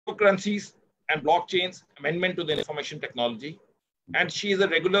cryptocurrencies and blockchains, amendment to the information technology. And she is a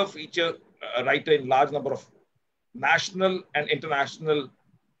regular feature writer in large number of national and international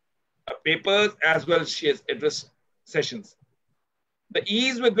papers, as well as she has addressed sessions. The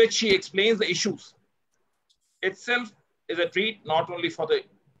ease with which she explains the issues itself is a treat not only for the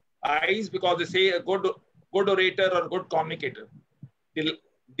eyes, because they say a good orator or a good communicator.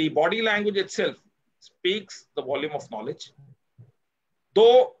 The body language itself speaks the volume of knowledge.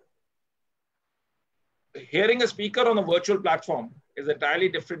 Though hearing a speaker on a virtual platform is entirely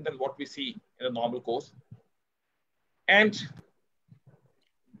different than what we see in a normal course. And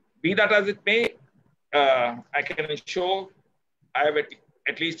be that as it may, I can ensure I have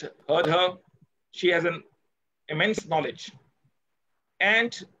at least heard her. She has an immense knowledge.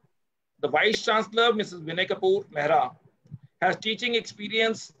 And the Vice Chancellor, Mrs. Vinay Kapoor Mehra, has teaching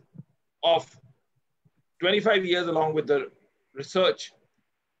experience of 25 years along with the research.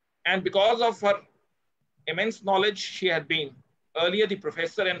 And because of her immense knowledge, she had been earlier the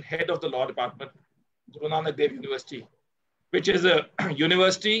professor and head of the law department, Guru Nanak Dev University, which is a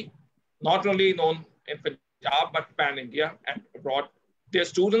university not only known in Punjab, but pan-India and abroad. Their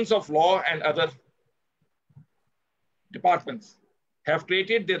students of law and other departments have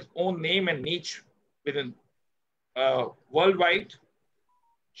created their own name and niche within worldwide.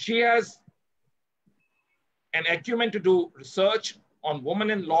 She has an acumen to do research on women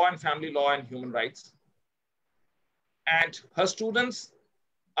in law and family law and human rights. And her students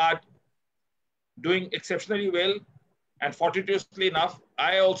are doing exceptionally well. And fortuitously enough,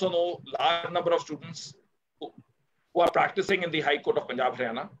 I also know a large number of students who are practicing in the High Court of Punjab,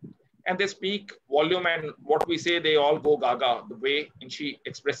 Haryana. And they speak volume, and what we say, they all go gaga, the way in she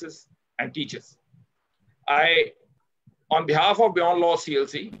expresses and teaches. On behalf of Beyond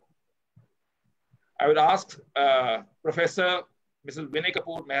Law-CLC, I would ask Professor Mrs. Vinay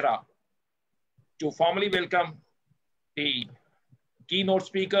Kapoor Mehra to formally welcome the keynote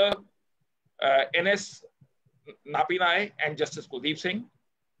speaker, NS Nappinai and Justice Kuldeep Singh.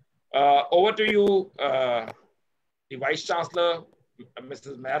 Over to you, the Vice Chancellor,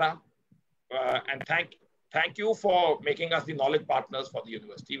 Mrs. Mehra, and thank you for making us the knowledge partners for the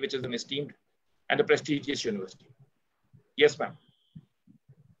university, which is an esteemed and a prestigious university. Yes, ma'am.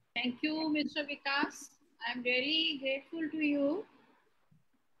 Thank you, Mr. Vikas. I'm really grateful to you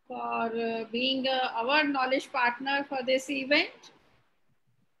for being our knowledge partner for this event.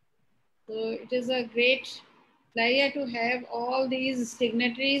 So it is a great pleasure to have all these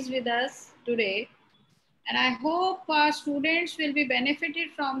dignitaries with us today. And I hope our students will be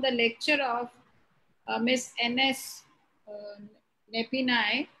benefited from the lecture of Ms. N.S.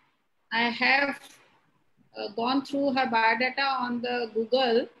 Nappinai. I have gone through her biodata on the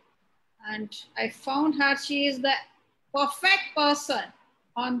Google, and I found her, she is the perfect person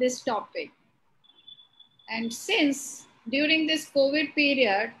on this topic. And since during this COVID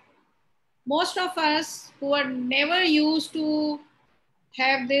period, most of us who are never used to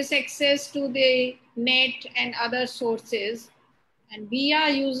have this access to the net and other sources, and we are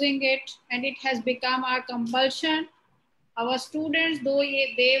using it, and it has become our compulsion. Our students, though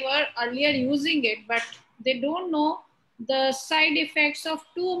they were earlier using it, but they don't know the side effects of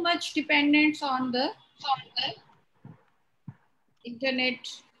too much dependence on the internet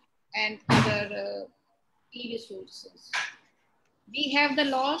and other e-resources. We have the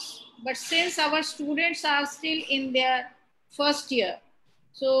laws, but since our students are still in their first year,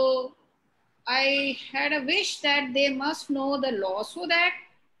 so I had a wish that they must know the law so that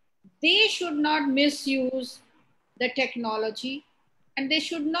they should not misuse the technology, and they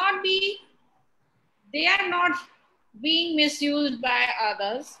are not being misused by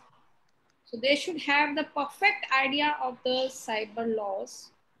others. So they should have the perfect idea of the cyber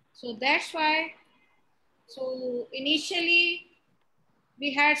laws. So that's why, so initially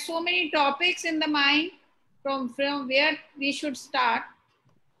we had so many topics in the mind from where we should start.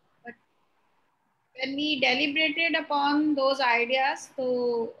 But when we deliberated upon those ideas,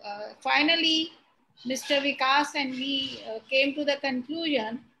 so finally, Mr. Vikas and we came to the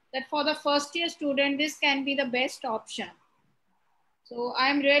conclusion that for the first year student, this can be the best option. So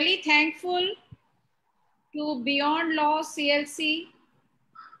I'm really thankful to Beyond Law-CLC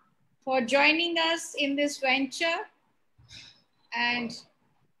for joining us in this venture. And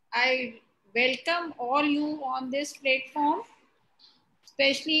I welcome all you on this platform,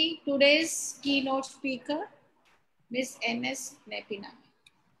 especially today's keynote speaker, Ms. N.S. Nappinai.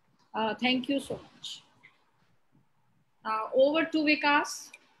 Thank you so much. Over to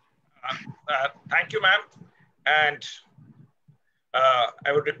Vikas. Thank you, ma'am. And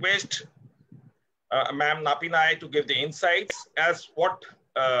I would request Ma'am Nappinai to give the insights as what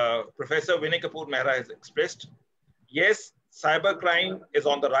Professor Vinay Kapoor Mehra has expressed, yes, cybercrime is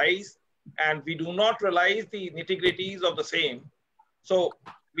on the rise, and we do not realize the nitty-gritties of the same. So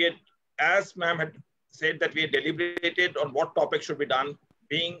we had, as ma'am had said, that we had deliberated on what topics should be done,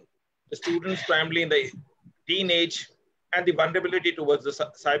 being the students primarily in the teenage and the vulnerability towards the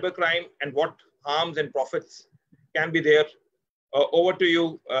cybercrime and what harms and profits can be there. Over to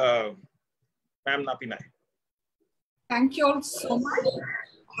you, ma'am Nappinai. Thank you all so much for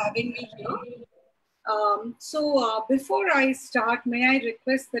having me here. Before I start, may I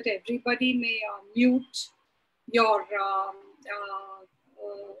request that everybody may mute your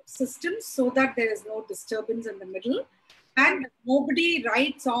systems so that there is no disturbance in the middle, and nobody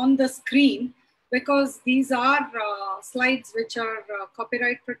writes on the screen, because these are slides which are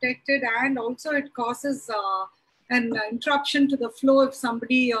copyright protected, and also it causes an interruption to the flow if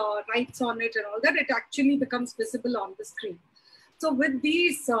somebody writes on it and all that. It actually becomes visible on the screen. So with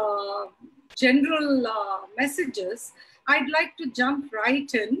these general messages, I'd like to jump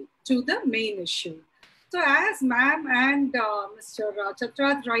right in to the main issue. So as ma'am and Mr.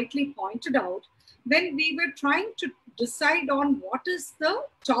 Chatrad rightly pointed out, when we were trying to decide on what is the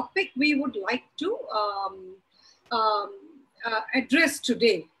topic we would like to address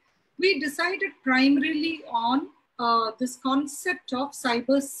today, we decided primarily on this concept of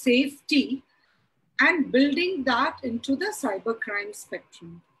cyber safety and building that into the cybercrime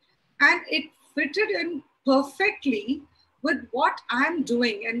spectrum. And it fitted in perfectly with what I'm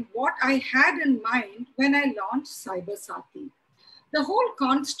doing and what I had in mind when I launched Cyber Saathi. The whole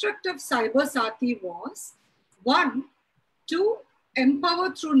construct of Cyber Saathi was, one, to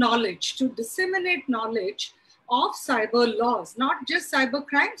empower through knowledge, to disseminate knowledge of cyber laws, not just cyber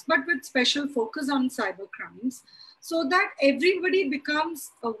crimes, but with special focus on cyber crimes, so that everybody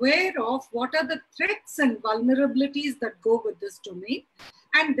becomes aware of what are the threats and vulnerabilities that go with this domain.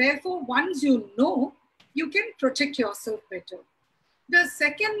 And therefore, once you know, you can protect yourself better. The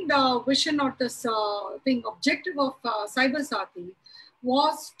second vision or this objective of Cyber Saathi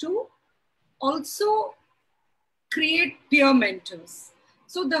was to also create peer mentors.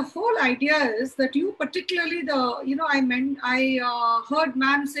 So the whole idea is that you particularly I heard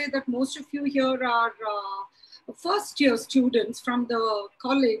ma'am say that most of you here are first year students from the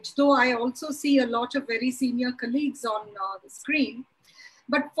college, though I also see a lot of very senior colleagues on the screen.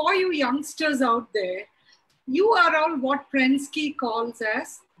 But for you youngsters out there, you are all what Prensky calls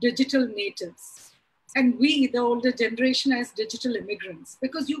as digital natives. And we, the older generation, as digital immigrants,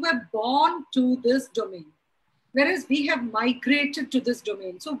 because you were born to this domain, whereas we have migrated to this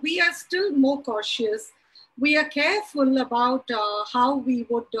domain. So we are still more cautious. We are careful about how we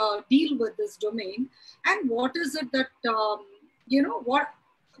would deal with this domain, and what is it that,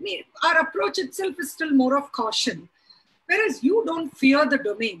 our approach itself is still more of caution. Whereas you don't fear the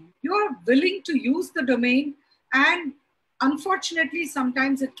domain. You are willing to use the domain, and unfortunately,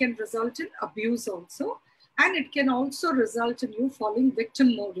 sometimes it can result in abuse also. And it can also result in you falling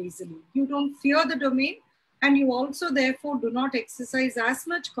victim more easily. You don't fear the domain, and you also therefore do not exercise as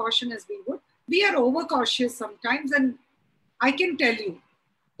much caution as we would. We are overcautious sometimes, and I can tell you,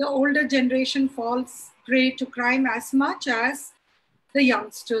 the older generation falls prey to crime as much as the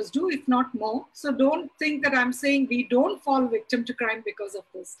youngsters do, if not more. So don't think that I'm saying we don't fall victim to crime because of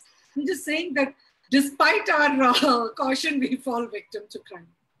this. I'm just saying that despite our caution, we fall victim to crime.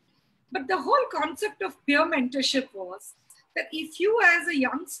 But the whole concept of peer mentorship was that if you as a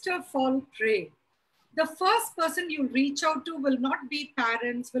youngster fall prey, the first person you reach out to will not be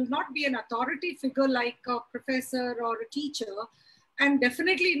parents, will not be an authority figure like a professor or a teacher, and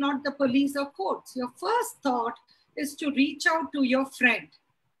definitely not the police or courts. Your first thought is to reach out to your friend.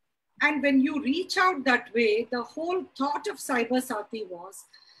 And when you reach out that way, the whole thought of Cyber Saathi was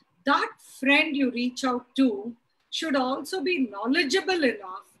that friend you reach out to should also be knowledgeable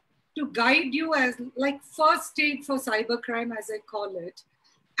enough to guide you as like first aid for cybercrime, as I call it,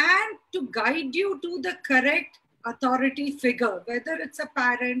 and to guide you to the correct authority figure, whether it's a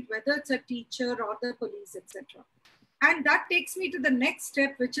parent, whether it's a teacher or the police, etc. And that takes me to the next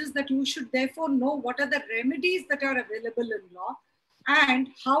step, which is that you should therefore know what are the remedies that are available in law and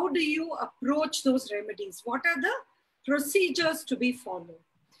how do you approach those remedies? What are the procedures to be followed?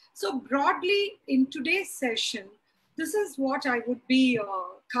 So broadly in today's session, this is what I would be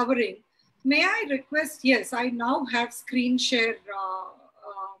covering. May I request, yes, I now have screen share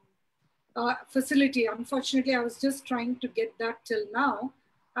facility. Unfortunately, I was just trying to get that till now.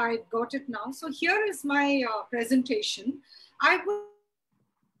 I've got it now. So here is my presentation. I will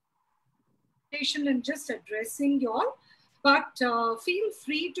in just addressing you all, but feel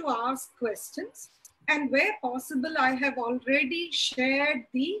free to ask questions. And where possible, I have already shared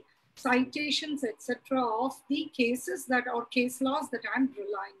the citations, etc., of the cases that or case laws that I'm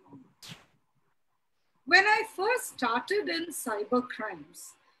relying on. When I first started in cyber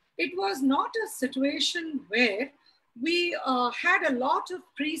crimes, it was not a situation where we had a lot of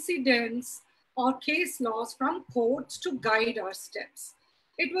precedents or case laws from courts to guide our steps.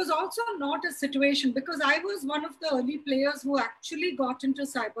 It was also not a situation, because I was one of the early players who actually got into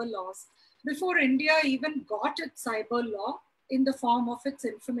cyber laws before India even got its cyber law in the form of its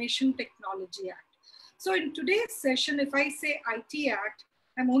Information Technology Act. So in today's session, if I say IT Act,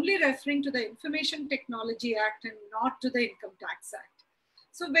 I'm only referring to the Information Technology Act and not to the Income Tax Act.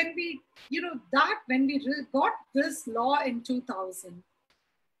 So when we, when we got this law in 2000,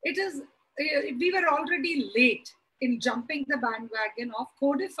 we were already late in jumping the bandwagon of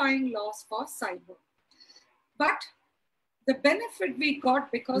codifying laws for cyber. But the benefit we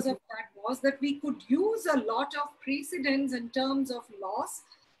got because of that was that we could use a lot of precedents in terms of laws,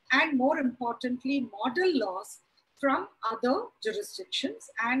 and more importantly, model laws from other jurisdictions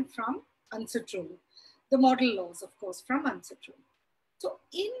and from UNCITRAL rule. The model laws, of course, from UNCITRAL rule. So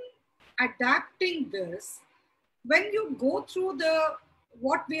in adapting this, when you go through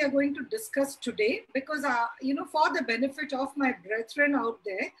what we are going to discuss today, because, for the benefit of my brethren out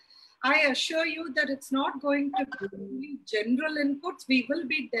there, I assure you that it's not going to be general inputs. We will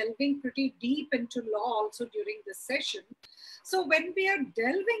be delving pretty deep into law also during this session. So when we are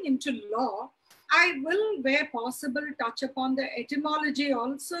delving into law, I will, where possible, touch upon the etymology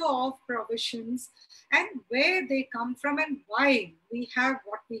also of provisions and where they come from and why we have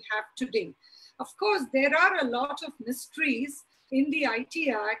what we have today. Of course, there are a lot of mysteries in the IT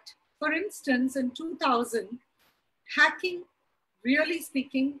Act. For instance, in 2000, hacking, really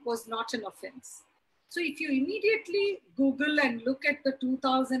speaking, was not an offense. So if you immediately Google and look at the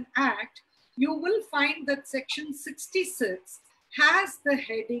 2000 Act, you will find that section 66 has the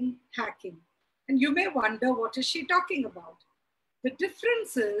heading hacking. And you may wonder, what is she talking about? The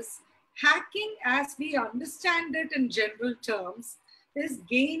difference is, hacking as we understand it in general terms is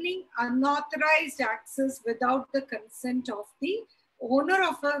gaining unauthorized access without the consent of the owner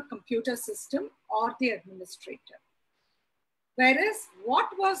of a computer system or the administrator. Whereas what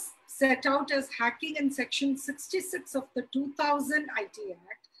was set out as hacking in section 66 of the 2000 IT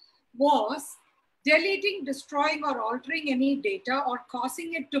Act was deleting, destroying, or altering any data, or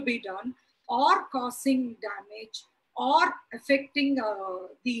causing it to be done, or causing damage, or affecting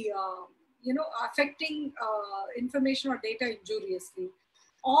information or data injuriously,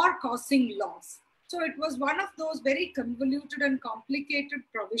 or causing loss. So it was one of those very convoluted and complicated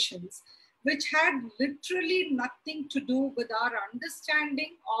provisions which had literally nothing to do with our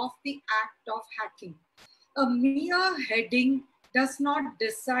understanding of the act of hacking. A mere heading does not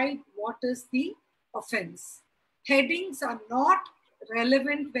decide what is the offense. Headings are not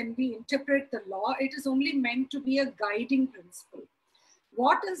relevant when we interpret the law. It is only meant to be a guiding principle.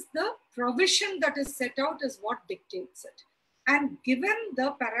 What is the provision that is set out is what dictates it. And given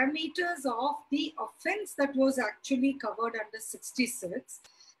the parameters of the offense that was actually covered under 66,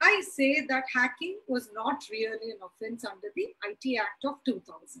 I say that hacking was not really an offense under the IT Act of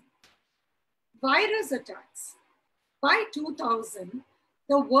 2000. Virus attacks. By 2000,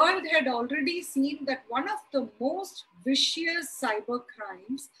 the world had already seen that one of the most vicious cyber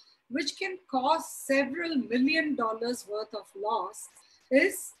crimes, which can cause several $1 million worth of loss,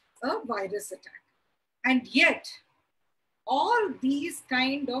 is a virus attack. And yet, all these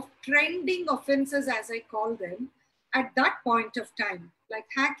kind of trending offenses, as I call them, at that point of time, like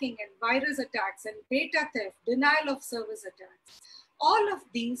hacking and virus attacks and data theft, denial of service attacks, all of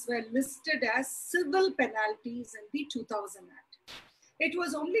these were listed as civil penalties in the 2000 Act. It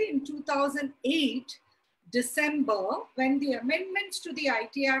was only in 2008, December, when the amendments to the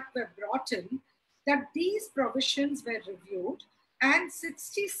IT Act were brought in, that these provisions were reviewed and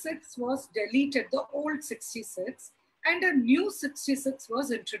 66 was deleted, the old 66, and a new 66 was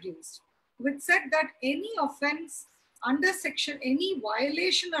introduced, which said that any offense under any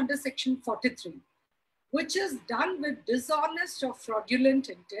violation under section 43, which is done with dishonest or fraudulent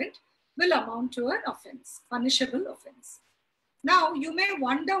intent, will amount to an offense, punishable offense. Now, you may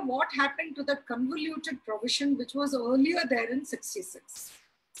wonder what happened to that convoluted provision which was earlier there in 66.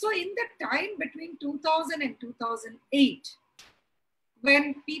 So in the time between 2000 and 2008,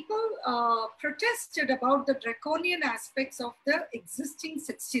 when people protested about the draconian aspects of the existing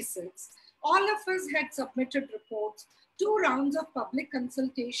 66, all of us had submitted reports. 2 rounds of public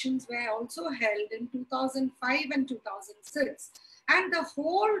consultations were also held in 2005 and 2006. And the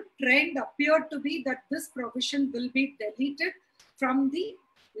whole trend appeared to be that this provision will be deleted from the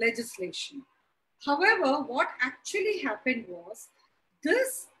legislation. However, what actually happened was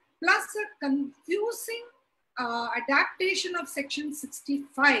this plus a confusing adaptation of section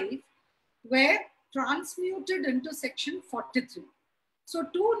 65 were transmuted into section 43. So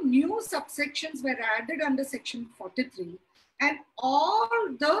two new subsections were added under section 43, and all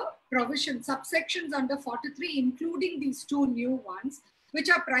the provision subsections under 43, including these two new ones, which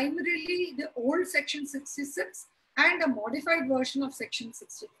are primarily the old section 66 and a modified version of section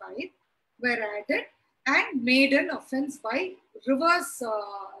 65, were added and made an offense by reverse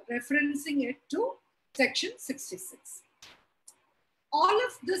referencing it to section 66. All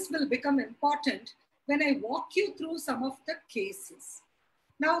of this will become important when I walk you through some of the cases.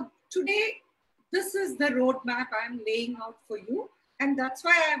 Now, today, this is the roadmap I'm laying out for you. And that's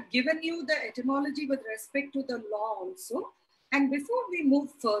why I've given you the etymology with respect to the law also. And before we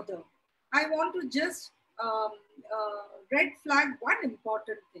move further, I want to just red flag one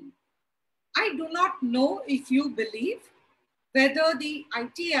important thing. I do not know if you believe whether the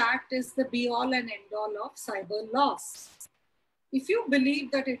IT Act is the be-all and end-all of cyber laws. If you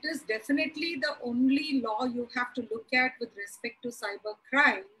believe that it is definitely the only law you have to look at with respect to cyber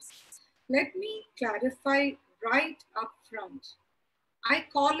crimes, let me clarify right up front. I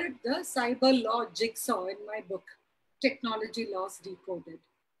call it the cyber law jigsaw in my book, Technology Laws Decoded.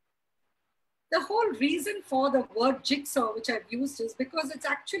 The whole reason for the word jigsaw, which I've used, is because it's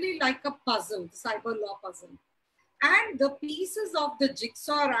actually like a puzzle, cyber law puzzle. And the pieces of the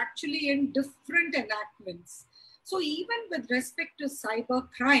jigsaw are actually in different enactments. So even with respect to cyber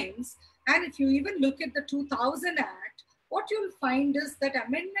crimes, and if you even look at the 2000 Act, what you'll find is that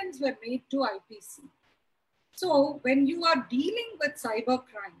amendments were made to IPC. So when you are dealing with cyber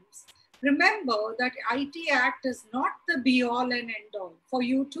crimes, remember that IT Act is not the be-all and end-all for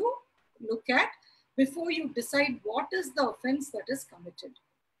you to look at before you decide what is the offense that is committed.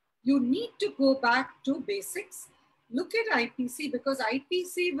 You need to go back to basics. Look at IPC, because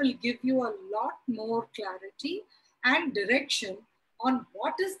IPC will give you a lot more clarity and direction on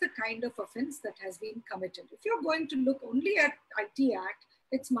what is the kind of offense that has been committed. If you're going to look only at IT Act,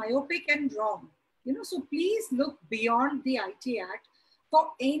 it's myopic and wrong. So please look beyond the IT Act for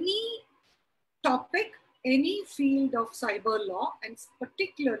any topic, any field of cyber law, and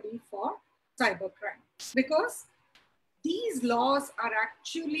particularly for cybercrime, because these laws are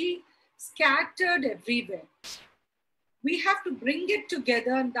actually scattered everywhere. We have to bring it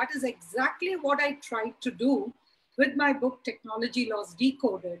together, and that is exactly what I tried to do with my book, Technology Laws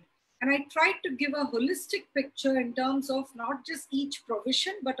Decoded. And I tried to give a holistic picture in terms of not just each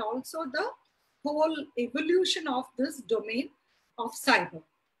provision, but also the whole evolution of this domain of cyber.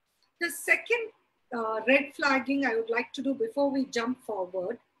 The second red flagging I would like to do before we jump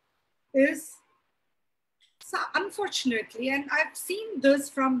forward is, so unfortunately, and I've seen this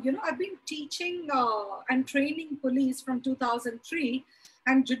from, I've been teaching and training police from 2003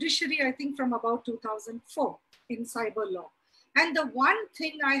 and judiciary, I think from about 2004 in cyber law. And the one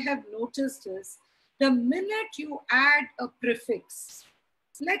thing I have noticed is the minute you add a prefix,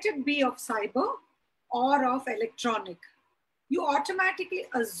 let it be of cyber or of electronic, you automatically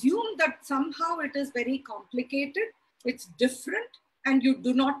assume that somehow it is very complicated, it's different, and you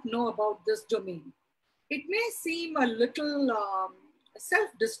do not know about this domain. It may seem a little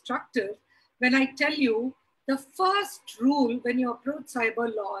self-destructive when I tell you the first rule when you approach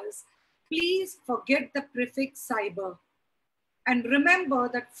cyber law is, please forget the prefix cyber. And remember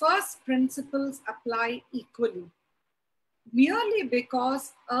that first principles apply equally. Merely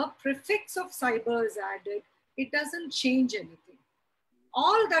because a prefix of cyber is added, it doesn't change anything.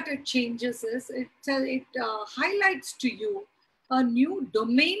 All that it changes is it highlights to you a new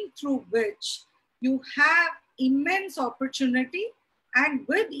domain through which you have immense opportunity, and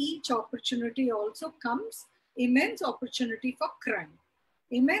with each opportunity also comes immense opportunity for crime,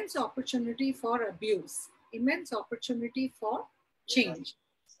 immense opportunity for abuse, immense opportunity for change.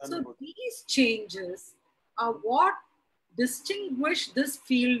 So these changes are what distinguish this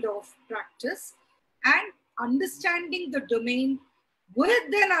field of practice, and understanding the domain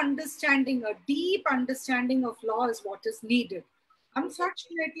with an understanding, a deep understanding of law is what is needed.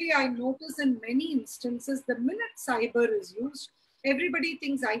 Unfortunately, I notice in many instances, the minute cyber is used, everybody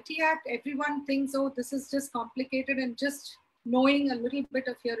thinks IT Act, everyone thinks, oh, this is just complicated and just knowing a little bit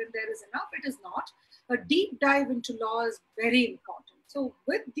of here and there is enough. It is not. A deep dive into law is very important. So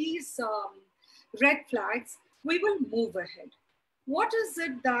with these red flags, we will move ahead. What is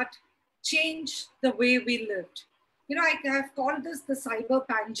it that changed the way we lived? I have called this the cyber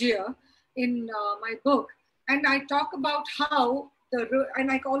Pangea in my book. And I talk about how and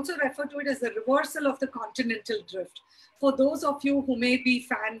I also refer to it as the reversal of the continental drift. For those of you who may be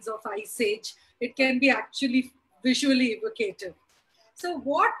fans of Ice Age, it can be actually visually evocative. So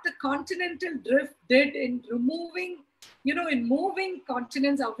what the continental drift did in removing, in moving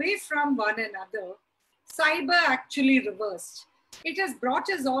continents away from one another, cyber actually reversed. It has brought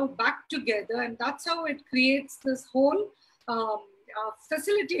us all back together, and that's how it creates this whole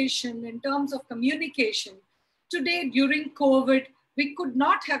facilitation in terms of communication. Today, during COVID, we could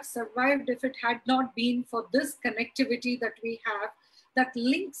not have survived if it had not been for this connectivity that we have that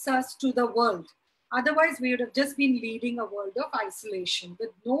links us to the world. Otherwise, we would have just been leading a world of isolation with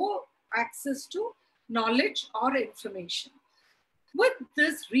no access to knowledge or information. With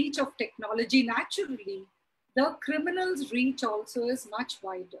this reach of technology, naturally, the criminal's reach also is much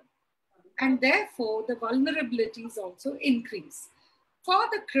wider. And therefore, the vulnerabilities also increase. For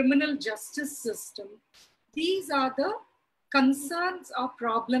the criminal justice system, these are the concerns or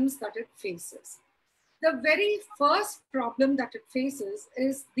problems that it faces. The very first problem that it faces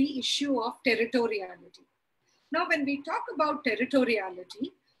is the issue of territoriality. Now, when we talk about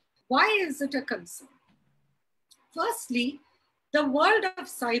territoriality, why is it a concern? Firstly, the world of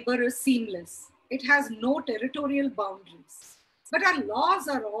cyber is seamless. It has no territorial boundaries, but our laws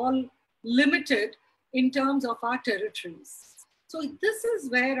are all limited in terms of our territories. So this is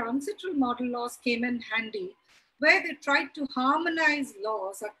where ancestral model laws came in handy, where they tried to harmonize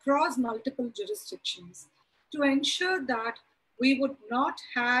laws across multiple jurisdictions to ensure that we would not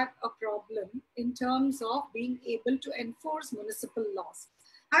have a problem in terms of being able to enforce municipal laws.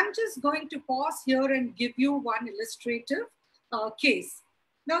 I'm just going to pause here and give you one illustrative case.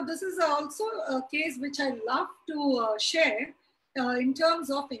 Now, this is also a case which I love to share in terms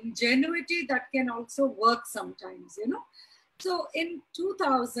of ingenuity that can also work sometimes, So in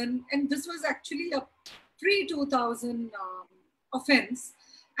 2000, and this was actually a pre-2000 offense,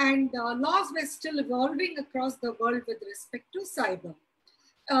 and laws were still evolving across the world with respect to cyber.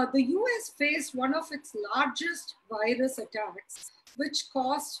 The US faced one of its largest virus attacks, which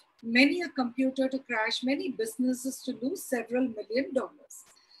caused many a computer to crash, many businesses to lose several $1 million.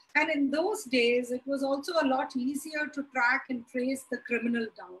 And in those days, it was also a lot easier to track and trace the criminal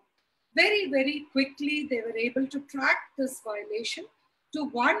down. Very, very quickly, they were able to track this violation to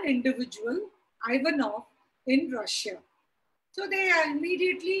one individual, Ivanov, in Russia. So they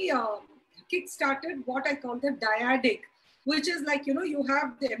immediately kick-started what I call the dyadic, which is like, you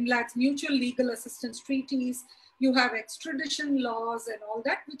have the MLATs, mutual legal assistance treaties, you have extradition laws and all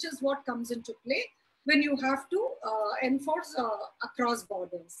that, which is what comes into play when you have to enforce across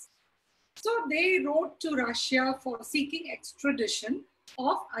borders. So they wrote to Russia for seeking extradition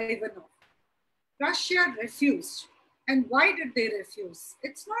of Ivanov. Russia refused. And why did they refuse?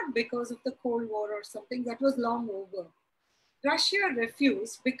 It's not because of the Cold War or something that was long over. Russia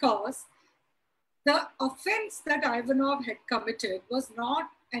refused because the offense that Ivanov had committed was not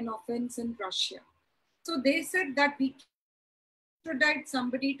an offense in Russia. So they said that we extradite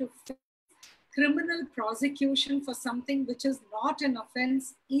somebody to face criminal prosecution for something which is not an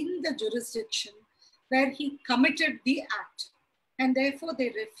offense in the jurisdiction where he committed the act. And therefore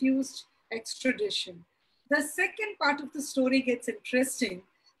they refused extradition. The second part of the story gets interesting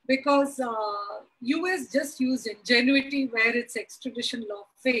because US just used ingenuity where its extradition law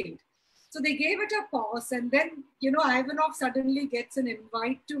failed. So they gave it a pause, and then, Ivanov suddenly gets an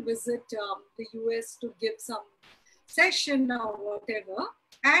invite to visit the US to give some session or whatever.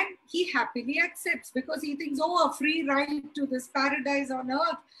 And he happily accepts because he thinks, oh, a free ride to this paradise on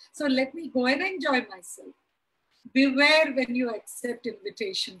earth. So let me go and enjoy myself. Beware when you accept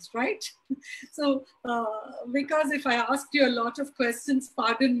invitations, right? So, because if I asked you a lot of questions,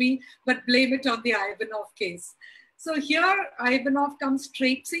 pardon me, but blame it on the Ivanov case. So here, Ivanov comes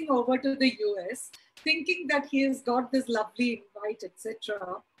traipsing over to the US, thinking that he has got this lovely invite,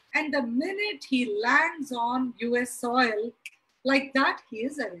 etc. And the minute he lands on US soil, like that, he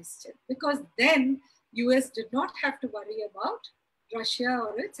is arrested. Because then, US did not have to worry about Russia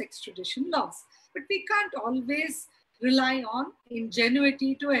or its extradition laws. But we can't always rely on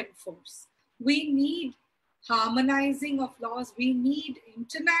ingenuity to enforce. We need harmonizing of laws. We need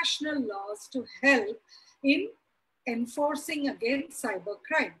international laws to help in enforcing against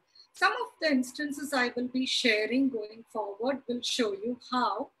cybercrime. Some of the instances I will be sharing going forward will show you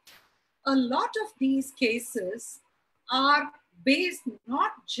how a lot of these cases are based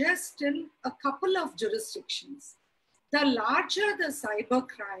not just in a couple of jurisdictions. The larger the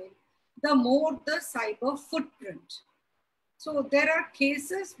cybercrime, the more the cyber footprint. So there are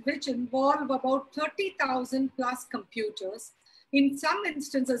cases which involve about 30,000 plus computers. In some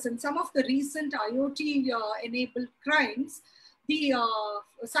instances, in some of the recent IoT-enabled crimes, the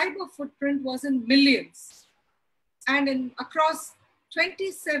cyber footprint was in millions and across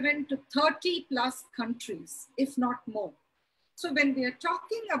 27 to 30 plus countries, if not more. So when we are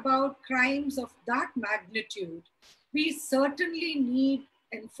talking about crimes of that magnitude, we certainly need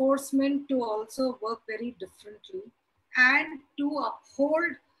enforcement to also work very differently and to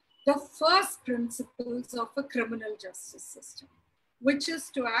uphold the first principles of a criminal justice system, which is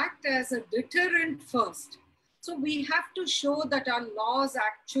to act as a deterrent first. So we have to show that our laws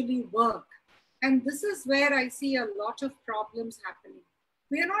actually work. And this is where I see a lot of problems happening.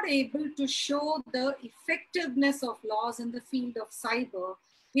 We are not able to show the effectiveness of laws in the field of cyber.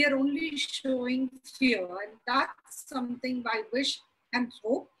 We are only showing fear, and that's something I wish and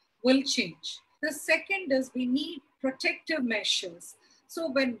hope will change. The second is we need protective measures. So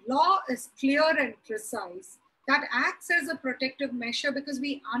when law is clear and precise, that acts as a protective measure because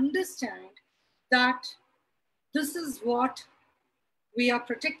we understand that this is what we are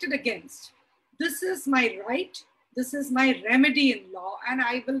protected against. This is my right. This is my remedy in law, and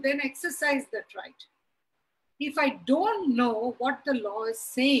I will then exercise that right. If I don't know what the law is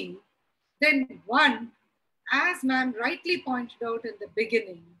saying, then one, as ma'am rightly pointed out in the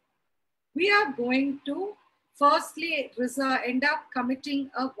beginning, we are going to firstly end up committing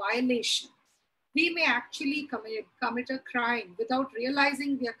a violation. We may actually commit a crime without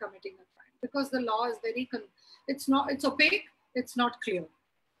realizing we are committing a crime because the law is it's opaque, it's not clear.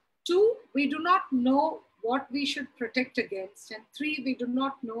 Two, we do not know what we should protect against. And three, we do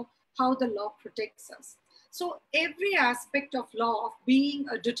not know how the law protects us. So every aspect of law, of being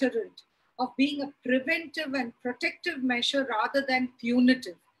a deterrent, of being a preventive and protective measure rather than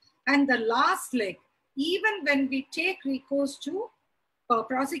punitive. And the last leg, even when we take recourse to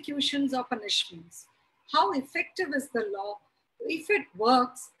prosecutions or punishments, how effective is the law? If it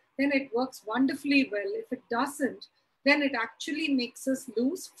works, then it works wonderfully well. If it doesn't, then it actually makes us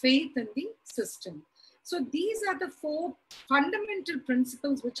lose faith in the system. So these are the four fundamental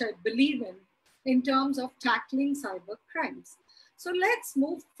principles which I believe in terms of tackling cyber crimes. So let's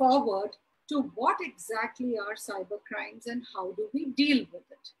move forward to what exactly are cyber crimes and how do we deal with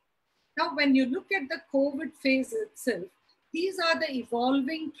it. Now, when you look at the COVID phase itself, these are the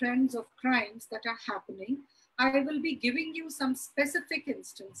evolving trends of crimes that are happening. I will be giving you some specific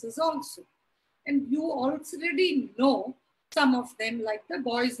instances also. And you already know some of them, like the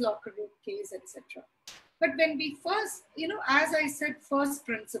boys' locker room case, etc. But when we first, as I said, first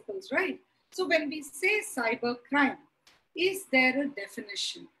principles, right? So when we say cyber crime, is there a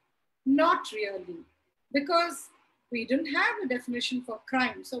definition? Not really, because we didn't have a definition for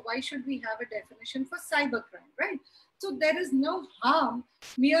crime. So why should we have a definition for cyber crime, right? So there is no harm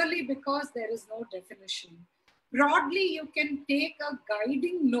merely because there is no definition. Broadly, you can take a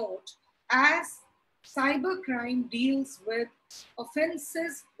guiding note as cybercrime deals with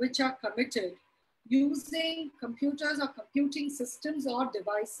offenses which are committed using computers or computing systems or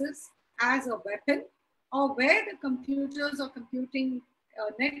devices as a weapon, or where the computers or computing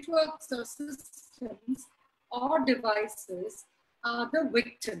networks or systems or devices are the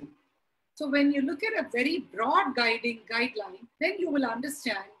victim. So when you look at a very broad guideline, then you will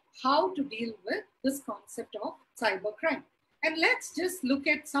understand how to deal with this concept of cybercrime. And let's just look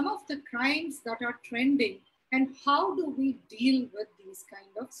at some of the crimes that are trending and how do we deal with these kind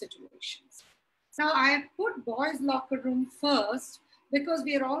of situations. Now, I have put boys' locker room first because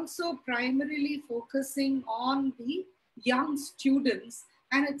we are also primarily focusing on the young students,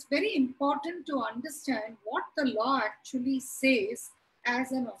 and it's very important to understand what the law actually says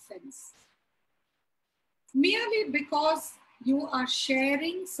as an offense. Merely because you are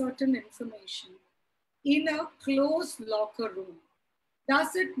sharing certain information in a closed locker room,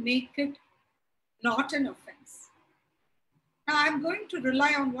 does it make it not an offense? Now, I'm going to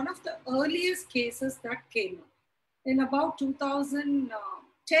rely on one of the earliest cases that came up in about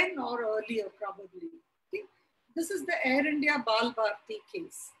 2010 or earlier, probably. Okay? This is the Air India Bal Bharti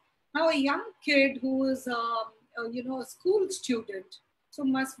case. Now, a young kid who is a school student, so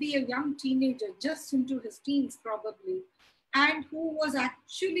must be a young teenager, just into his teens probably, and who was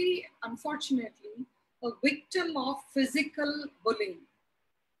actually, unfortunately, a victim of physical bullying.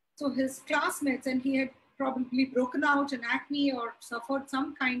 So his classmates, and he had probably broken out in acne or suffered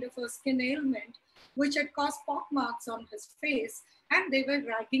some kind of a skin ailment, which had caused pock marks on his face, and they were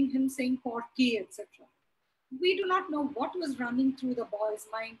ragging him, saying porky, etc. We do not know what was running through the boy's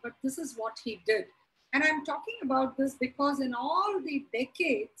mind, but this is what he did. And I'm talking about this because in all the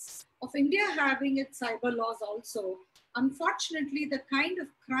decades of India having its cyber laws also, unfortunately, the kind of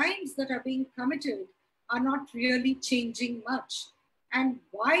crimes that are being committed are not really changing much. And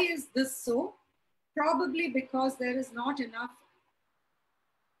why is this so? Probably because there is not enough.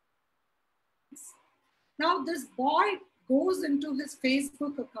 Now, this boy goes into his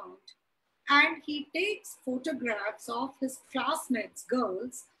Facebook account and he takes photographs of his classmates,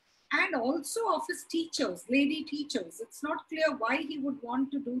 girls, and also of his teachers, lady teachers. It's not clear why he would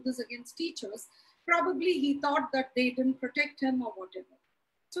want to do this against teachers. Probably he thought that they didn't protect him or whatever.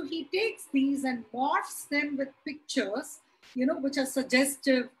 So he takes these and morphs them with pictures, which are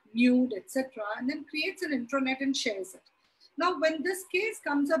suggestive, nude, etc., and then creates an intranet and shares it. Now, when this case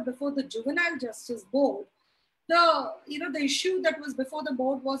comes up before the Juvenile Justice Board, the issue that was before the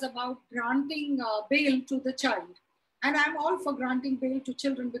board was about granting bail to the child. And I'm all for granting bail to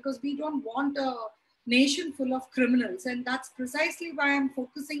children because we don't want a nation full of criminals. And that's precisely why I'm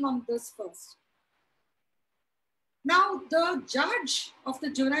focusing on this first. Now, the judge of the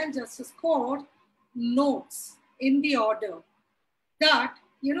Juvenile Justice Court notes in the order that,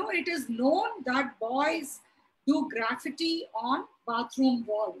 it is known that boys do graffiti on bathroom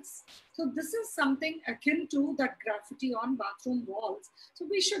walls. So this is something akin to that graffiti on bathroom walls. So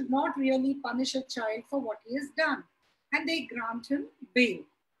we should not really punish a child for what he has done. And they grant him bail.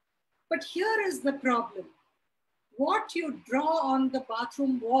 But here is the problem. What you draw on the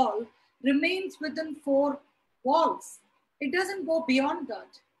bathroom wall remains within 4 walls. It doesn't go beyond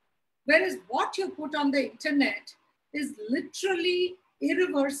that. Whereas what you put on the internet is literally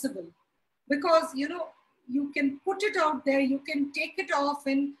irreversible because, you can put it out there, you can take it off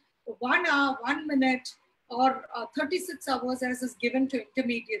in 1 hour, 1 minute, or 36 hours as is given to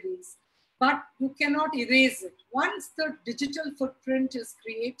intermediaries, but you cannot erase it. Once the digital footprint is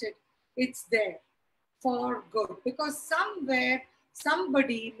created, it's there for good because somewhere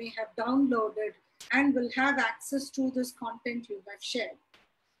somebody may have downloaded and will have access to this content you have shared.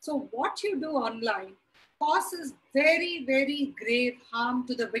 So what you do online causes very, very grave harm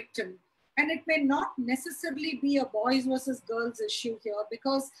to the victim. And it may not necessarily be a boys versus girls issue here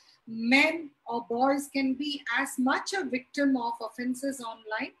because men or boys can be as much a victim of offenses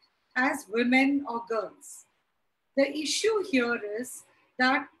online as women or girls. The issue here is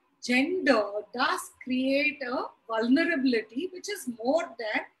that gender does create a vulnerability which is more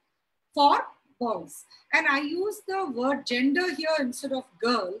than for boys. And I use the word gender here instead of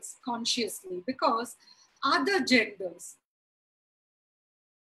girls consciously because other genders,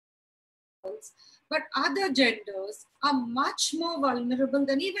 but other genders are much more vulnerable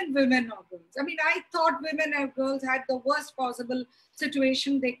than even women or girls. I mean, I thought women and girls had the worst possible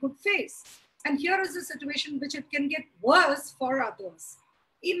situation they could face. And here is a situation which it can get worse for others.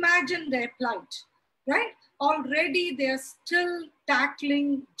 Imagine their plight, right? Already they're still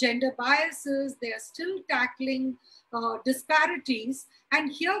tackling gender biases, they're still tackling disparities.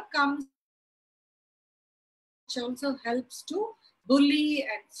 And here comes, which also helps to bully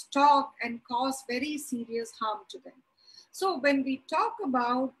and stalk and cause very serious harm to them. So when we talk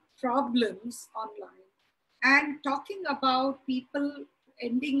about problems online and talking about people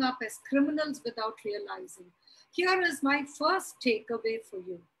ending up as criminals without realizing, here is my first takeaway for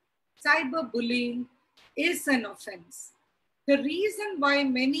you. Cyberbullying is an offense. The reason why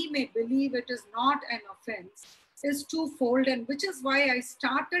many may believe it is not an offense is twofold, and which is why I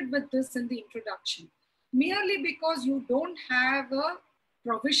started with this in the introduction. Merely because you don't have a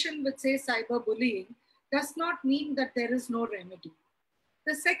provision with, say, cyberbullying does not mean that there is no remedy.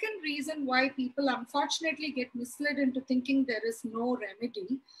 The second reason why people unfortunately get misled into thinking there is no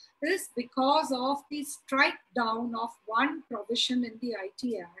remedy is because of the strike down of one provision in the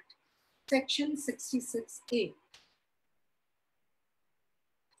IT Act, Section 66A.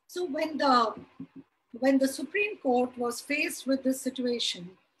 So when the Supreme Court was faced with this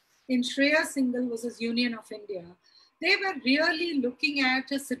situation, in Shreya Singhal versus Union of India, they were really looking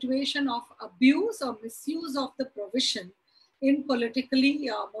at a situation of abuse or misuse of the provision in politically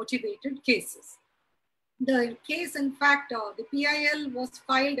motivated cases. The case, in fact, the PIL was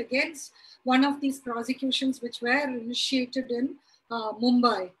filed against one of these prosecutions which were initiated in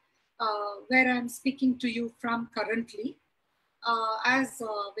Mumbai, where I'm speaking to you from currently. As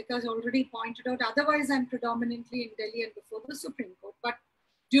Vikas already pointed out, otherwise I'm predominantly in Delhi and before the Supreme Court, but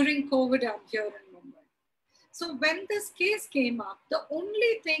during COVID, I'm here in Mumbai. So when this case came up, the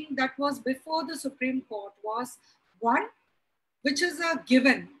only thing that was before the Supreme Court was one, which is a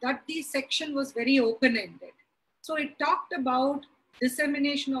given, that the section was very open-ended. So it talked about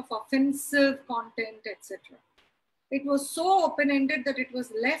dissemination of offensive content, etc. It was so open-ended that it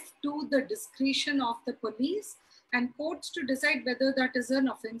was left to the discretion of the police and courts to decide whether that is an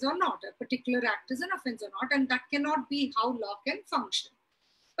offense or not, a particular act is an offense or not, and that cannot be how law can function.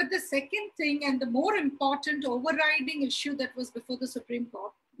 But the second thing and the more important overriding issue that was before the Supreme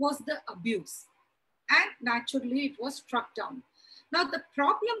Court was the abuse. And naturally, it was struck down. Now, the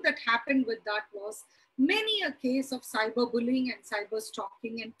problem that happened with that was many a case of cyberbullying and cyber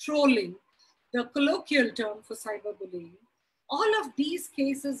stalking and trolling, the colloquial term for cyberbullying. All of these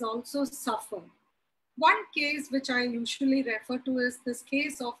cases also suffer. One case which I usually refer to is this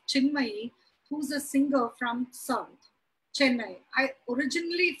case of Chinmayi, who's a singer from South Chennai. I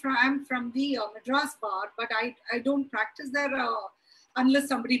originally am from the Madras bar, but I don't practice there unless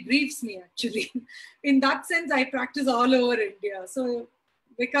somebody briefs me, actually. In that sense, I practice all over India. So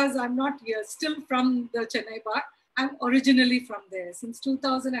because I'm not here, still from the Chennai bar, I'm originally from there. Since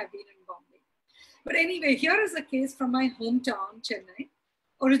 2000, I've been in Bombay. But anyway, here is a case from my hometown, Chennai,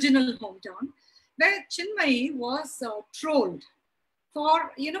 original hometown, where Chinmayi was trolled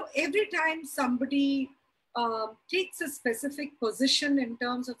for, every time somebody takes a specific position in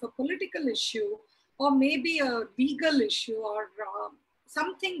terms of a political issue or maybe a legal issue or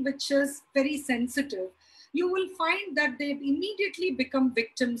something which is very sensitive, you will find that they immediately become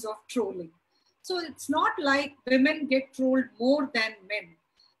victims of trolling. So it's not like women get trolled more than men,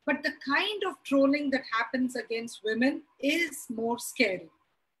 but the kind of trolling that happens against women is more scary.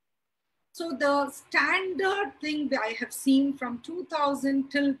 So the standard thing that I have seen from 2000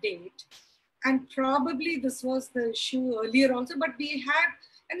 till date, and probably this was the issue earlier also, but we had,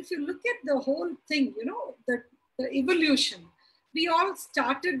 and if you look at the whole thing, the evolution, we all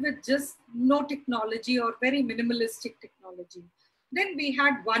started with just no technology or very minimalistic technology. Then we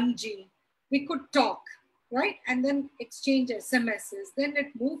had 1G, we could talk, right? And then exchange SMSs. Then it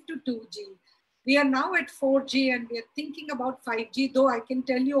moved to 2G. We are now at 4G and we are thinking about 5G, though I can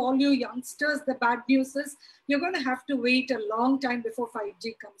tell you, all you youngsters, the bad news is you're going to have to wait a long time before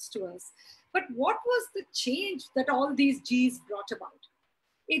 5G comes to us. But what was the change that all these Gs brought about?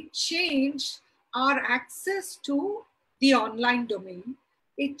 It changed our access to the online domain.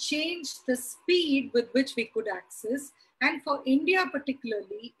 It changed the speed with which we could access. And for India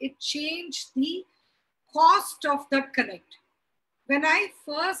particularly, it changed the cost of that connect. When I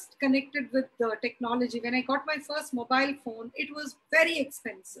first connected with the technology, when I got my first mobile phone, it was very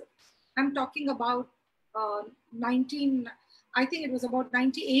expensive. I'm talking about I think it was about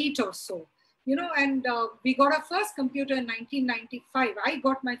 98 or so. And we got our first computer in 1995. I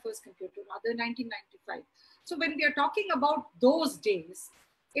got my first computer rather in 1995. So when we are talking about those days,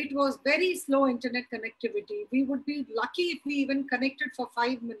 it was very slow internet connectivity. We would be lucky if we even connected for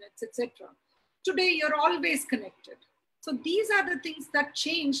 5 minutes, etc. Today, you're always connected. So these are the things that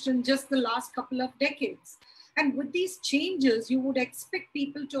changed in just the last couple of decades. And with these changes, you would expect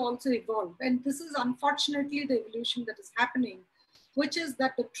people to also evolve. And this is unfortunately the evolution that is happening, which is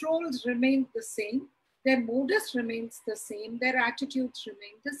that the trolls remain the same, their modus remains the same, their attitudes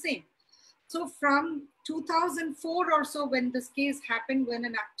remain the same. So from 2004 or so, when this case happened, when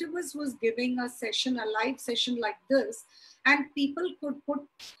an activist was giving a session, a live session like this, and people could put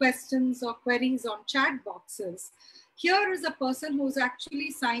questions or queries on chat boxes, here is a person who's actually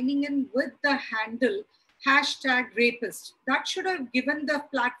signing in with the handle #rapist. That should have given the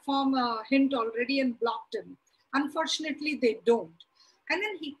platform a hint already and blocked him. Unfortunately, they don't. And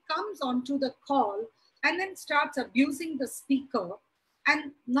then he comes onto the call and then starts abusing the speaker,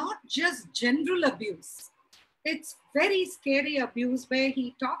 and not just general abuse. It's very scary abuse where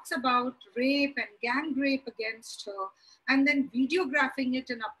he talks about rape and gang rape against her and then videographing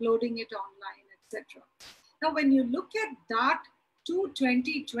it and uploading it online, etc. Now, when you look at that to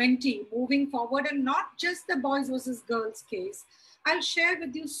 2020 moving forward, and not just the boys versus girls case, I'll share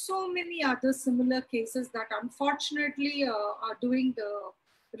with you so many other similar cases that unfortunately are doing the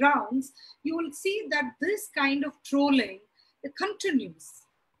rounds. You will see that this kind of trolling continues.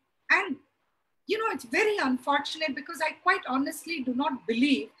 And, it's very unfortunate because I quite honestly do not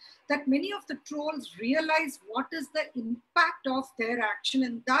believe that many of the trolls realize what is the impact of their action.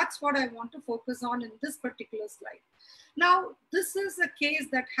 And that's what I want to focus on in this particular slide. Now, this is a case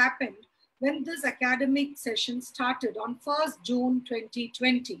that happened when this academic session started on 1st June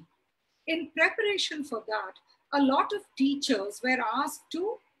 2020. In preparation for that, a lot of teachers were asked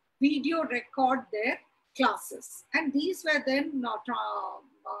to video record their classes. And these were then not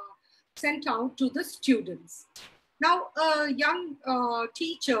sent out to the students. Now, a young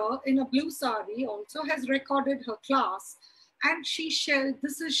teacher in a blue sari also has recorded her class, and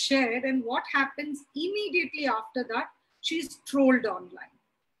this is shared, and what happens immediately after that, she's trolled online.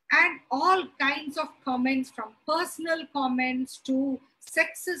 And all kinds of comments, from personal comments to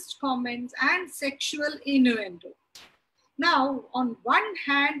sexist comments and sexual innuendo. Now, on one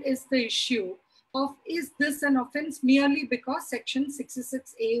hand is the issue of, is this an offense merely because section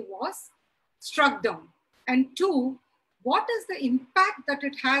 66A was struck down? And two, what is the impact that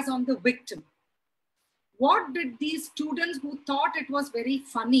it has on the victim? What did these students who thought it was very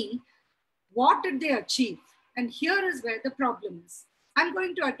funny, What did they achieve? And here is where the problem is. I'm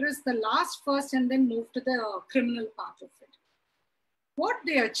going to address the last first and then move to the criminal part of it. What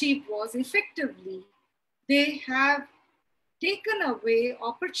they achieved was effectively, they have taken away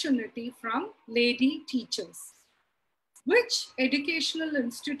opportunity from lady teachers. Which educational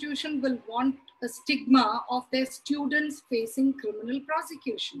institution will want a stigma of their students facing criminal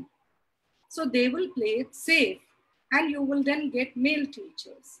prosecution? So they will play it safe, and you will then get male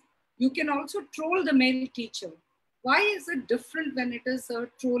teachers. You can also troll the male teacher. Why is it different when it is a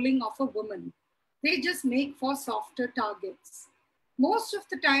trolling of a woman? They just make for softer targets. Most of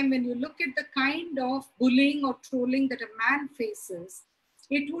the time, when you look at the kind of bullying or trolling that a man faces,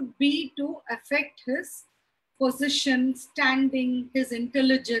 it would be to affect his position, standing, his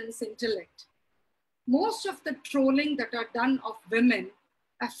intelligence, intellect. Most of the trolling that are done of women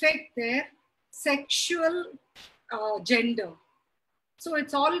affect their sexual gender. So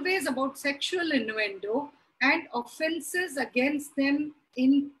it's always about sexual innuendo and offenses against them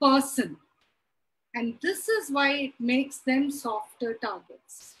in person. And this is why it makes them softer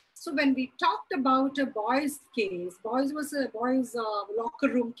targets. So when we talked about a boys case, boys locker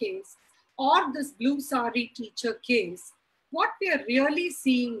room case, or this blue sari teacher case, what we are really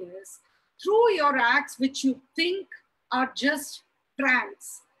seeing is through your acts, which you think are just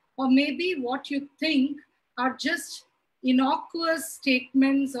pranks, or maybe what you think are just innocuous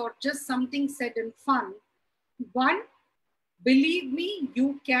statements or just something said in fun, one, believe me,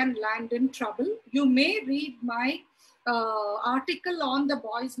 you can land in trouble. You may read my article on the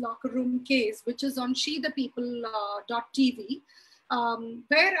boys locker room case, which is on shethepeople.tv,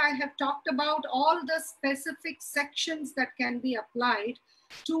 where I have talked about all the specific sections that can be applied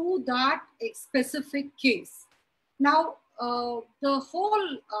to that specific case. Now, the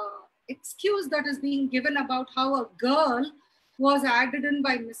whole excuse that is being given about how a girl was added in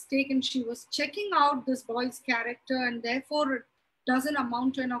by mistake and she was checking out this boy's character and therefore it doesn't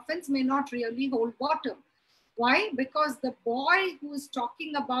amount to an offense may not really hold water. Why? Because the boy who is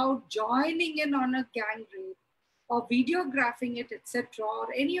talking about joining in on a gang rape or videographing it, etc., or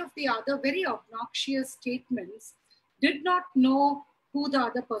any of the other very obnoxious statements did not know who the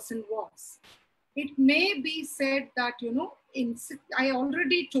other person was. It may be said that, you know, I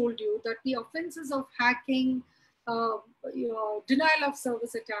already told you that the offenses of hacking, denial of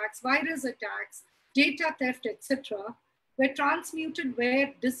service attacks, virus attacks, data theft, etc., were transmuted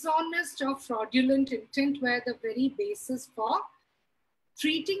where dishonest or fraudulent intent were the very basis for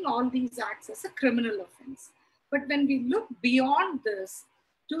treating all these acts as a criminal offense. But when we look beyond this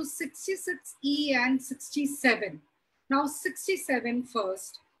to 66E and 67, now 67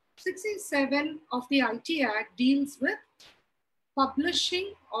 first, 67 of the IT Act deals with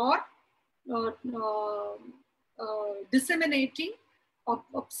publishing or disseminating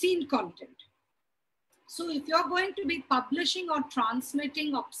obscene content. So if you're going to be publishing or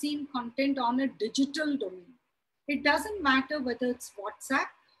transmitting obscene content on a digital domain, it doesn't matter whether it's WhatsApp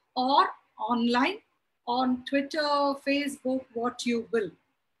or online, on Twitter, Facebook, what you will.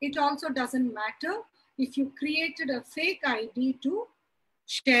 It also doesn't matter if you created a fake ID to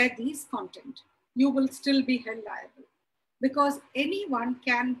share these content. You will still be held liable because anyone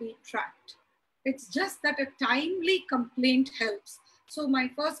can be tracked. It's just that a timely complaint helps. So my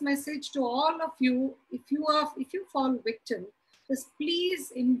first message to all of you, if you fall victim, is please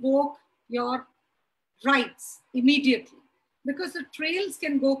invoke your rights immediately, because the trails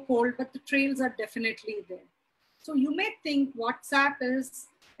can go cold, but the trails are definitely there. So you may think WhatsApp is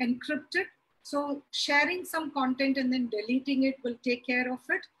encrypted, so sharing some content and then deleting it will take care of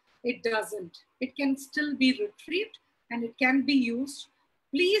it. It doesn't. It can still be retrieved and it can be used.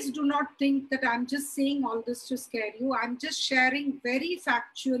 Please do not think that I'm just saying all this to scare you. I'm just sharing very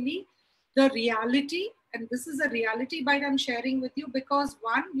factually the reality. And this is a reality bite I'm sharing with you because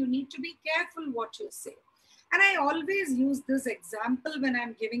one, you need to be careful what you say. And I always use this example when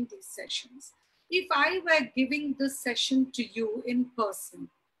I'm giving these sessions. If I were giving this session to you in person,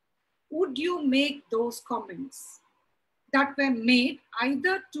 would you make those comments that were made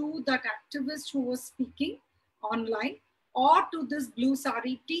either to that activist who was speaking online or to this blue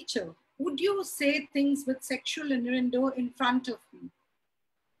sari teacher? Would you say things with sexual innuendo in front of me?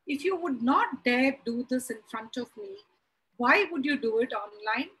 If you would not dare do this in front of me, why would you do it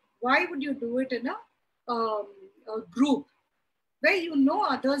online? Why would you do it in a group where you know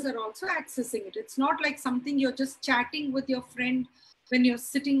others are also accessing it? It's not like something you're just chatting with your friend when you're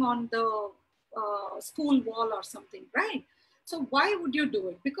sitting on the school wall or something, right? So why would you do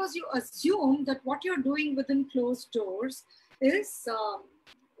it? Because you assume that what you're doing within closed doors is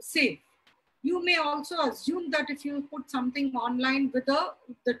safe. You may also assume that if you put something online with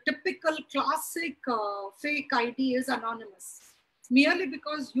the typical classic fake ID is anonymous. Merely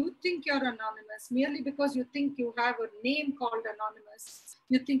because you think you're anonymous, merely because you think you have a name called anonymous,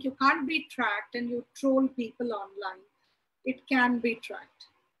 you think you can't be tracked and you troll people online. It can be tracked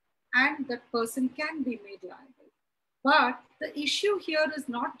and that person can be made liable. But the issue here is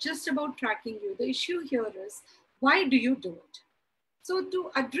not just about tracking you. The issue here is, why do you do it? So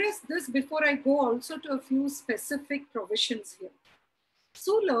to address this, before I go also to a few specific provisions here,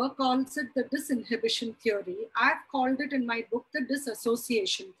 Suler calls it the disinhibition theory. I've called it in my book the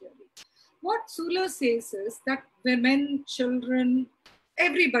disassociation theory. What Suler says is that women, children,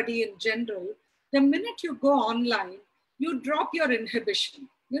 everybody in general, the minute you go online, you drop your inhibition.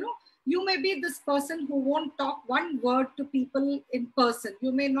 You know, you may be this person who won't talk one word to people in person.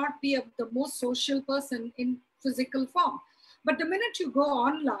 You may not be the most social person in physical form. But the minute you go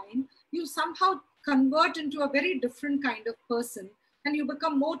online, you somehow convert into a very different kind of person and you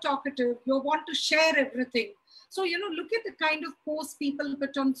become more talkative. You want to share everything. So, you know, look at the kind of posts people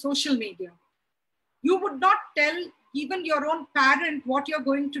put on social media. You would not tell even your own parent what you're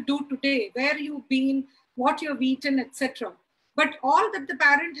going to do today, where you've been, what you've eaten, etc. But all that the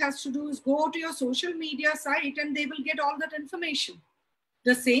parent has to do is go to your social media site and they will get all that information.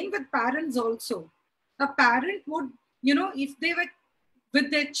 The same with parents also. A parent would, you know, if they were with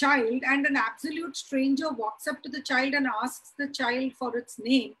their child and an absolute stranger walks up to the child and asks the child for its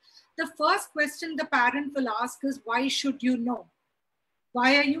name, the first question the parent will ask is, why should you know?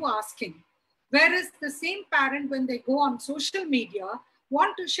 Why are you asking? Whereas the same parent, when they go on social media,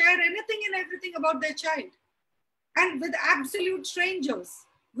 want to share anything and everything about their child. And with absolute strangers,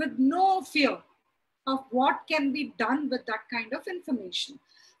 with no fear of what can be done with that kind of information.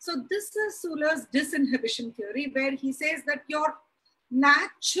 So this is Suler's disinhibition theory, where he says that your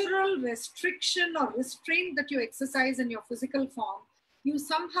natural restriction or restraint that you exercise in your physical form, you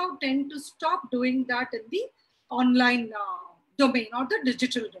somehow tend to stop doing that in the online domain or the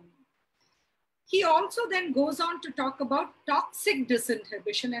digital domain. He also then goes on to talk about toxic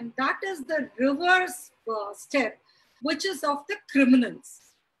disinhibition, and that is the reverse step, which is of the criminals.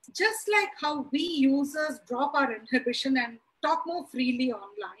 Just like how we users drop our inhibition and talk more freely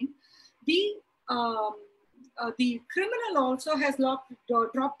online, the criminal also has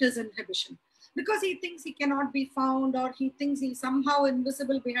dropped his inhibition because he thinks he cannot be found, or he thinks he's somehow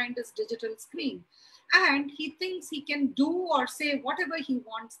invisible behind his digital screen. And he thinks he can do or say whatever he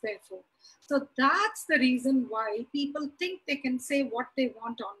wants, therefore. So that's the reason why people think they can say what they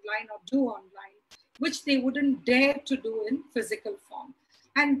want online or do online, which they wouldn't dare to do in physical form.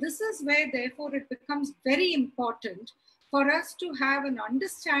 And this is where, therefore, it becomes very important for us to have an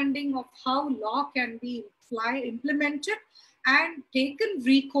understanding of how law can be implemented and taken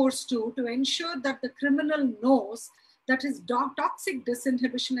recourse to ensure that the criminal knows that is toxic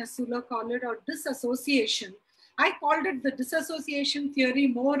disinhibition, as Suler called it, or disassociation. I called it the disassociation theory,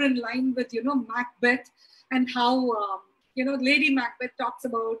 more in line with, you know, Macbeth, and how, you know, Lady Macbeth talks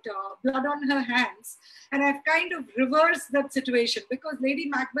about blood on her hands. And I've kind of reversed that situation, because Lady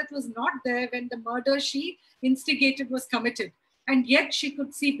Macbeth was not there when the murder she instigated was committed, and yet she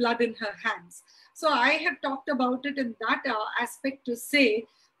could see blood in her hands. So I have talked about it in that aspect to say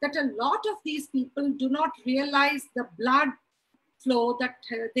that a lot of these people do not realize the blood flow that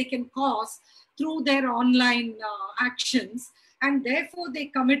they can cause through their online actions, and therefore they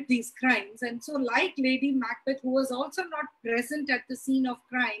commit these crimes. And so, like Lady Macbeth, who was also not present at the scene of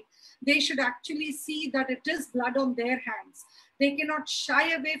crime, they should actually see that it is blood on their hands. They cannot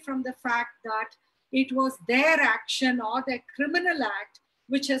shy away from the fact that it was their action or their criminal act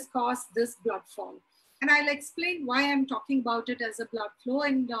which has caused this blood fall. And I'll explain why I'm talking about it as a blood flow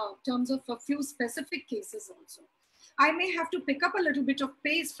in terms of a few specific cases also. I may have to pick up a little bit of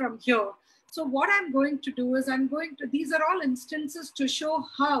pace from here. So what I'm going to do is these are all instances to show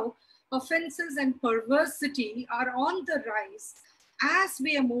how offenses and perversity are on the rise as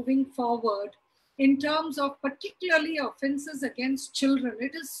we are moving forward in terms of particularly offenses against children.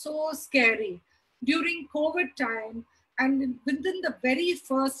 It is so scary. During COVID time and within the very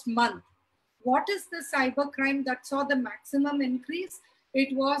first month, what is the cybercrime that saw the maximum increase?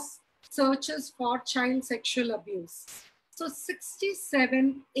 It was searches for child sexual abuse. So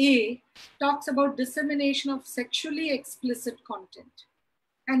 67A talks about dissemination of sexually explicit content.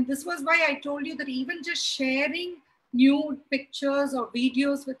 And this was why I told you that even just sharing nude pictures or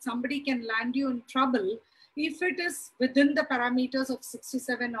videos with somebody can land you in trouble if it is within the parameters of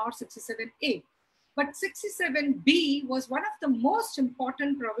 67 or 67A. But 67B was one of the most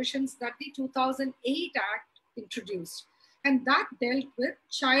important provisions that the 2008 Act introduced. and that dealt with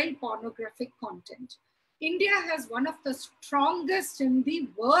child pornographic content. India has one of the strongest in the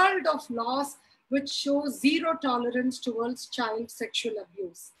world of laws which show zero tolerance towards child sexual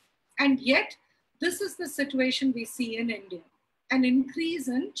abuse. And yet, this is the situation we see in India, an increase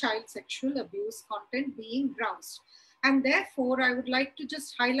in child sexual abuse content being browsed. And therefore, I would like to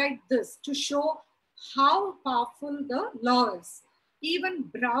just highlight this to show how powerful the law is. Even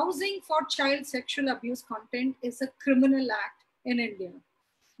browsing for child sexual abuse content is a criminal act in India.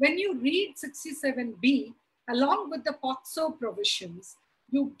 When you read 67B, along with the POCSO provisions,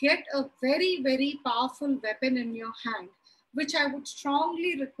 you get a very, very powerful weapon in your hand, which I would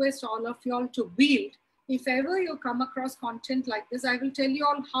strongly request all of you all to wield. If ever you come across content like this, I will tell you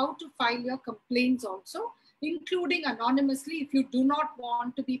all how to file your complaints also, including anonymously if you do not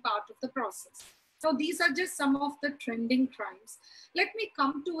want to be part of the process. So these are just some of the trending crimes. Let me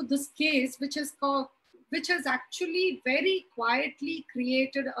come to this case, which has actually very quietly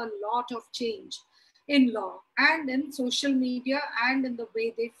created a lot of change in law and in social media and in the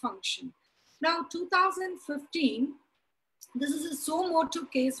way they function. Now, 2015, this is a so motu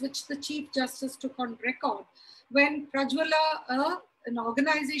case which the Chief Justice took on record when Prajwala, an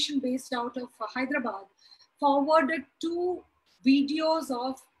organization based out of Hyderabad, forwarded 2 videos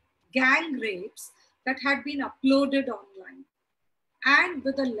of gang rapes that had been uploaded online, and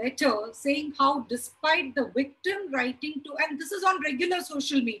with a letter saying how, despite the victim writing to, and this is on regular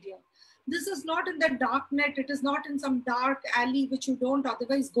social media, this is not in the dark net, it is not in some dark alley which you don't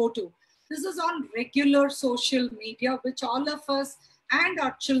otherwise go to. This is on regular social media, which all of us and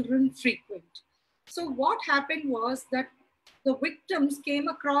our children frequent. So what happened was that the victims came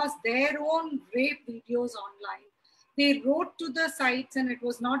across their own rape videos online. They wrote to the sites and it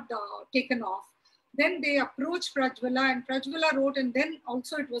was not taken off. Then they approached Prajwala and Prajwala wrote, and then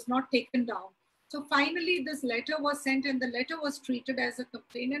also it was not taken down. So finally this letter was sent and the letter was treated as a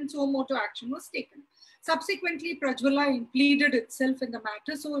complaint and so motu action was taken. Subsequently, Prajwala pleaded itself in the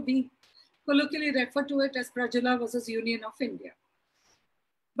matter. So we colloquially refer to it as Prajwala versus Union of India.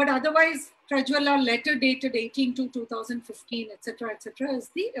 But otherwise, Prajwala letter dated 18/2/2015, etc., is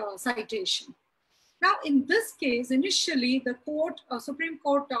the citation. Now, in this case, initially, the Supreme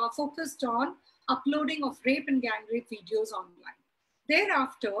Court focused on uploading of rape and gang rape videos online.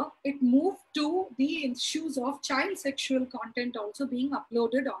 Thereafter, it moved to the issues of child sexual content also being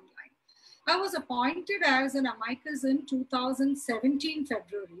uploaded online. I was appointed as an amicus in 2017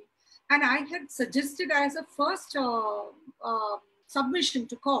 February, and I had suggested as a first submission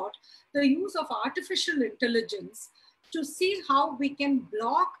to court the use of artificial intelligence to see how we can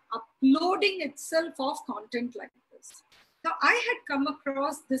block uploading itself of content like this. Now, I had come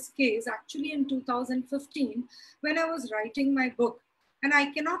across this case actually in 2015 when I was writing my book. And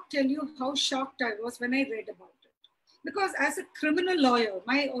I cannot tell you how shocked I was when I read about it. Because as a criminal lawyer,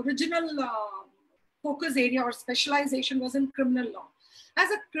 my original focus area or specialization was in criminal law.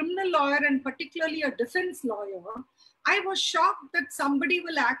 As a criminal lawyer and particularly a defense lawyer, I was shocked that somebody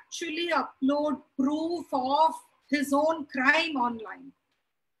will actually upload proof of his own crime online.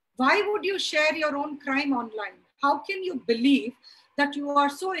 Why would you share your own crime online? How can you believe that you are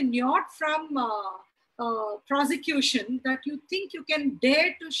so inured from prosecution that you think you can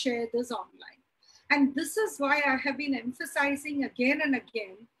dare to share this online? And this is why I have been emphasizing again and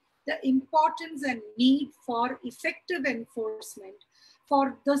again the importance and need for effective enforcement,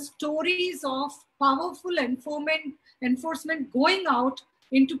 for the stories of powerful enforcement going out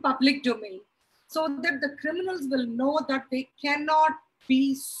into public domain, so that the criminals will know that they cannot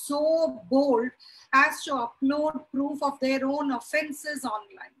be so bold as to upload proof of their own offenses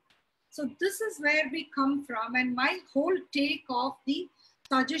online. So this is where we come from, and my whole take of the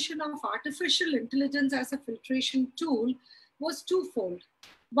suggestion of artificial intelligence as a filtration tool was twofold.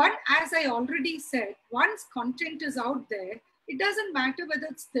 One, as I already said, once content is out there, it doesn't matter whether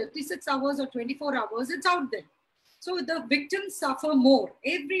it's 36 hours or 24 hours, it's out there. So the victims suffer more.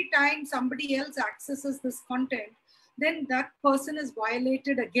 Every time somebody else accesses this content, then that person is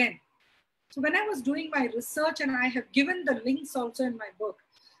violated again. So when I was doing my research, and I have given the links also in my book,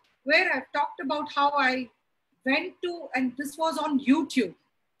 where I've talked about how I went to, and this was on YouTube,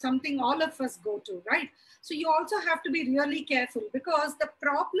 something all of us go to, right? So you also have to be really careful, because the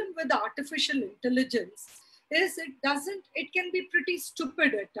problem with artificial intelligence is it can be pretty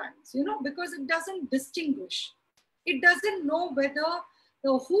stupid at times, because it doesn't distinguish. It doesn't know whether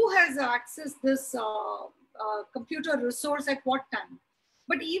who has accessed this computer resource at what time.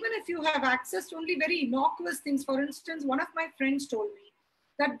 But even if you have accessed only very innocuous things, for instance, one of my friends told me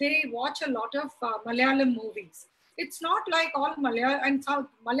that they watch a lot of Malayalam movies. It's not like all Malayalam and South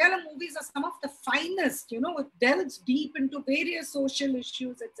Malayalam movies are some of the finest, it delves deep into various social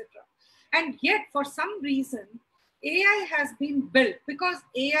issues, etc. And yet, for some reason, AI has been built because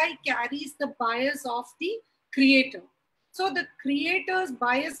AI carries the bias of the creator. So the creator's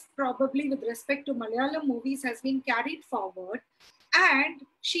bias probably with respect to Malayalam movies has been carried forward, and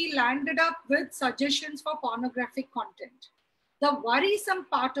she landed up with suggestions for pornographic content. The worrisome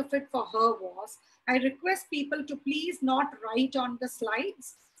part of it for her was, I request people to please not write on the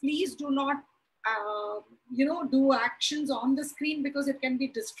slides. Please do not, do actions on the screen because it can be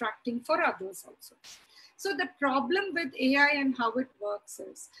distracting for others also. So the problem with AI and how it works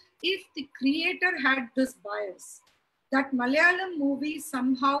is, if the creator had this bias, that Malayalam movies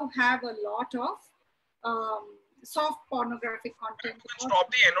somehow have a lot of soft pornographic content. You can stop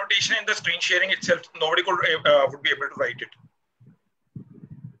the annotation in the screen sharing itself. Nobody would be able to write it.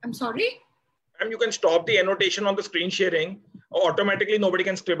 I'm sorry? And you can stop the annotation on the screen sharing. Automatically, nobody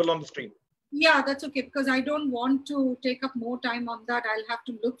can scribble on the screen. Yeah, that's okay, because I don't want to take up more time on that. I'll have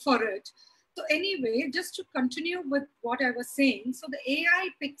to look for it. So anyway, just to continue with what I was saying, so the AI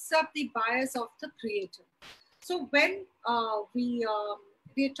picks up the bias of the creator. So when we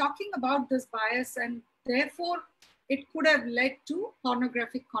are talking about this bias, and therefore it could have led to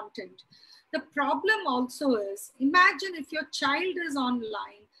pornographic content. The problem also is, imagine if your child is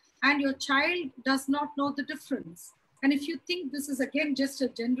online and your child does not know the difference. And if you think this is again just a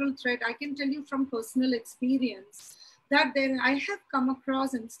general threat, I can tell you from personal experience that I have come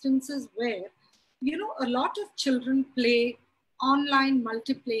across instances where, a lot of children play online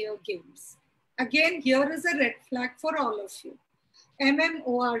multiplayer games. Again, here is a red flag for all of you.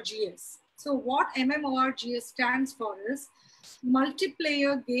 MMORGS. So what MMORGS stands for is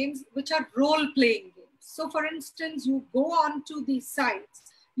multiplayer games, which are role-playing games. So for instance, you go onto these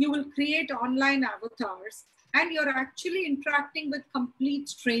sites, you will create online avatars, and you're actually interacting with complete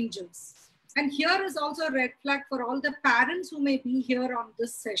strangers. And here is also a red flag for all the parents who may be here on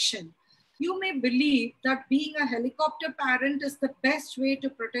this session. You may believe that being a helicopter parent is the best way to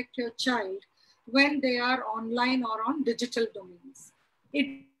protect your child when they are online or on digital domains.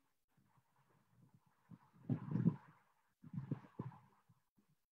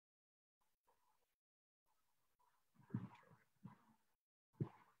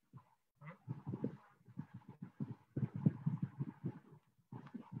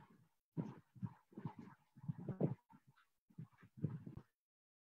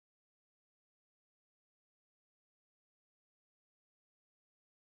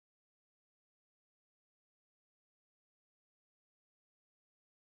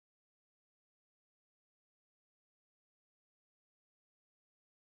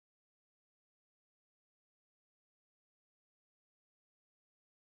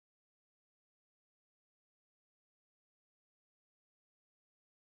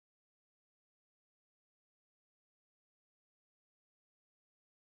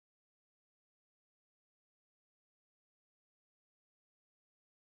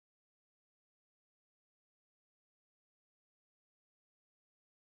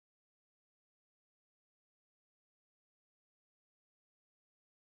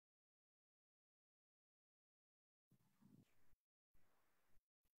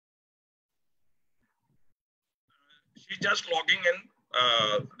 She's just logging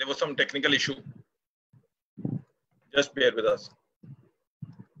in. There was some technical issue. Just bear with us.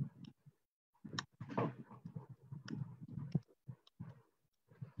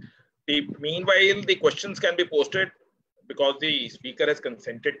 Meanwhile, the questions can be posted because the speaker has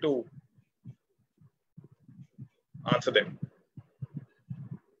consented to answer them.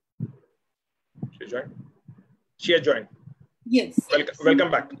 She joined? She has joined. Yes.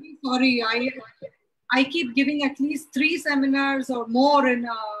 Welcome back. Sorry, I keep giving at least 3 seminars or more in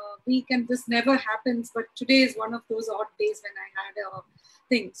a week, and this never happens. But today is one of those odd days when I had a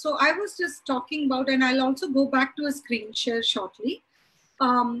thing. So I was just talking about, and I'll also go back to a screen share shortly.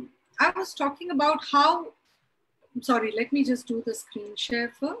 I was talking about how, sorry, let me just do the screen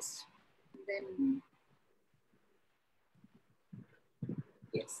share first. Then,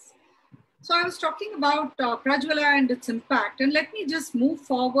 yes. So I was talking about Prajwala and its impact, and let me just move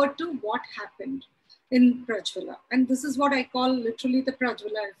forward to what happened in Prajwala. And this is what I call literally the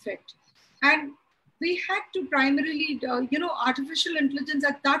Prajwala effect. And we had to primarily, artificial intelligence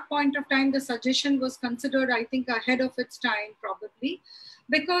at that point of time, the suggestion was considered, I think, ahead of its time probably,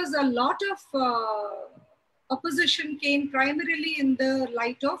 because a lot of opposition came primarily in the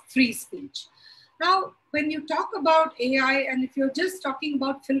light of free speech. Now, when you talk about AI, and if you're just talking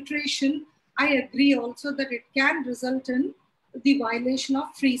about filtration, I agree also that it can result in the violation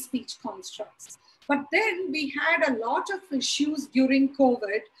of free speech constructs. But then we had a lot of issues during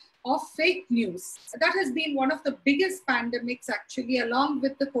COVID of fake news. That has been one of the biggest pandemics actually, along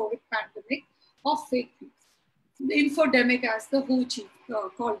with the COVID pandemic, of fake news. The infodemic, as the WHO chief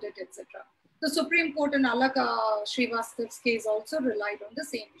called it, etc. The Supreme Court in Alaka Srivastava's case also relied on the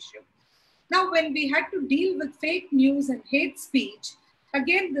same issue. Now, when we had to deal with fake news and hate speech,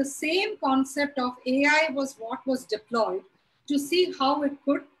 again, the same concept of AI was what was deployed to see how it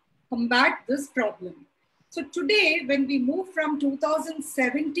could combat this problem. So today, when we move from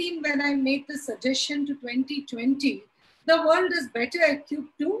 2017, when I made the suggestion, to 2020, the world is better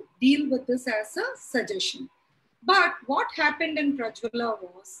equipped to deal with this as a suggestion. But what happened in Prajwala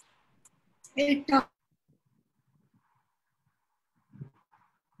was, it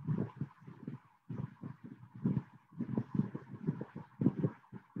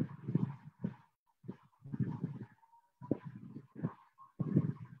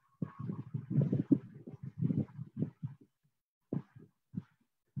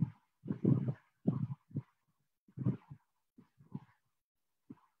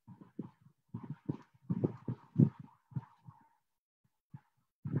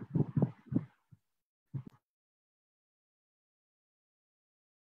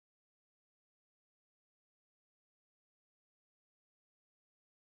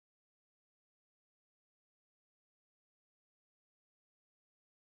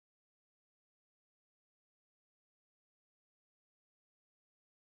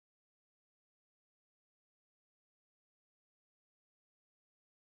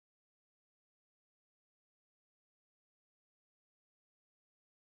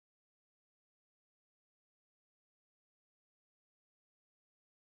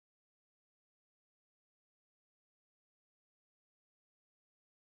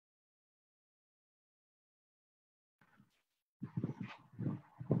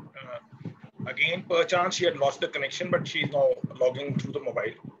Again, perchance she had lost the connection, but she's now logging through the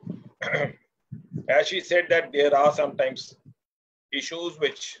mobile. As she said that there are sometimes issues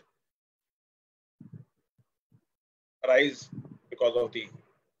which arise because of the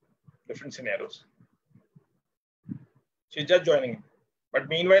different scenarios. She's just joining. But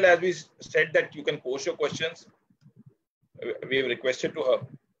meanwhile, as we said that you can post your questions, we have requested to her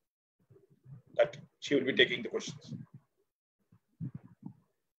that she will be taking the questions.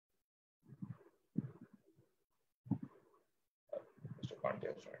 Mr. Pandya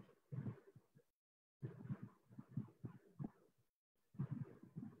is joined.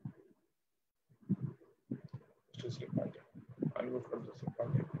 Mr. Pandya. Unmute from Mr.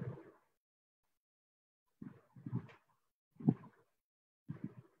 Pandya.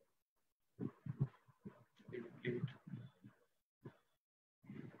 Leave it.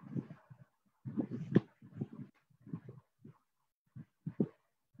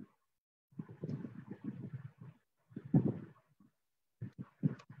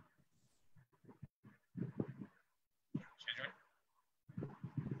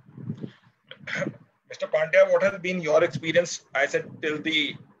 Mr. Pandya, what has been your experience? I said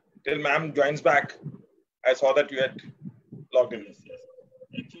till ma'am joins back. I saw that you had logged in.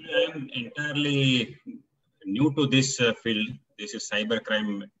 Actually, I am entirely new to this field. This is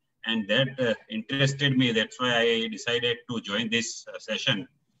cybercrime, and that interested me. That's why I decided to join this session,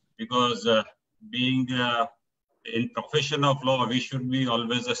 because being in profession of law, we should be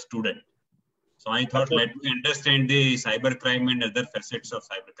always a student. So I thought, let me understand the cybercrime and other facets of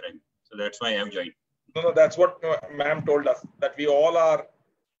cybercrime. So that's why I have joined. No, that's what ma'am told us, that we all are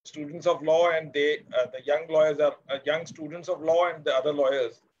students of law, and they, the young lawyers are young students of law, and the other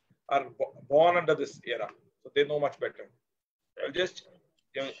lawyers are born under this era, so they know much better. I'll just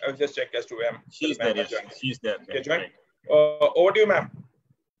check as to where she's there. Yes, she's there. Right. Over to you, ma'am.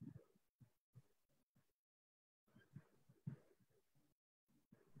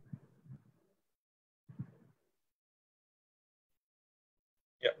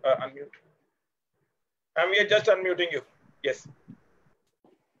 Yeah, unmute. And we are just unmuting you. Yes.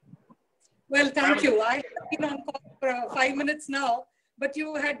 Well, thank you. I have been on call for 5 minutes now, but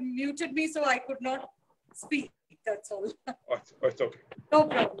you had muted me, so I could not speak. That's all. Oh, it's okay. No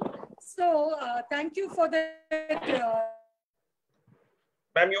problem. So, thank you for that.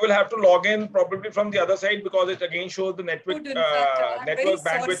 Ma'am, you will have to log in probably from the other side, because it again shows the network network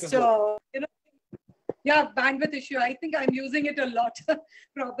bandwidth is low. You know, yeah, bandwidth issue. I think I'm using it a lot,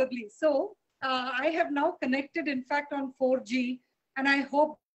 probably. So, I have now connected, in fact, on 4G, and I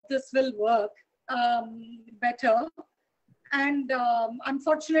hope this will work better. And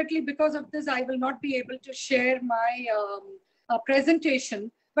unfortunately, because of this, I will not be able to share my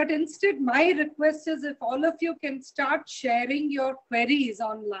presentation. But instead, my request is, if all of you can start sharing your queries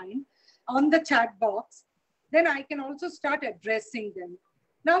online, on the chat box, then I can also start addressing them.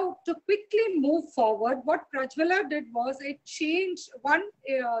 Now, to quickly move forward, what Prajwala did was it changed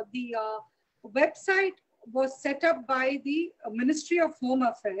the website was set up by the Ministry of Home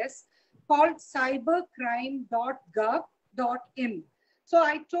Affairs called cybercrime.gov.in. So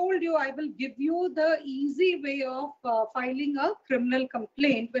I told you I will give you the easy way of filing a criminal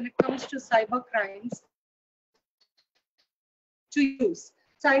complaint when it comes to cyber crimes to use.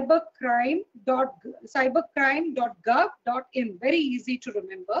 cybercrime.gov.in, very easy to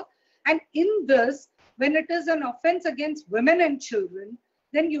remember. And in this, when it is an offense against women and children,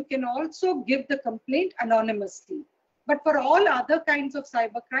 then you can also give the complaint anonymously. But for all other kinds of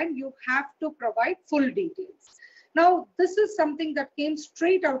cybercrime, you have to provide full details. Now, this is something that came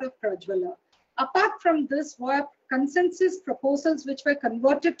straight out of Prajwala. Apart from this were consensus proposals which were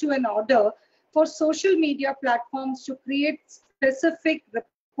converted to an order for social media platforms to create specific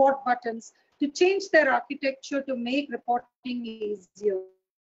report buttons, to change their architecture to make reporting easier.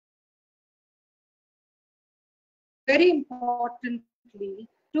 Very importantly,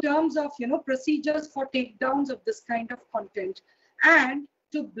 in terms of procedures for takedowns of this kind of content, and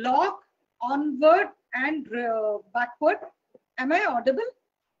to block onward and backward. Am I audible?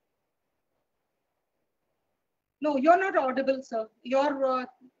 No, you're not audible, sir. Your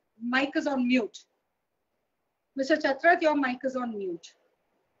mic is on mute. Mr. Chatrat, your mic is on mute.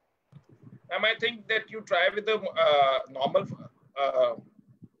 Ma'am, I think that you try with the normal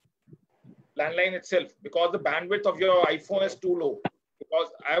landline itself, because the bandwidth of your iPhone is too low.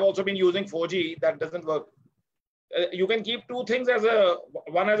 Because I've also been using 4G, that doesn't work. You can keep two things as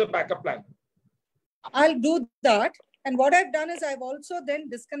one as a backup plan. I'll do that. And what I've done is I've also then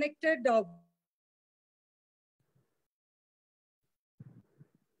disconnected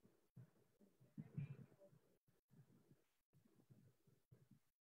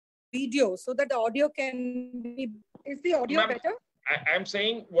video so that the audio can be. Is the audio better? I'm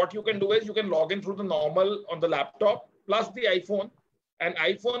saying what you can do is you can log in through the normal on the laptop plus the iPhone. And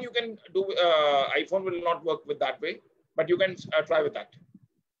iPhone, you can do, iPhone will not work with that way, but you can try with that.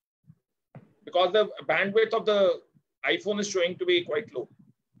 Because the bandwidth of the iPhone is showing to be quite low.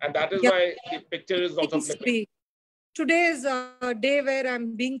 And that is why the picture is also flipping. Today is a day where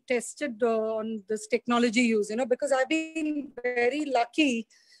I'm being tested on this technology use, because I've been very lucky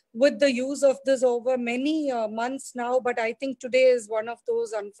with the use of this over many months now, but I think today is one of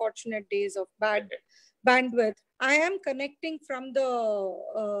those unfortunate days of bad bandwidth. I am connecting from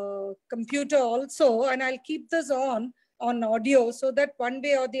the computer also, and I'll keep this on audio so that one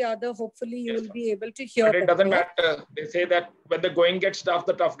way or the other, hopefully you will be able to hear. But it doesn't matter. They say that when the going gets tough,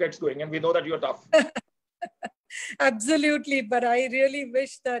 the tough gets going, and we know that you're tough. Absolutely, but I really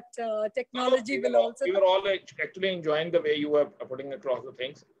wish that technology will also. We were all actually enjoying the way you were putting across the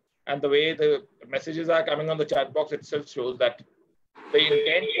things, and the way the messages are coming on the chat box itself shows that the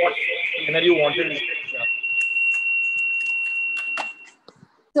intent, what you wanted is.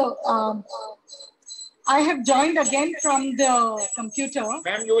 So I have joined again from the computer.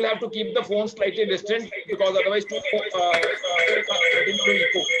 Ma'am, you will have to keep the phone slightly distant because otherwise two phones continue to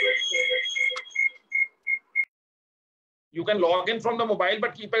echo. You can log in from the mobile,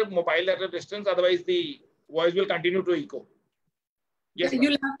 but keep a mobile at a distance. Otherwise, the voice will continue to echo. Yes,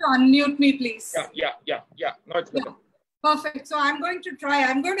 you'll have to unmute me, please. Yeah. No, it's better. Perfect. So I'm going to try.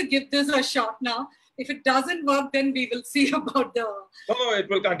 I'm going to give this a shot now. If it doesn't work, then we will see about the... No, it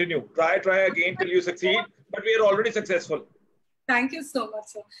will continue. Try again till you succeed. But we are already successful. Thank you so much,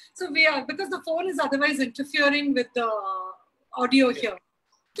 sir. So we are, because the phone is otherwise interfering with the audio here.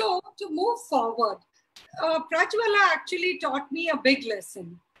 So to move forward, Prajwala actually taught me a big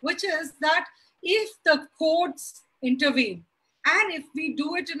lesson, which is that if the courts intervene, and if we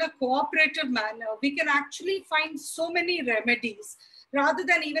do it in a cooperative manner, we can actually find so many remedies rather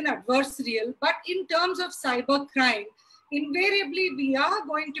than even adversarial. But in terms of cyber crime, invariably we are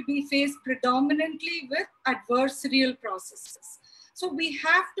going to be faced predominantly with adversarial processes. So we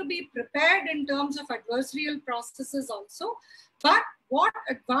have to be prepared in terms of adversarial processes also. But what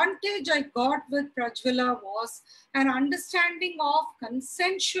advantage I got with Prajwala was an understanding of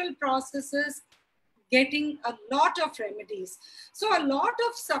consensual processes, getting a lot of remedies. So a lot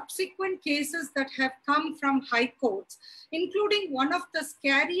of subsequent cases that have come from high courts, including one of the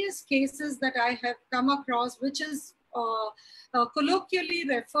scariest cases that I have come across, which is colloquially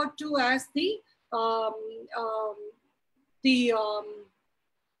referred to as the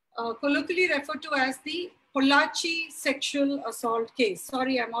Pollachi sexual assault case.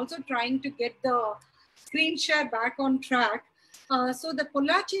 Sorry, I'm also trying to get the screen share back on track. So the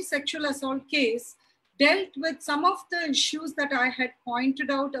Pollachi sexual assault case dealt with some of the issues that I had pointed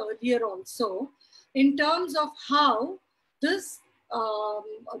out earlier also, in terms of how this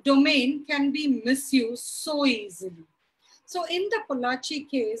domain can be misused so easily. So in the Pollachi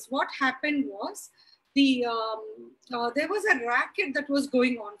case, what happened was there was a racket that was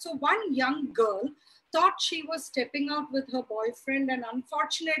going on. So one young girl thought she was stepping out with her boyfriend, and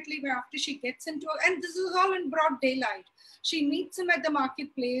unfortunately, after she gets into, and this is all in broad daylight, she meets him at the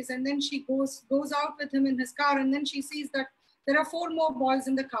marketplace, and then she goes out with him in his car, and then she sees that there are 4 more boys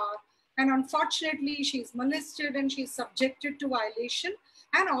in the car, and unfortunately, she's molested and she's subjected to violation,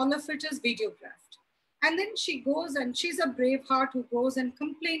 and all of it is videographed. And then she goes, and she's a brave heart who goes and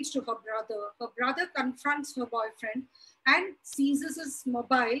complains to her brother. Her brother confronts her boyfriend and seizes his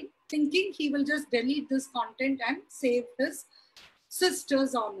mobile, thinking he will just delete this content and save his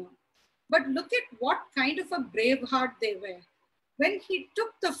sister's honor. But look at what kind of a brave heart they were. When he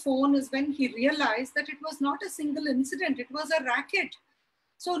took the phone is when he realized that it was not a single incident, it was a racket.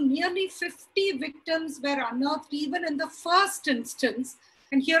 So nearly 50 victims were unearthed even in the first instance.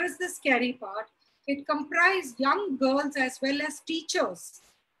 And here is the scary part. It comprised young girls as well as teachers.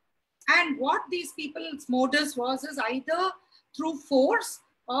 And what these people's modus was is either through force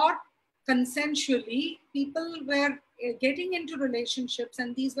or consensually, people were getting into relationships,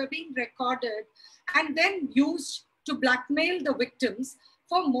 and these were being recorded and then used to blackmail the victims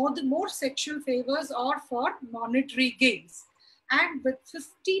for more sexual favors or for monetary gains. And with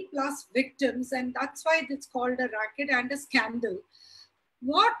 50 plus victims, and that's why it's called a racket and a scandal.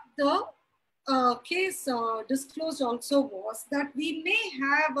 What the case disclosed also was that we may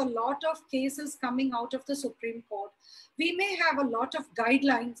have a lot of cases coming out of the Supreme Court. We may have a lot of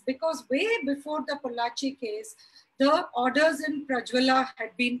guidelines, because way before the Pollachi case, the orders in Prajwala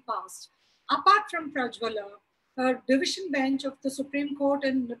had been passed. Apart from Prajwala, a division bench of the Supreme Court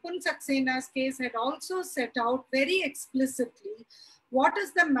in Nipun Saxena's case had also set out very explicitly what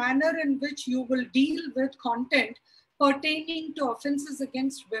is the manner in which you will deal with content pertaining to offenses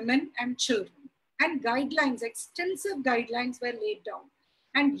against women and children. And guidelines, extensive guidelines were laid down.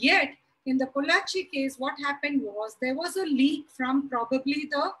 And yet, in the Pollachi case, what happened was there was a leak from probably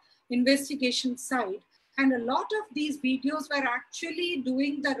the investigation side. And a lot of these videos were actually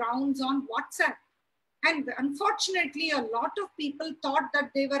doing the rounds on WhatsApp. And unfortunately, a lot of people thought that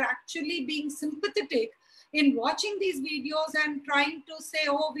they were actually being sympathetic in watching these videos and trying to say,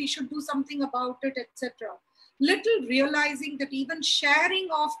 oh, we should do something about it, etc. Little realizing that even sharing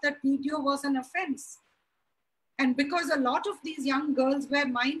of that video was an offense. And because a lot of these young girls were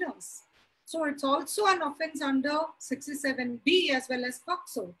minors. So it's also an offense under 67B as well as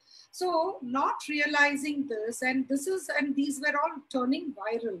POCSO. So not realizing this, and these were all turning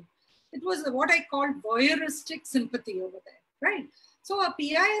viral. It was what I called voyeuristic sympathy over there, right? So a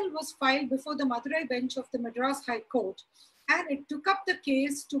PIL was filed before the Madurai bench of the Madras High Court, and it took up the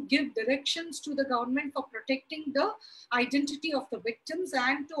case to give directions to the government for protecting the identity of the victims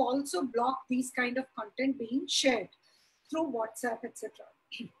and to also block these kind of content being shared through WhatsApp, etc.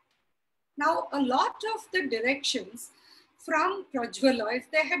 Now, a lot of the directions from Prajwala, if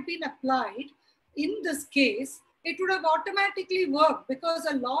they had been applied in this case, it would have automatically worked, because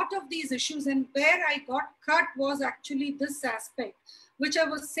a lot of these issues, and where I got cut was actually this aspect, which I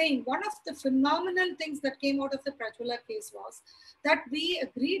was saying. One of the phenomenal things that came out of the Prajwala case was that we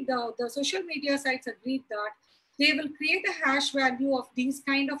agreed, the social media sites agreed that they will create a hash value of these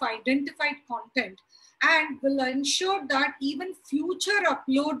kind of identified content and will ensure that even future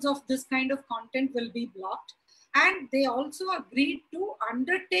uploads of this kind of content will be blocked. And they also agreed to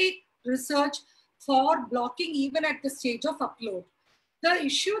undertake research for blocking even at the stage of upload. The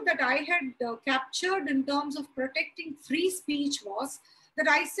issue that I had captured in terms of protecting free speech was that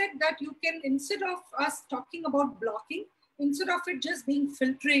I said that you can, instead of us talking about blocking, instead of it just being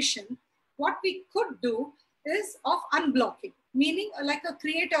filtration, what we could do is of unblocking, meaning like a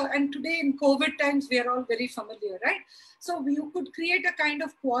creator. And today in COVID times, we are all very familiar, right? So you could create a kind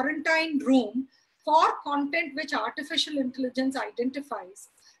of quarantine room for content which artificial intelligence identifies.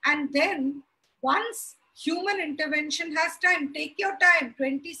 And then once human intervention has time, take your time,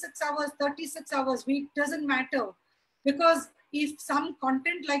 26 hours, 36 hours, week, doesn't matter. Because if some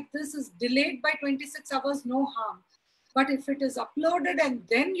content like this is delayed by 26 hours, no harm. But if it is uploaded and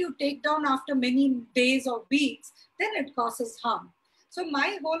then you take down after many days or weeks, then it causes harm. So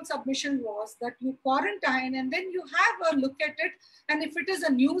my whole submission was that you quarantine and then you have a look at it. And if it is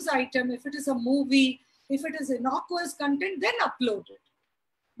a news item, if it is a movie, if it is innocuous content, then upload it.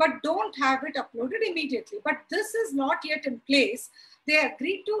 But don't have it uploaded immediately. But this is not yet in place. They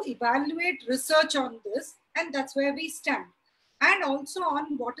agreed to evaluate research on this, and that's where we stand. and also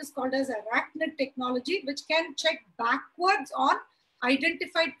on what is called as arachnid technology, which can check backwards on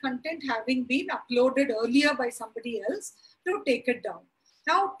identified content having been uploaded earlier by somebody else to take it down.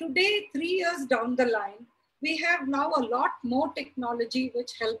 Now, today, 3 years down the line, we have now a lot more technology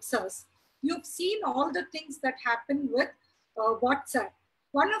which helps us. You've seen all the things that happen with WhatsApp.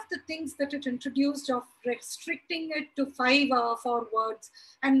 One of the things that it introduced of restricting it to 5 forwards.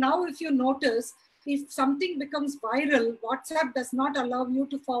 And now if you notice, if something becomes viral, WhatsApp does not allow you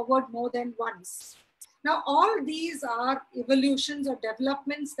to forward more than once. Now, all these are evolutions or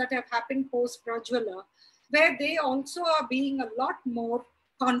developments that have happened post-Prajwala, where they also are being a lot more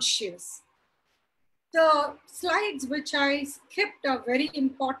conscious. The slides which I skipped are very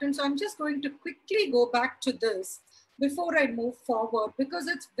important. So I'm just going to quickly go back to this before I move forward, because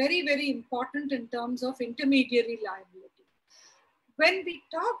it's very, very important in terms of intermediary liability. When we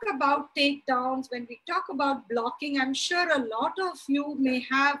talk about takedowns, when we talk about blocking, I'm sure a lot of you may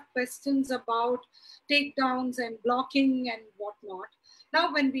have questions about takedowns and blocking and whatnot.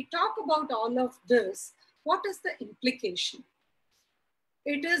 Now, when we talk about all of this, what is the implication?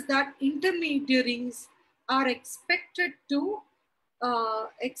 It is that intermediaries are expected to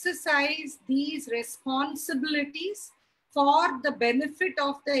exercise these responsibilities for the benefit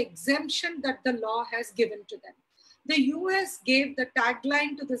of the exemption that the law has given to them. The US gave the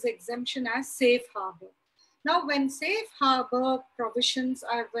tagline to this exemption as safe harbor. Now, when safe harbor provisions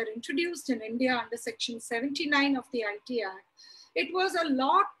were introduced in India under Section 79 of the IT Act, it was a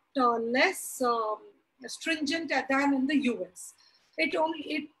lot less stringent than in the US.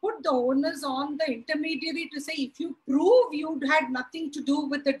 It put the onus on the intermediary to say, if you prove you had nothing to do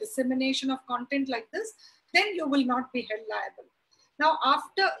with the dissemination of content like this, then you will not be held liable. Now,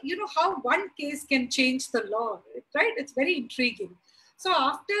 after, you know how one case can change the law, right? It's very intriguing. So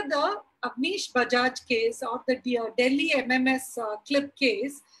after the Avnish Bajaj case or the Delhi MMS clip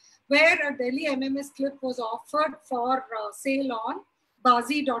case, where a Delhi MMS clip was offered for sale on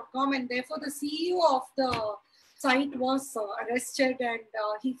Bazi.com, and therefore the CEO of the site was arrested and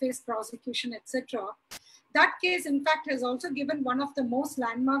he faced prosecution, etc. That case, in fact, has also given one of the most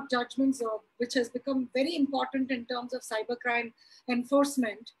landmark judgments, which has become very important in terms of cybercrime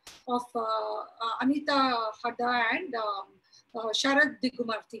enforcement, of Anita Hadda and Sharad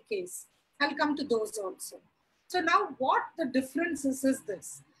Digumarti case. I'll come to those also. So now what the difference is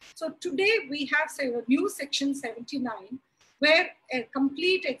this. So today we have, say, a new Section 79, where a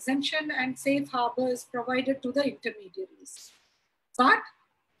complete exemption and safe harbor is provided to the intermediaries. But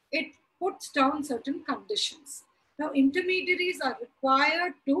it puts down certain conditions. Now, intermediaries are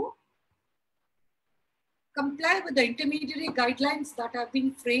required to comply with the intermediary guidelines that have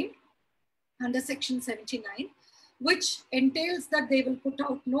been framed under Section 79, which entails that they will put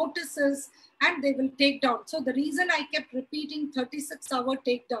out notices and they will take down. So the reason I kept repeating 36-hour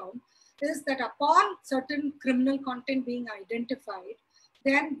takedown is that upon certain criminal content being identified,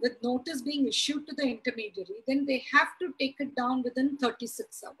 then with notice being issued to the intermediary, then they have to take it down within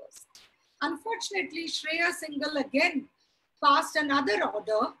 36 hours. Unfortunately, Shreya Singhal again passed another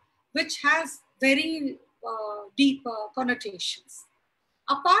order which has very deep connotations.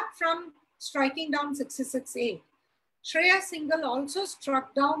 Apart from striking down 66A, Shreya Singhal also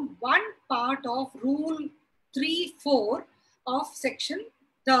struck down one part of Rule 3.4 of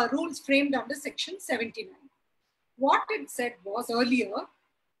the rules framed under Section 79. What it said was earlier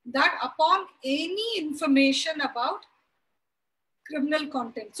that upon any information about criminal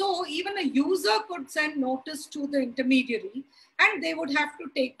content, so even a user could send notice to the intermediary and they would have to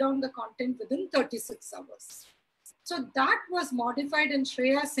take down the content within 36 hours. So that was modified in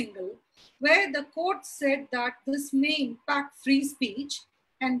Shreya Singhal, where the court said that this may impact free speech,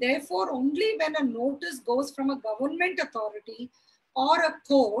 and therefore only when a notice goes from a government authority or a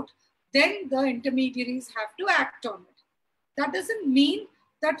court, then the intermediaries have to act on it. That doesn't mean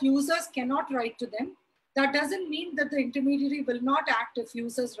that users cannot write to them. That doesn't mean that the intermediary will not act if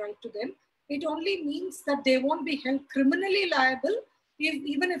users write to them. It only means that they won't be held criminally liable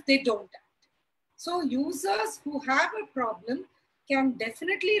even if they don't act. So users who have a problem can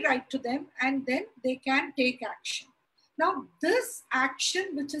definitely write to them and then they can take action. Now, this action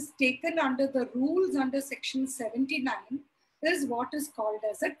which is taken under the rules under Section 79 is what is called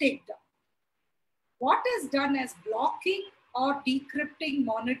as a takedown. What is done as blocking or decrypting,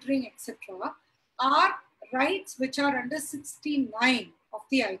 monitoring, etc. are rights which are under 69 of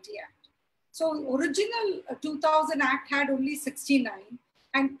the IT Act. So original 2000 Act had only 69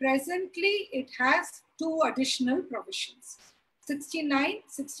 and presently it has 2 additional provisions, 69,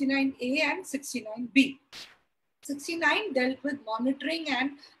 69A and 69B. 69 dealt with monitoring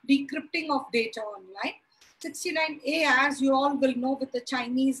and decrypting of data online. 69A, as you all will know, with the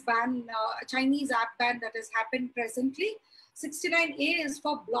Chinese ban, Chinese app ban that has happened presently, 69A is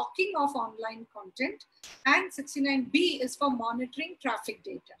for blocking of online content, and 69B is for monitoring traffic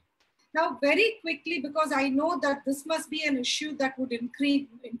data. Now, very quickly, because I know that this must be an issue that would intrigue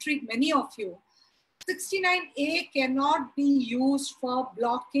many of you, 69A cannot be used for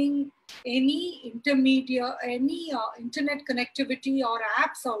blocking any intermediate, internet connectivity or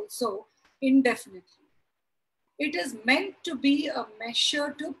apps also indefinitely. It is meant to be a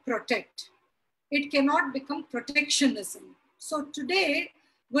measure to protect. It cannot become protectionism. So today,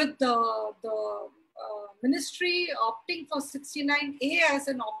 with the ministry opting for 69A as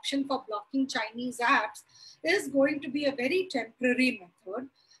an option for blocking Chinese apps, is going to be a very temporary method.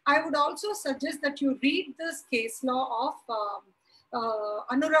 I would also suggest that you read this case law of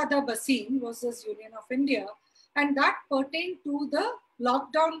Anuradha Bhasin versus Union of India, and that pertained to the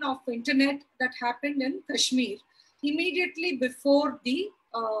lockdown of internet that happened in Kashmir immediately before the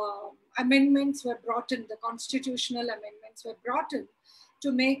amendments were brought in, the constitutional amendments were brought in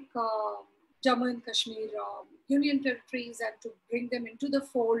to make Jammu and Kashmir union territories and to bring them into the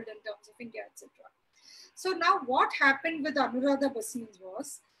fold in terms of India, etc. So now what happened with Anuradha Bhasin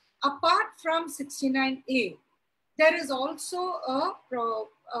was, apart from 69A, there is also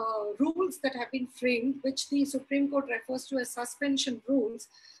rules that have been framed, which the Supreme Court refers to as suspension rules,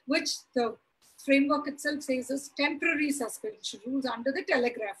 which the framework itself says is temporary suspension rules under the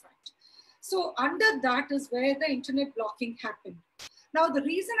Telegraph Act. So under that is where the internet blocking happened. Now, the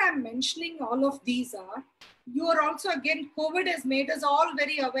reason I'm mentioning all of these are, you are also, again, COVID has made us all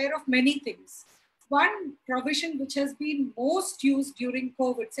very aware of many things. One provision which has been most used during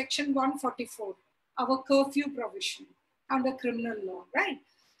COVID, Section 144, our curfew provision under criminal law, right?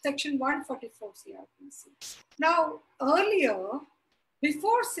 Section 144 CRPC. Now, earlier,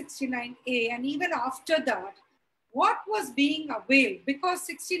 before 69A and even after that, what was being availed? Because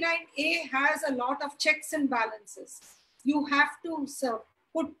 69A has a lot of checks and balances. You have to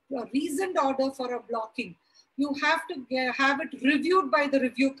put a reasoned order for a blocking. You have to have it reviewed by the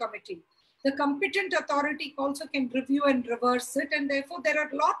review committee. The competent authority also can review and reverse it, and therefore there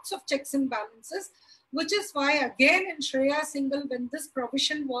are lots of checks and balances, which is why again in Shreya Singhal, when this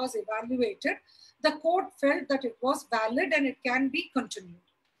provision was evaluated, the court felt that it was valid and it can be continued.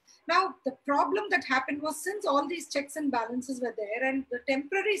 Now, the problem that happened was, since all these checks and balances were there and the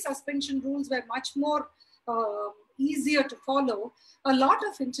temporary suspension rules were much more easier to follow, a lot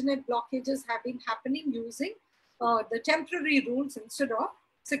of internet blockages have been happening using the temporary rules instead of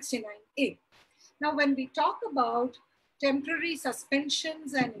 69A. Now, when we talk about temporary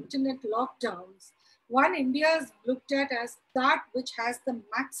suspensions and internet lockdowns, one, India is looked at as that which has the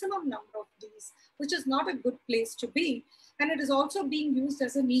maximum number of these, which is not a good place to be. And it is also being used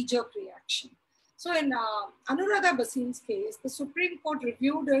as a knee-jerk reaction. So in Anuradha Bhasin's case, the Supreme Court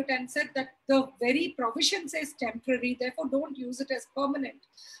reviewed it and said that the very provision says temporary, therefore don't use it as permanent.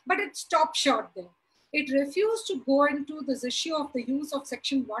 But it stopped short there. It refused to go into this issue of the use of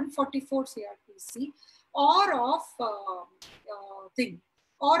Section 144 CRPC or of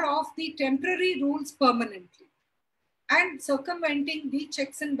the temporary rules permanently, and circumventing the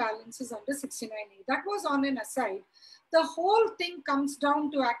checks and balances under 69A. That was on an aside. The whole thing comes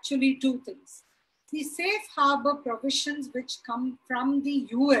down to actually two things. The safe harbor provisions which come from the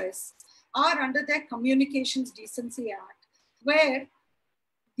US are under their Communications Decency Act, where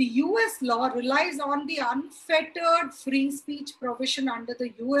the US law relies on the unfettered free speech provision under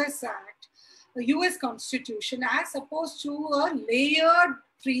the US Act, the US Constitution, as opposed to a layered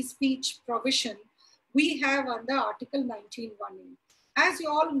free speech provision we have under Article 19(1)(a). As you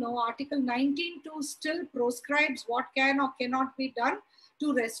all know, Article 19(2) still proscribes what can or cannot be done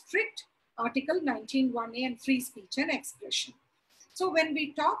to restrict Article 19(1)(a) and free speech and expression. So when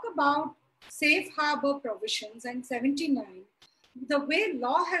we talk about safe harbor provisions and 79, the way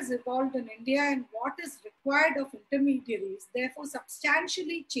law has evolved in India and what is required of intermediaries, therefore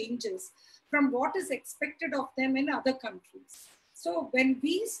substantially changes from what is expected of them in other countries. So when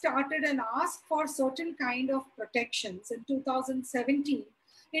we started and asked for certain kind of protections in 2017,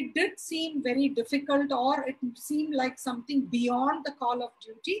 it did seem very difficult, or it seemed like something beyond the call of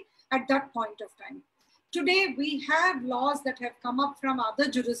duty at that point of time. Today, we have laws that have come up from other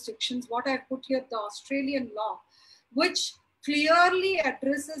jurisdictions, what I've put here, the Australian law, which clearly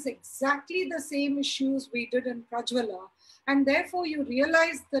addresses exactly the same issues we did in Prajwala. And therefore, you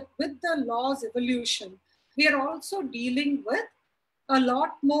realize that with the law's evolution, we are also dealing with a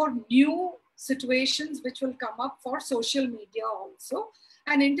lot more new situations which will come up for social media also.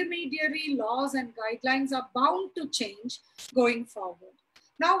 And intermediary laws and guidelines are bound to change going forward.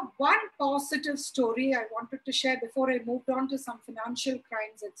 Now, one positive story I wanted to share before I moved on to some financial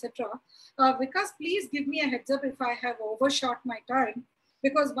crimes, etc. Because please give me a heads up if I have overshot my time,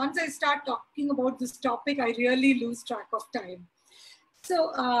 because once I start talking about this topic, I really lose track of time. So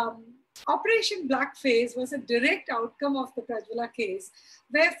Operation Blackface was a direct outcome of the Prajwala case,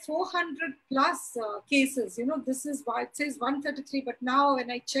 where 400 plus cases, you know, this is why it says 133, but now when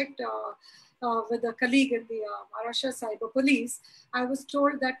I checked with a colleague in the Maharashtra Cyber Police, I was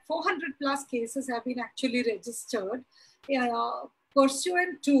told that 400 plus cases have been actually registered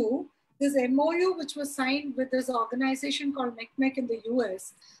pursuant to this MOU which was signed with this organization called MECMEC in the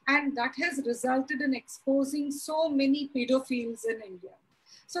US, and that has resulted in exposing so many pedophiles in India.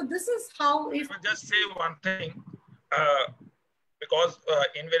 So this is how... I will just say one thing, because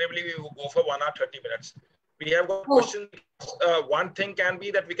invariably we will go for 1 hour 30 minutes. We have got questions. One thing can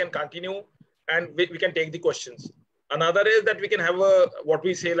be that we can continue and we can take the questions. Another is that we can have a, what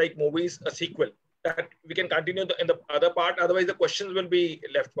we say like movies, a sequel, that we can continue in the other part. Otherwise the questions will be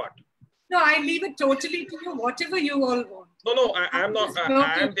left part. No, I leave it totally to you, whatever you all want. No, I am not,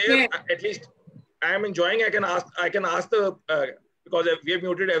 I am there, at least I am enjoying. I can ask the, because we have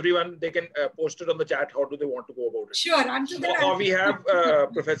muted everyone, they can post it on the chat. How do they want to go about it? Sure. Until then, or we have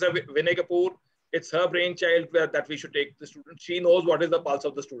Professor Vinay Kapoor. It's her brainchild that we should take the students. She knows what is the pulse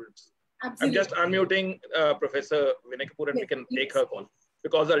of the students. Absolutely. I'm just unmuting Professor Vinay Kapoor and we can take her call,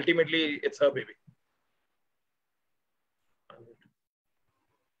 because ultimately it's her baby.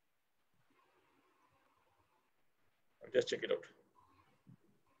 I'll just check it out.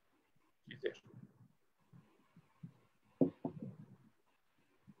 She's there.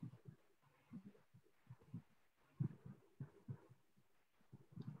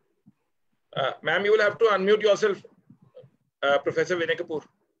 Ma'am, you will have to unmute yourself, Professor Vinay Kapoor.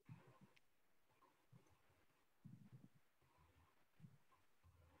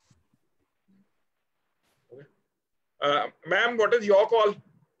 Ma'am, what is your call?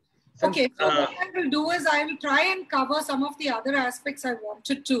 Okay, so what I will do is I will try and cover some of the other aspects I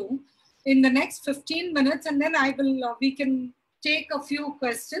wanted to in the next 15 minutes, and then I will we can take a few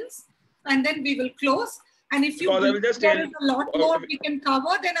questions and then we will close. And if you there is a lot more we can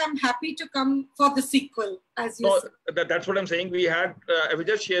cover, then I'm happy to come for the sequel, as you said. That's what I'm saying. We had, I will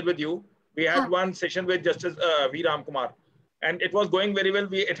just share with you, we had one session with Justice V. Ramkumar, and it was going very well.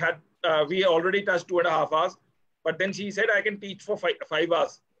 We already touched 2.5 hours, but then she said, I can teach for 5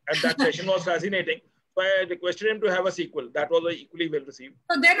 hours. And that session was fascinating. So I requested him to have a sequel. That was equally well received.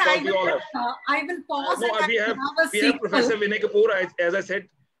 So then I will pause. We have Professor Vinay Kapoor. As I said,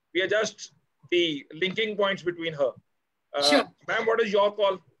 we are just the linking points between her. Sure. Ma'am, what is your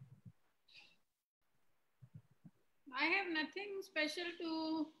call? I have nothing special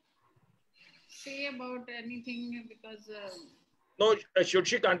to say about anything because... No, should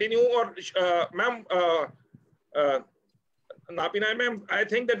she continue or ma'am, Nappinai ma'am, I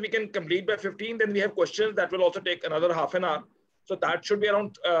think that we can complete by 15. Then we have questions that will also take another half an hour. So that should be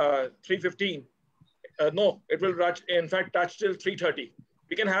around 3:15. No, it will touch, in fact, touch till 3:30.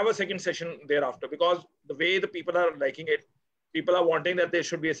 We can have a second session thereafter, because the way the people are liking it, people are wanting that there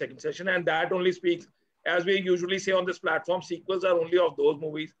should be a second session. And that only speaks, as we usually say on this platform, sequels are only of those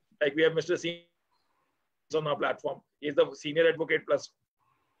movies. Like we have Mr. C on our platform. He is the senior advocate plus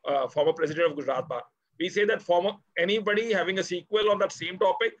former president of Gujarat Bar. We say that anybody having a sequel on that same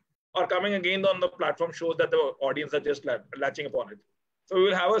topic or coming again on the platform shows that the audience are just latching upon it. So we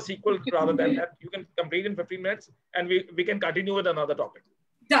will have a sequel rather than that. You can complete in 15 minutes and we can continue with another topic.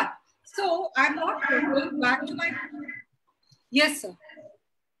 Done. So I'm not going back to my... Yes, sir.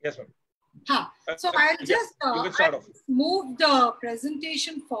 Yes, ma'am. So I'll just move the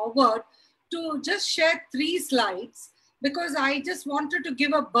presentation forward to just share 3 slides, because I just wanted to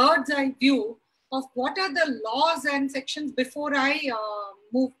give a bird's eye view of what are the laws and sections before I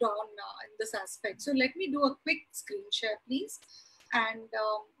moved on in this aspect. So let me do a quick screen share, please. And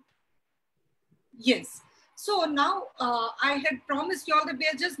yes. So now I had promised you all that we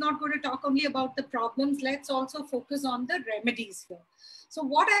are just not going to talk only about the problems. Let's also focus on the remedies here. So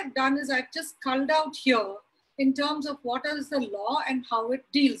what I've done is I've just culled out here in terms of what is the law and how it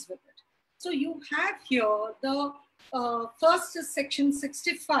deals with it. So you have here the first is section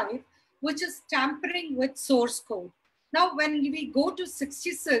 65, which is tampering with source code. Now, when we go to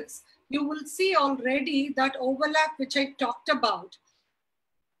 66, you will see already that overlap which I talked about.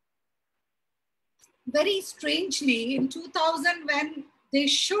 Very strangely, in 2000, when they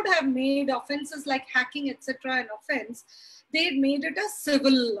should have made offenses like hacking, etc., an offense, they made it a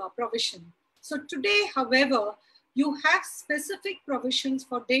civil provision. So today, however, you have specific provisions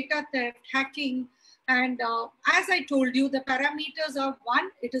for data theft, hacking, And as I told you, the parameters are: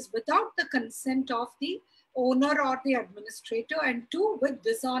 one, it is without the consent of the owner or the administrator, and two, with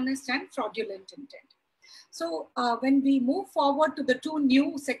dishonest and fraudulent intent. So when we move forward to the two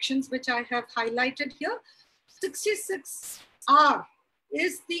new sections which I have highlighted here, 66R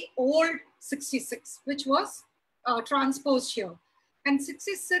is the old 66, which was transposed here. And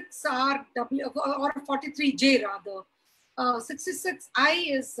 66R, or 43J rather, 66I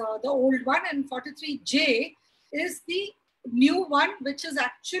is the old one, and 43J is the new one, which is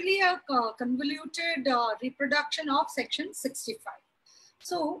actually a convoluted reproduction of section 65.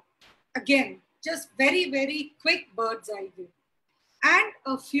 So again, just very, very quick bird's eye view. And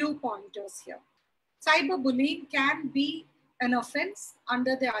a few pointers here. Cyberbullying can be an offense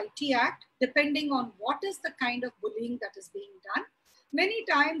under the IT Act, depending on what is the kind of bullying that is being done. Many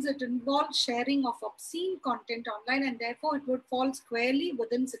times it involves sharing of obscene content online, and therefore it would fall squarely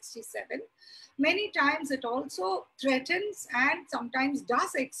within 67. Many times it also threatens and sometimes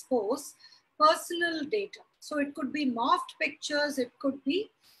does expose personal data. So it could be morphed pictures, it could be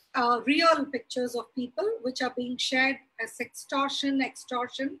real pictures of people which are being shared as extortion,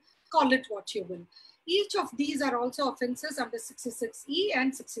 call it what you will. Each of these are also offenses under 66E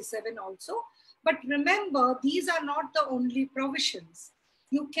and 67 also. But remember, these are not the only provisions.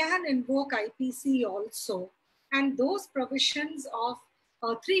 You can invoke IPC also. And those provisions of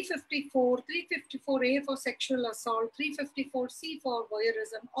 354, 354A for sexual assault, 354C for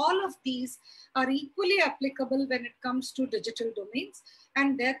voyeurism, all of these are equally applicable when it comes to digital domains.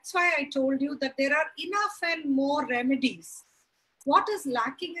 And that's why I told you that there are enough and more remedies. What is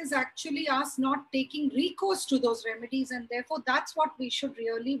lacking is actually us not taking recourse to those remedies, and therefore that's what we should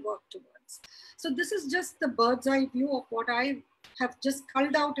really work towards. So this is just the bird's eye view of what I have just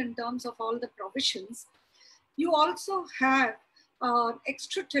culled out in terms of all the provisions. You also have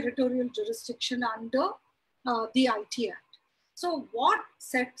extraterritorial jurisdiction under the IT Act. So what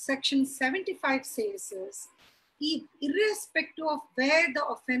section 75 says is, irrespective of where the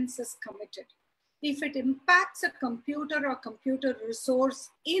offense is committed, if it impacts a computer or computer resource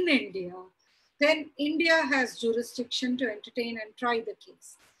in India, then India has jurisdiction to entertain and try the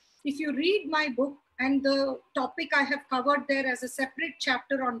case. If you read my book, and the topic I have covered there as a separate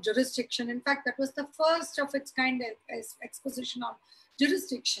chapter on jurisdiction, in fact, that was the first of its kind exposition on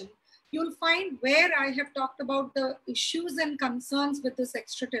jurisdiction, you'll find where I have talked about the issues and concerns with this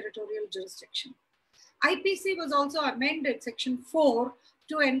extraterritorial jurisdiction. IPC was also amended, section 4,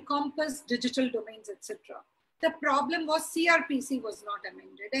 to encompass digital domains, etc. The problem was CRPC was not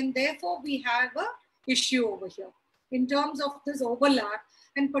amended, and therefore we have an issue over here in terms of this overlap,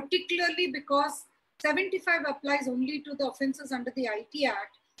 and particularly because 75 applies only to the offenses under the IT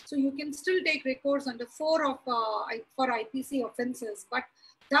Act. So you can still take recourse under 4 for IPC offenses, but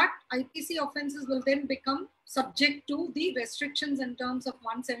that IPC offenses will then become subject to the restrictions in terms of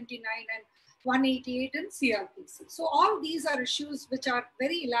 179 and 188 in CRPC. So all these are issues which are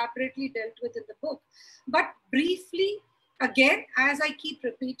very elaborately dealt with in the book. But briefly, again, as I keep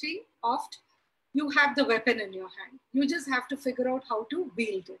repeating oft, you have the weapon in your hand. You just have to figure out how to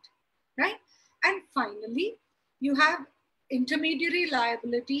wield it, right? And finally, you have intermediary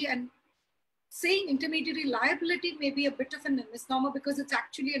liability, and saying intermediary liability may be a bit of a misnomer because it's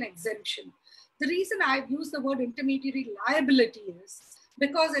actually an exemption. The reason I've used the word intermediary liability is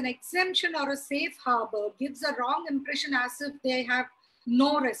because an exemption or a safe harbor gives a wrong impression as if they have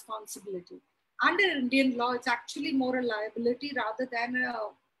no responsibility. Under Indian law, it's actually more a liability rather than a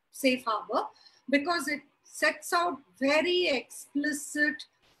safe harbor, because it sets out very explicit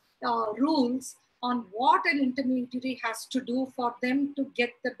rules on what an intermediary has to do for them to get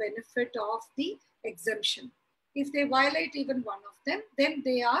the benefit of the exemption. If they violate even one of them, then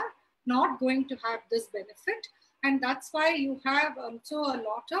they are not going to have this benefit. And that's why you have also a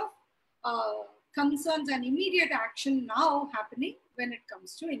lot of concerns and immediate action now happening when it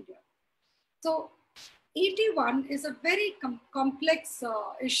comes to India. So 81 is a very complex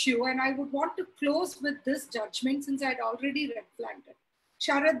issue, and I would want to close with this judgment since I'd already red-flagged it.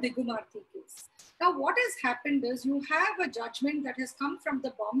 Sharad Digumarti case. Now what has happened is you have a judgment that has come from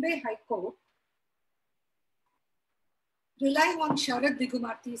the Bombay High Court relying on Sharad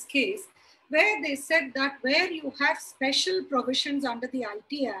Digumarti's case, where they said that where you have special provisions under the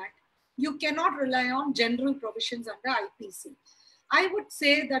IT Act, you cannot rely on general provisions under IPC. I would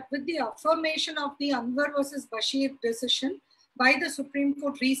say that with the affirmation of the Anwar versus Bashir decision by the Supreme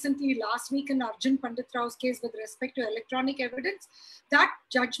Court recently last week in Arjun Pandit Rao's case with respect to electronic evidence, that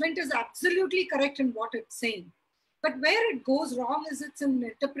judgment is absolutely correct in what it's saying. But where it goes wrong is it's an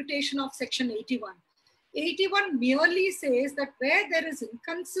interpretation of section 81. 81 merely says that where there is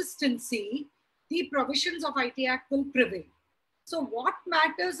inconsistency, the provisions of IT Act will prevail. So what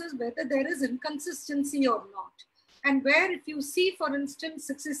matters is whether there is inconsistency or not. And where if you see, for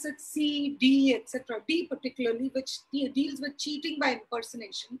instance, 66C, D, etc., D particularly, which deals with cheating by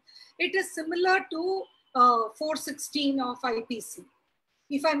impersonation, it is similar to 416 of IPC.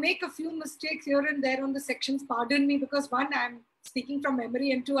 If I make a few mistakes here and there on the sections, pardon me, because one, I'm speaking from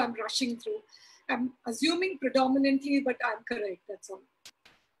memory, and two, I'm rushing through. I'm assuming predominantly, but I'm correct, that's all.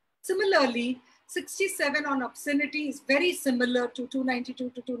 Similarly, 67 on obscenity is very similar to 292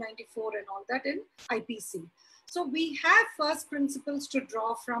 to 294 and all that in IPC. So we have first principles to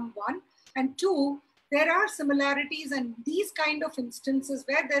draw from, one, and two, there are similarities, and these kind of instances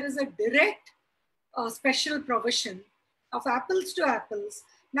where there is a direct special provision of apples to apples,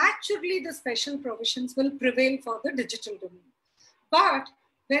 naturally the special provisions will prevail for the digital domain. But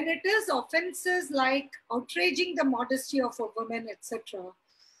when it is offenses like outraging the modesty of a woman, etc.,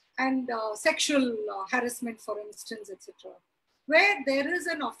 and sexual harassment, for instance, etc., where there is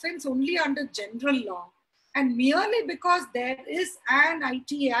an offense only under general law, and merely because there is an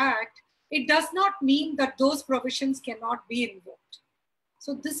IT Act, it does not mean that those provisions cannot be invoked.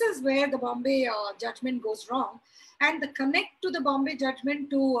 So this is where the Bombay judgment goes wrong. And the connect to the Bombay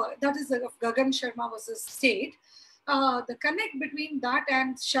judgment to, that is of Gagan Sharma versus State, the connect between that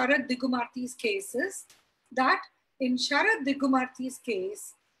and Sharad Digumarti's case is that in Sharad Digumarti's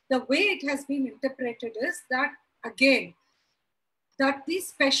case, the way it has been interpreted is that, again, that these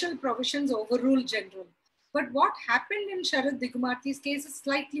special provisions overrule general. But what happened in Sharad Digumarti's case is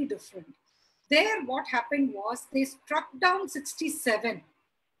slightly different. There, what happened was they struck down 67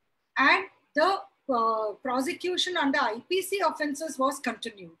 and the prosecution under IPC offenses was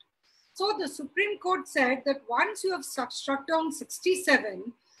continued. So the Supreme Court said that once you have struck down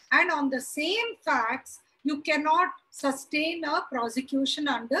 67 and on the same facts, you cannot sustain a prosecution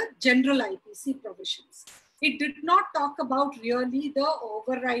under general IPC provisions. It did not talk about really the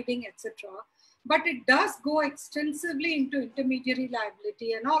overriding, etc., but it does go extensively into intermediary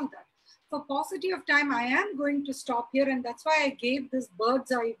liability and all that. For paucity of time, I am going to stop here, and that's why I gave this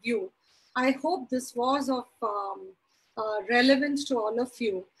bird's eye view. I hope this was of relevance to all of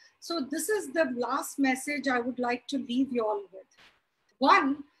you. So this is the last message I would like to leave you all with.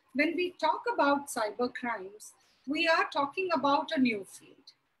 One, when we talk about cyber crimes, we are talking about a new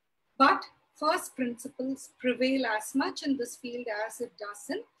field. But first principles prevail as much in this field as it does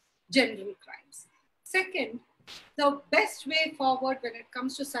in general crimes. Second, the best way forward when it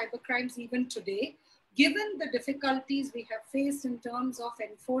comes to cyber crimes even today, given the difficulties we have faced in terms of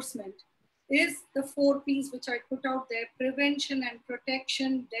enforcement, is the 4 Ps which I put out there. Prevention and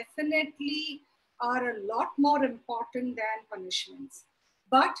protection definitely are a lot more important than punishments.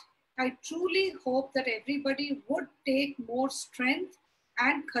 But I truly hope that everybody would take more strength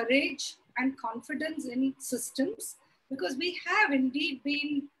and courage and confidence in systems, because we have indeed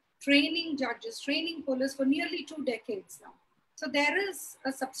been training judges, training police for nearly 2 decades now. So there is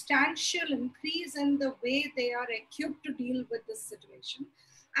a substantial increase in the way they are equipped to deal with this situation.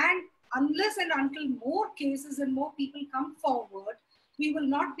 And unless and until more cases and more people come forward, we will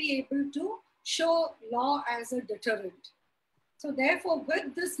not be able to show law as a deterrent. So therefore,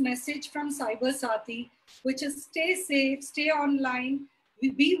 with this message from Cyber Saathi, which is stay safe, stay online,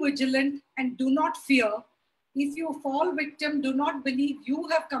 be vigilant, and do not fear. If you fall victim, do not believe you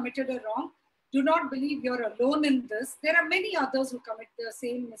have committed a wrong. Do not believe you're alone in this. There are many others who commit the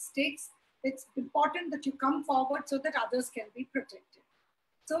same mistakes. It's important that you come forward so that others can be protected.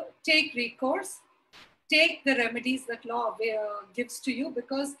 So take recourse, take the remedies that law gives to you,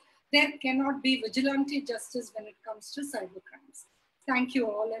 because there cannot be vigilante justice when it comes to cyber crimes. Thank you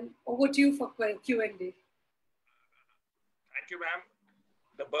all, and over to you for Q&A. Thank you, ma'am.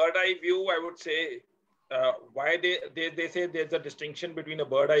 The bird eye view, I would say, why they say there's a distinction between a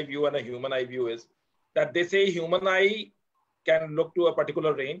bird eye view and a human eye view is that they say human eye can look to a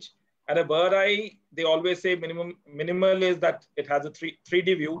particular range, and a bird eye, they always say minimal is that it has a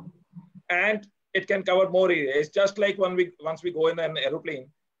 3D view and it can cover more area. It's just like once we go in an aeroplane,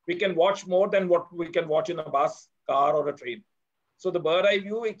 we can watch more than what we can watch in a bus, car, or a train. So the bird eye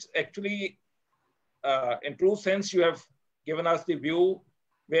view, it's actually, in true sense, you have given us the view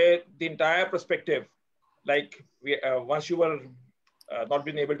where the entire perspective, like once you were not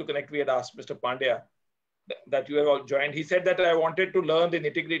been able to connect, we had asked Mr. Pandya that you have all joined. He said that I wanted to learn the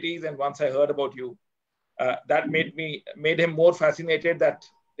nitty-gritties, and once I heard about you, that made him more fascinated that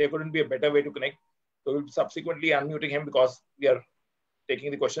there couldn't be a better way to connect. So we'll subsequently unmuting him because we are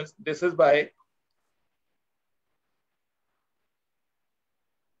taking the questions. This is by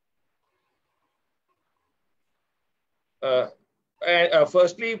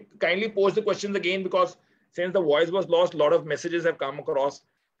Firstly, kindly pose the questions again, because since the voice was lost, a lot of messages have come across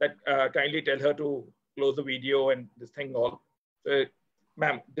that kindly tell her to close the video and this thing all.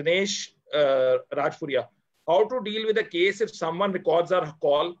 Ma'am, Dinesh Rajpuria, how to deal with a case if someone records our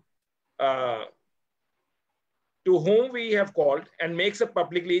call to whom we have called and makes it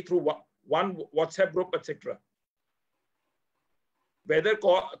publicly through one WhatsApp group, etc. Whether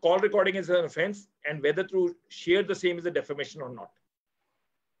call recording is an offense and whether to share the same is a defamation or not.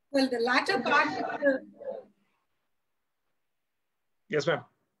 Well, the latter part. Yes, ma'am.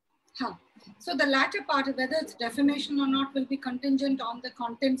 Huh. So the latter part, whether it's defamation or not, will be contingent on the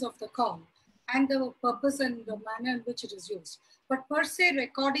contents of the call and the purpose and the manner in which it is used. But per se,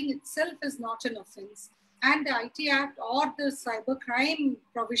 recording itself is not an offense. And the IT Act or the cybercrime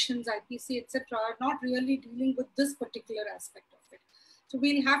provisions, IPC, etc., are not really dealing with this particular aspect of it. So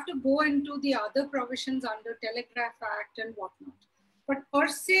we'll have to go into the other provisions under Telegraph Act and whatnot. But per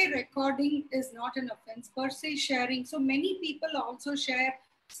se, recording is not an offense. Per se, sharing. So many people also share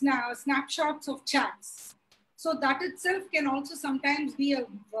snapshots of chats. So that itself can also sometimes be a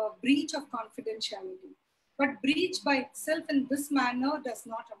breach of confidentiality. But breach by itself in this manner does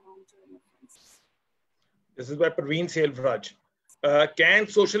not amount to an offense. This is by Parveen Selvraj. Can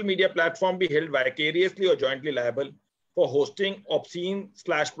social media platform be held vicariously or jointly liable for hosting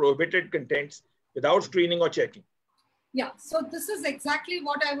obscene/prohibited contents without screening or checking? Yeah, so this is exactly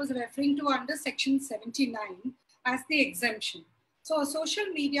what I was referring to under section 79 as the exemption. So a social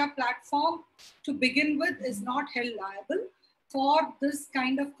media platform to begin with is not held liable for this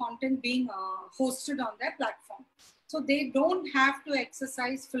kind of content being hosted on their platform. So they don't have to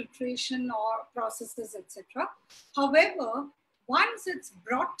exercise filtration or processes, etc. However, once it's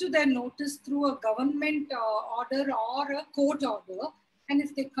brought to their notice through a government order or a court order, and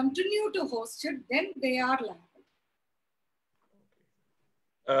if they continue to host it, then they are liable.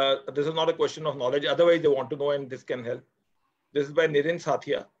 This is not a question of knowledge. Otherwise, they want to know, and this can help. This is by Nirin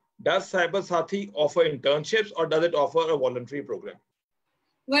Sathia. Does Cyber Sathi offer internships or does it offer a voluntary program?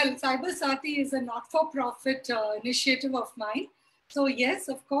 Well, Cyber Sathi is a not-for-profit initiative of mine. So yes,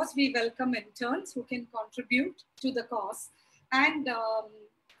 of course, we welcome interns who can contribute to the cause. And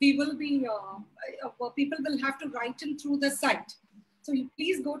we will be, people will have to write in through the site. So you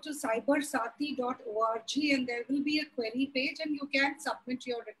please go to cybersathi.org and there will be a query page and you can submit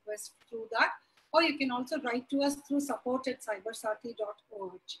your request through that. Or you can also write to us through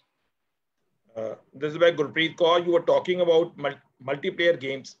support@cybersathi.org. This is by Gurpreet Kaur. You were talking about multiplayer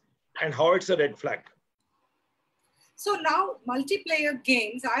games and how it's a red flag. So now multiplayer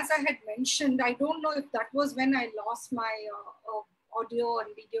games, as I had mentioned, I don't know if that was when I lost my audio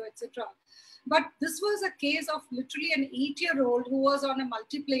and video, etc. But this was a case of literally an 8-year-old who was on a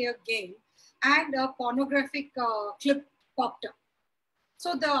multiplayer game and a pornographic clip popped up.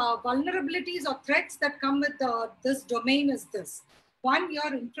 So the vulnerabilities or threats that come with this domain is this. 1,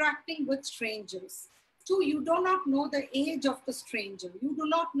 you're interacting with strangers. 2, you do not know the age of the stranger. You do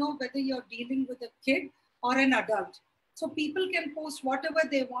not know whether you're dealing with a kid or an adult. So people can post whatever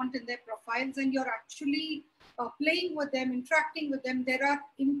they want in their profiles and you're actually playing with them, interacting with them. There are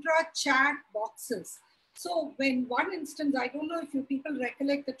intra-chat boxes. So when one instance, I don't know if you people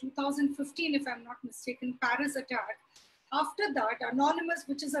recollect the 2015, if I'm not mistaken, Paris attack. After that, Anonymous,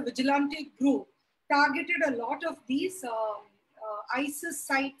 which is a vigilante group, targeted a lot of these ISIS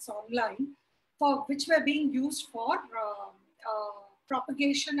sites online, for which were being used for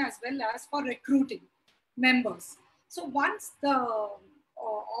propagation as well as for recruiting members. So once the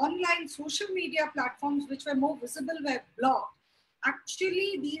online social media platforms which were more visible were blocked,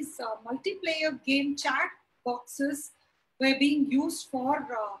 actually these multiplayer game chat boxes were being used for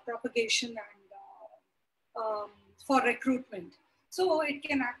propagation and for recruitment. So it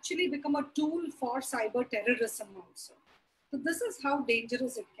can actually become a tool for cyber terrorism also. So this is how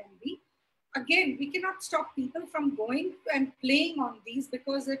dangerous it can be. Again, we cannot stop people from going and playing on these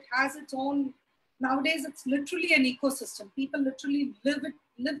because it has its own, nowadays it's literally an ecosystem. People literally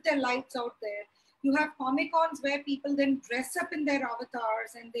live their lives out there. You have Comic-Cons where people then dress up in their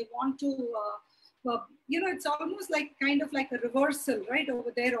avatars and they want to, it's almost like kind of like a reversal, right,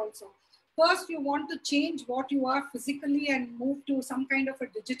 over there also. First, you want to change what you are physically and move to some kind of a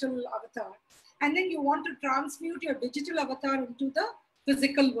digital avatar. And then you want to transmute your digital avatar into the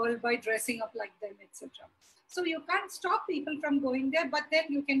physical world by dressing up like them, etc. So you can't stop people from going there, but then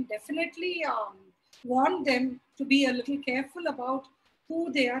you can definitely warn them to be a little careful about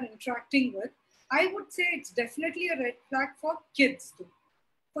who they are interacting with. I would say it's definitely a red flag for kids too.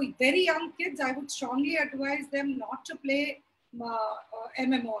 For very young kids, I would strongly advise them not to play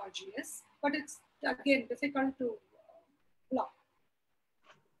MMORPGs, but it's again difficult to block.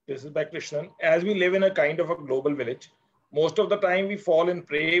 this is by Krishnan. As we live in a kind of a global village, most of the time we fall in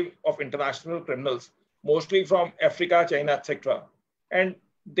prey of international criminals, mostly from Africa, China, etc. And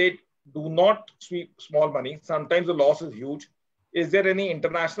they do not sweep small money. Sometimes the loss is huge. Is there any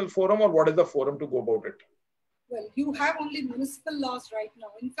international forum, or what is the forum to go about it? Well, you have only municipal laws right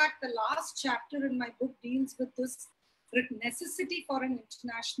now. In fact, the last chapter in my book deals with this necessity for an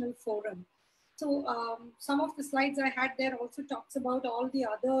international forum. So some of the slides I had there also talks about all the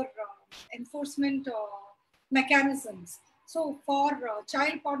other enforcement mechanisms. So for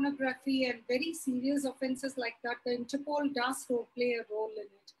child pornography and very serious offenses like that, the Interpol does play a role in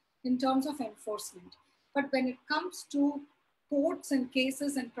it in terms of enforcement. But when it comes to courts and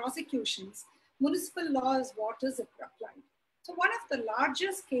cases and prosecutions, municipal law is what is applied. So one of the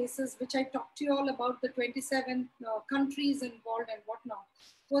largest cases, which I talked to you all about, the 27 countries involved and whatnot,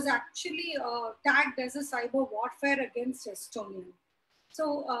 was actually tagged as a cyber warfare against Estonia. So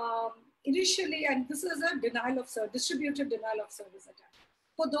initially, and this is a denial of service, distributed denial of service attack.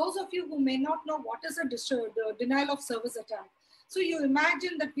 For those of you who may not know what is a denial of service attack, so you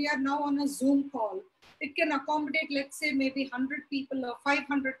imagine that we are now on a Zoom call. It can accommodate, let's say, maybe 100 people or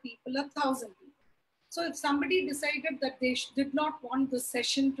 500 people, 1,000 people. So if somebody decided that they did not want the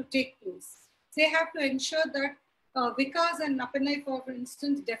session to take place, they have to ensure that Vikas and Nappinai, for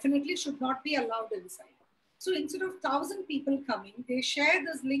instance, definitely should not be allowed inside. So instead of 1,000 people coming, they share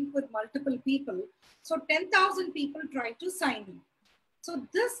this link with multiple people. So 10,000 people try to sign in. So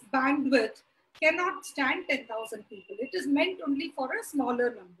this bandwidth cannot stand 10,000 people. It is meant only for a smaller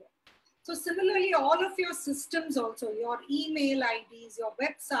number. So similarly, all of your systems also, your email IDs, your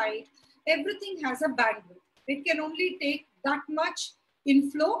website, everything has a bandwidth. It can only take that much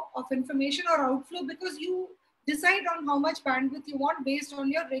inflow of information or outflow because you decide on how much bandwidth you want based on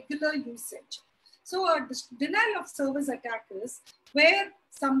your regular usage. So a denial of service attack is where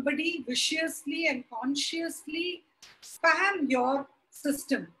somebody viciously and consciously spam your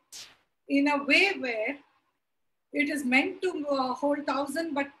system in a way where it is meant to hold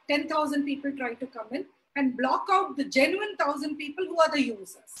 1,000, but 10,000 people try to come in and block out the genuine 1,000 people who are the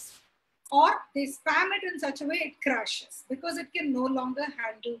users. Or they spam it in such a way it crashes because it can no longer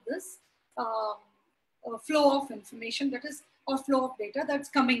handle this flow of information that is, or flow of data that's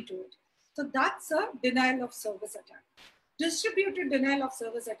coming to it. So that's a denial of service attack. Distributed denial of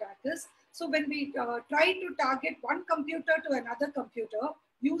service attack is, so when we try to target one computer to another computer,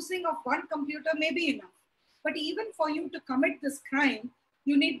 using of one computer may be enough. But even for you to commit this crime,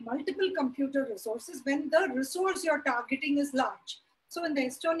 you need multiple computer resources when the resource you're targeting is large. So in the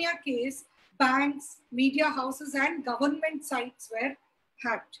Estonia case, banks, media houses, and government sites were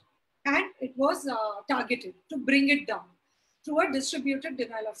hacked. And it was targeted to bring it down through a distributed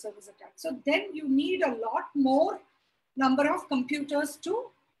denial of service attack. So then you need a lot more number of computers to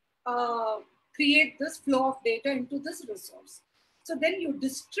create this flow of data into this resource. So then you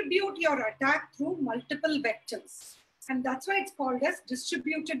distribute your attack through multiple vectors. And that's why it's called as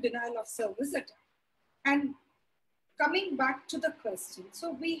distributed denial of service attack. And coming back to the question,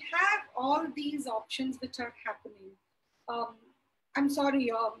 so we have all these options which are happening. I'm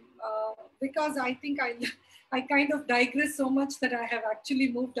sorry, because I think I kind of digress so much that I have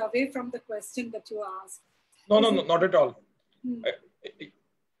actually moved away from the question that you asked. No, not at all.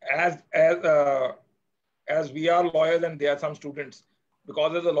 As we are lawyers and there are some students,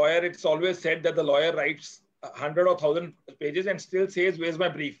 because as a lawyer, it's always said that the lawyer writes 100 or 1,000 pages and still says, "Where's my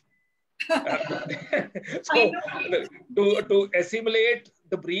brief?" So to assimilate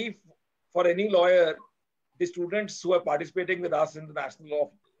the brief for any lawyer, the students who are participating with us in the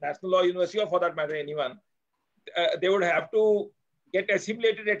National Law University, or for that matter, anyone, they would have to get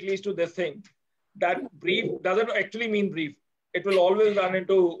assimilated at least to this thing, that brief doesn't actually mean brief. It will always run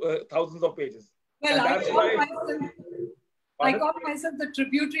into thousands of pages. Well, I call myself the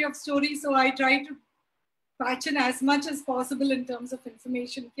tributary of stories, so I try to patch in as much as possible in terms of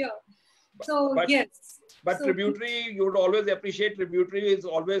information here. So, yes. But so, tributary, you would always appreciate tributary is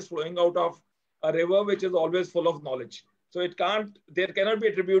always flowing out of a river which is always full of knowledge. So there cannot be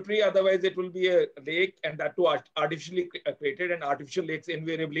a tributary, otherwise it will be a lake, and that too artificially created, and artificial lakes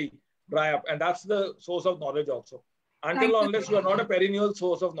invariably dry up. And that's the source of knowledge also. Unless you are not a perennial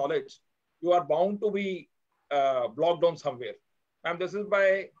source of knowledge, you are bound to be blocked down somewhere. And this is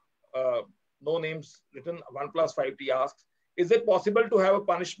by no names written 1+5T asks, is it possible to have a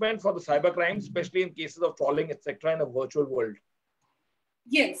punishment for the cyber crimes, especially in cases of trolling, etc., in a virtual world?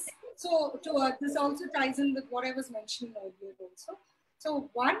 Yes. So this also ties in with what I was mentioning earlier also. So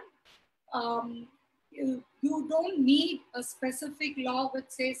one, you don't need a specific law with,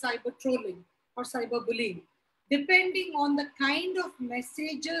 say, cyber trolling or cyber bullying. depending on the kind of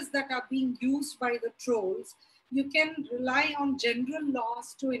messages that are being used by the trolls, you can rely on general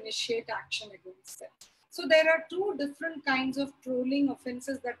laws to initiate action against them. So there are two different kinds of trolling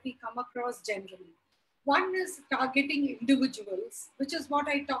offenses that we come across generally. One is targeting individuals, which is what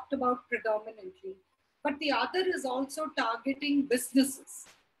I talked about predominantly. But the other is also targeting businesses.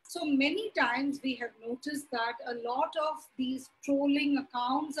 So many times we have noticed that a lot of these trolling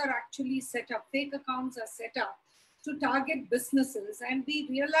accounts are actually set up, fake accounts are set up to target businesses. And we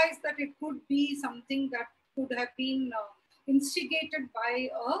realize that it could be something that could have been instigated by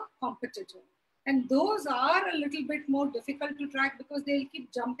a competitor. And those are a little bit more difficult to track because they'll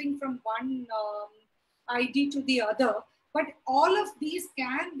keep jumping from one ID to the other. But all of these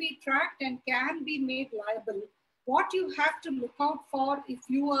can be tracked and can be made liable. What you have to look out for if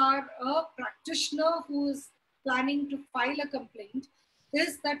you are a practitioner who is planning to file a complaint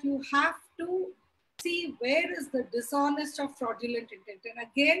is that you have to see where is the dishonest or fraudulent intent. And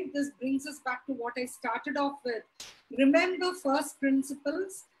again, this brings us back to what I started off with. Remember first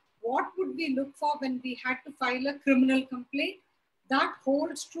principles. What would we look for when we had to file a criminal complaint? That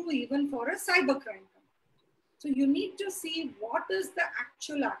holds true even for a cybercrime complaint. So you need to see what is the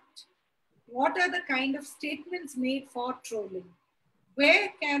actual act. What are the kind of statements made for trolling? Where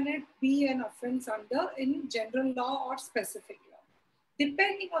can it be an offense under in general law or specific law?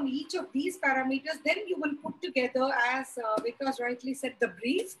 Depending on each of these parameters, then you will put together, as Vikas rightly said, the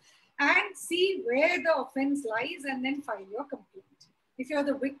brief and see where the offense lies and then file your complaint. If you're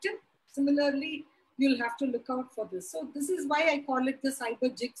the victim, similarly, you'll have to look out for this. So this is why I call it the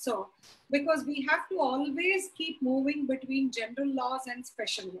cyber jigsaw, because we have to always keep moving between general laws and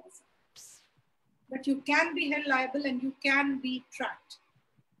special laws. But you can be held liable and you can be tracked.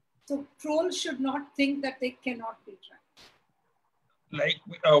 So trolls should not think that they cannot be tracked. Like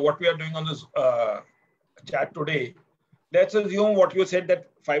what we are doing on this chat today, let's assume what you said, that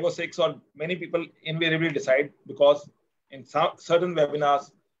 5 or 6 or many people invariably decide, because in some certain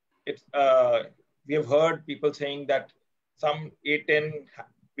webinars, it's, we have heard people saying that some 8, 10,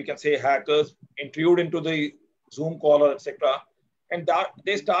 we can say hackers intrude into the Zoom call or etc. And that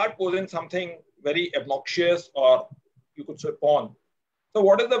they start posing something very obnoxious, or you could say porn. So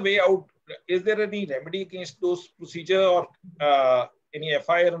what is the way out? Is there any remedy against those procedure, or any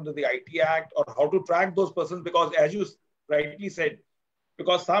FIR under the IT Act, or how to track those persons? Because as you rightly said,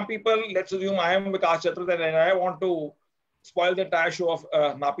 because some people, let's assume I am Vikas Chatterjee and I want to spoil the entire show of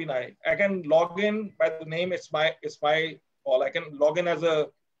Nappinai. I can log in by the name, it's my all. I can log in as a,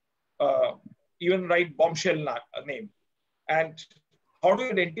 even write bombshell name. And how do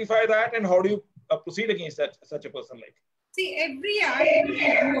you identify that, and how do you proceed against such a person? Like, see, every act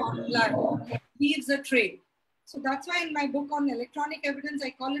you do online leaves a trail. So that's why in my book on electronic evidence,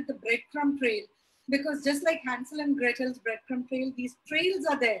 I call it the breadcrumb trail, because just like Hansel and Gretel's breadcrumb trail, these trails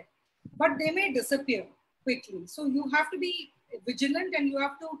are there, but they may disappear quickly. So you have to be vigilant and you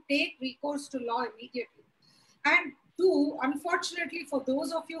have to take recourse to law immediately. And 2, unfortunately, for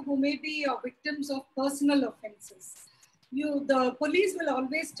those of you who may be victims of personal offenses, the police will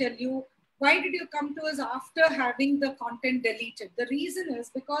always tell you, why did you come to us after having the content deleted? The reason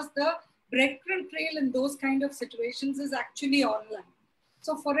is because the breadcrumb trail in those kind of situations is actually online.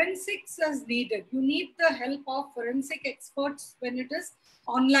 So forensics is needed. You need the help of forensic experts when it is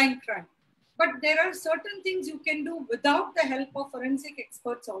online crime. But there are certain things you can do without the help of forensic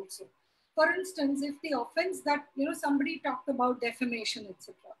experts also. For instance, if the offense that, somebody talked about defamation,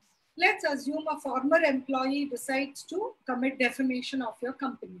 etc. Let's assume a former employee decides to commit defamation of your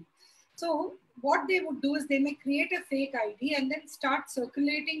company. So what they would do is they may create a fake ID and then start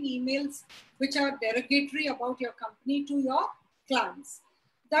circulating emails which are derogatory about your company to your clients.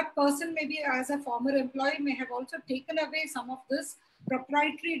 That person maybe, as a former employee, may have also taken away some of this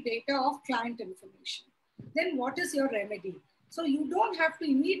proprietary data of client information. Then what is your remedy? So you don't have to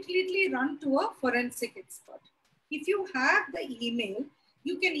immediately run to a forensic expert. If you have the email,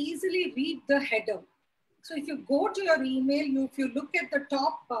 you can easily read the header. So if you go to your email, if you look at the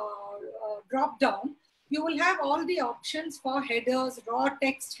top drop down, you will have all the options for headers, raw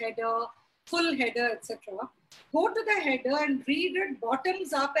text header, full header, etc. Go to the header and read it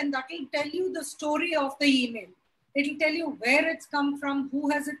bottoms up, and that will tell you the story of the email. It will tell you where it's come from, who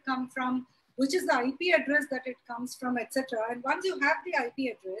has it come from, which is the IP address that it comes from, etc. And once you have the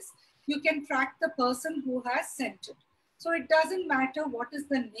IP address, you can track the person who has sent it. So it doesn't matter what is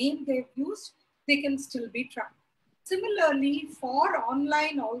the name they've used, they can still be tracked. Similarly, for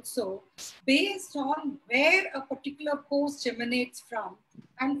online also, based on where a particular post emanates from,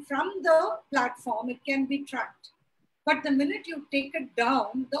 and from the platform, it can be tracked. But the minute you take it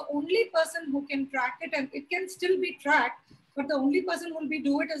down, the only person who can track it, and it can still be tracked, but the only person who will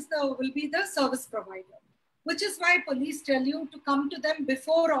be the service provider, which is why police tell you to come to them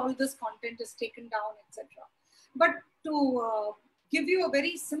before all this content is taken down, etc. But to give you a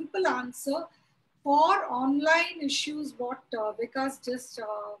very simple answer, for online issues, what Vikas just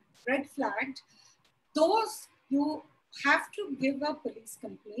red flagged, those you have to give a police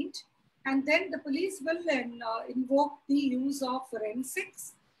complaint, and then the police will then invoke the use of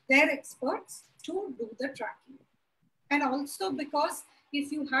forensics, their experts, to do the tracking. And also because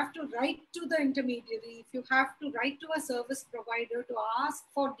if you have to write to the intermediary, if you have to write to a service provider to ask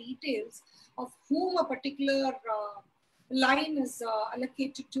for details of whom a particular line is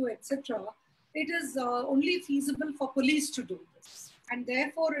allocated to, etc., it is only feasible for police to do this. And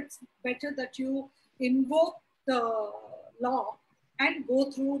therefore, it's better that you invoke the law and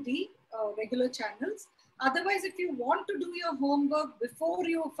go through the regular channels. Otherwise, if you want to do your homework before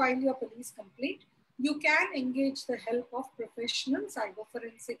you file your police complaint, you can engage the help of professional cyber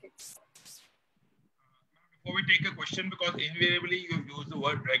forensic experts. Before we take a question, because invariably you use the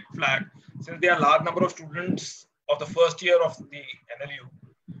word red flag, since there are a large number of students of the first year of the NLU,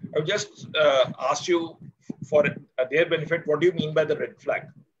 I would just ask you for their benefit, what do you mean by the red flag?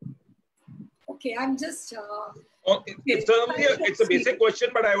 Okay, I'm just... it's a basic question,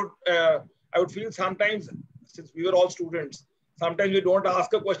 but I would feel sometimes, since we were all students, sometimes we don't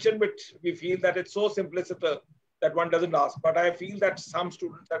ask a question, but we feel that it's so simplistic that one doesn't ask. But I feel that some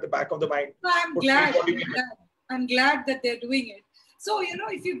students at the back of the mind. So I'm glad that they're doing it. So, you know,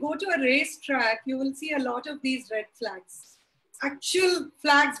 if you go to a racetrack, you will see a lot of these red flags. Actual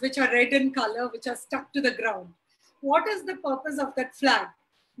flags which are red in color, which are stuck to the ground. What is the purpose of that flag?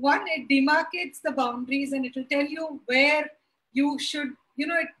 One, it demarcates the boundaries and it will tell you where you should, you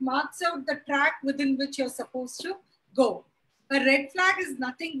know, it marks out the track within which you're supposed to go. A red flag is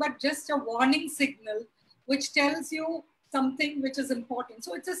nothing but just a warning signal which tells you something which is important.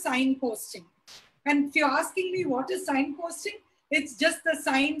 So it's a signposting. And if you're asking me what is signposting, it's just the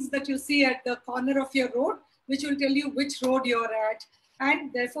signs that you see at the corner of your road, which will tell you which road you're at,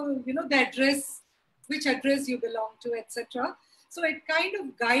 and therefore, you know, the address, which address you belong to, etc. So it kind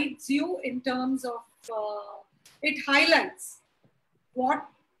of guides you in terms of, it highlights what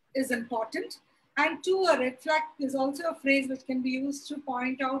is important. And two, a red flag is also a phrase which can be used to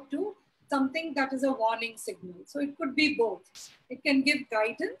point out to something that is a warning signal. So it could be both. It can give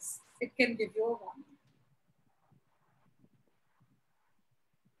guidance, it can give you a warning.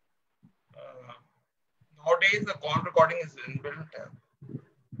 Nowadays, the call recording is inbuilt.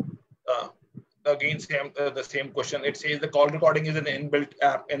 Again, the same question. It says the call recording is an inbuilt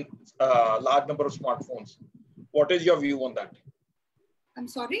app in large number of smartphones. What is your view on that? I'm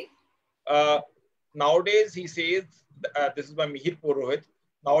sorry? Nowadays, he says, this is by Mihir Purohit.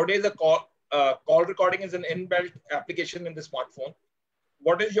 Nowadays, the call recording is an inbuilt application in the smartphone.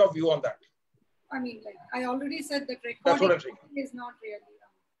 What is your view on that? I mean, like I already said that recording is not really.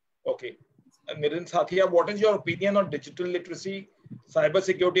 Okay. Nirin Sathia, what is your opinion on digital literacy, cyber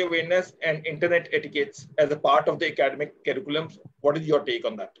security awareness, and internet etiquettes as a part of the academic curriculum? What is your take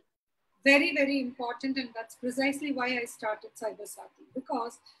on that? Very, very important. And that's precisely why I started Cyber Sathi,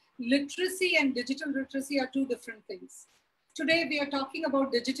 because literacy and digital literacy are two different things. Today, we are talking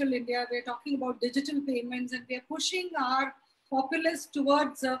about digital India. We're talking about digital payments, and we are pushing our populace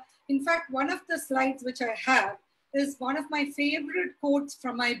towards, in fact, one of the slides which I have is one of my favorite quotes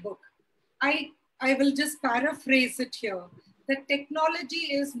from my book. I will just paraphrase it here. The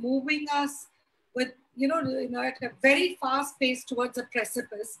technology is moving us with, you know, at a very fast pace towards a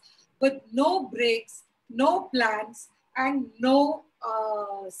precipice with no brakes, no plans, and no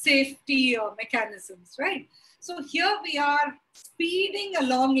safety mechanisms, right? So here we are speeding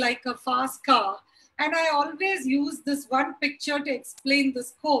along like a fast car. And I always use this one picture to explain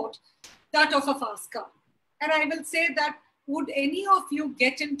this quote, that of a fast car. And I will say that, would any of you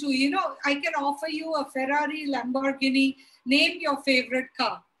get into, you know, I can offer you a Ferrari, Lamborghini, name your favorite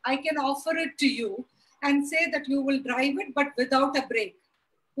car. I can offer it to you and say that you will drive it, but without a brake.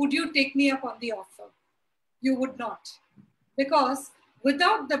 Would you take me up on the offer? You would not. Because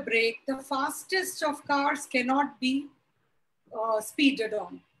without the brake, the fastest of cars cannot be speeded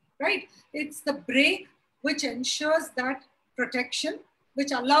on, right? It's the brake which ensures that protection,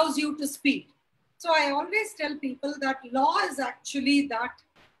 which allows you to speed. So I always tell people that law is actually that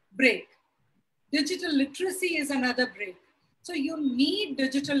brake. Digital literacy is another brake. So you need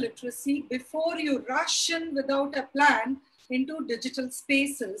digital literacy before you rush in without a plan into digital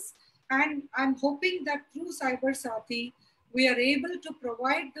spaces. And I'm hoping that through Cyber Sathi, we are able to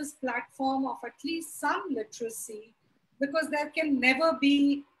provide this platform of at least some literacy because there can never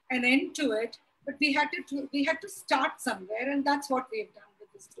be an end to it. But we had to start somewhere, and that's what we've done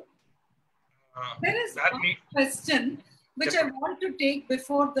with this domain. There is one question which I want to take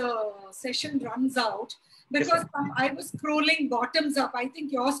before the session runs out, because I was scrolling bottoms up. I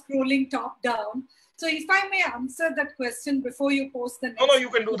think you're scrolling top down. So if I may answer that question before you post the next. No, you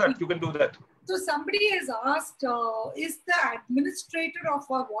can do that. You can do that. So somebody has asked, is the administrator of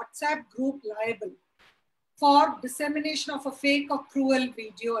a WhatsApp group liable for dissemination of a fake or cruel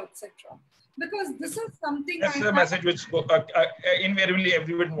video, etc.? Because this is something. That's the message which invariably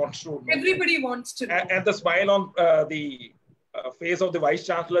everyone wants to know. Everybody wants to know. And the smile on the face of the Vice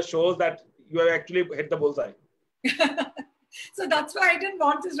Chancellor shows that you have actually hit the bullseye. So that's why I didn't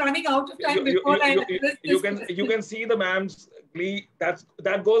want this running out of time before you can see the ma'am's glee.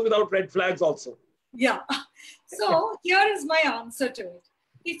 That goes without red flags also. Yeah. So here is my answer to it.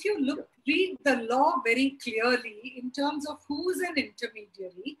 If you read the law very clearly in terms of who's an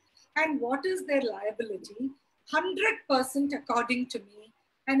intermediary and what is their liability, 100% according to me,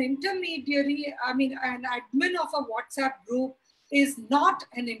 an intermediary, an admin of a WhatsApp group is not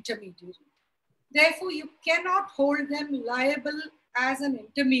an intermediary. Therefore, you cannot hold them liable as an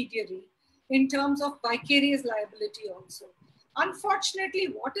intermediary in terms of vicarious liability also. Unfortunately,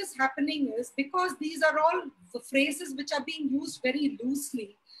 what is happening is, because these are all the phrases which are being used very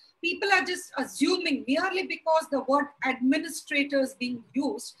loosely, people are just assuming merely because the word administrator is being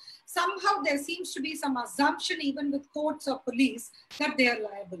used, somehow there seems to be some assumption even with courts or police that they are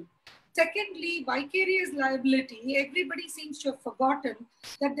liable. Secondly, vicarious liability, everybody seems to have forgotten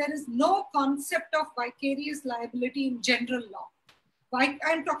that there is no concept of vicarious liability in general law.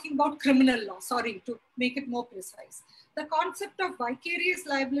 I'm talking about criminal law, sorry, to make it more precise. The concept of vicarious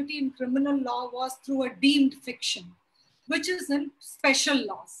liability in criminal law was through a deemed fiction, which is in special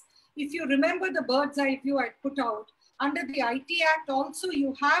laws. If you remember the bird's eye view I put out, under the IT Act also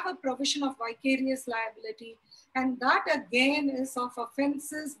you have a provision of vicarious liability, and that again is of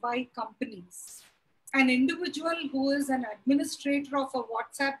offenses by companies. An individual who is an administrator of a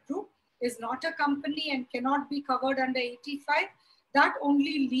WhatsApp group is not a company and cannot be covered under 85. That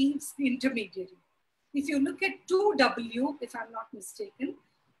only leaves the intermediary. If you look at 2W, if I'm not mistaken,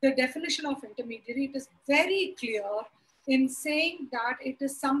 the definition of intermediary, it is very clear in saying that it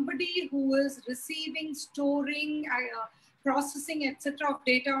is somebody who is receiving, storing, processing, etc. of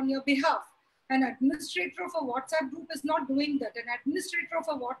data on your behalf. An administrator of a WhatsApp group is not doing that. An administrator of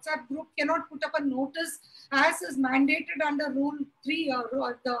a WhatsApp group cannot put up a notice as is mandated under Rule 3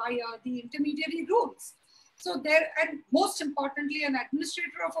 or the intermediary rules. So and most importantly, an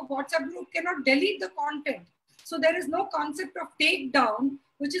administrator of a WhatsApp group cannot delete the content. So there is no concept of takedown,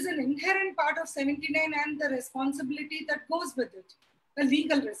 which is an inherent part of 79 and the responsibility that goes with it, a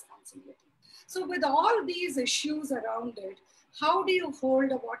legal responsibility. So with all these issues around it, how do you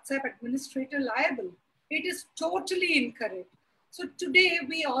hold a WhatsApp administrator liable? It is totally incorrect. So today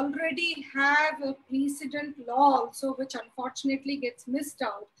we already have a precedent law also, which unfortunately gets missed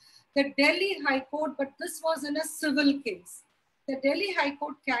out. The Delhi High Court, but this was in a civil case. The Delhi High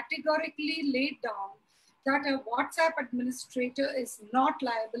Court categorically laid down that a WhatsApp administrator is not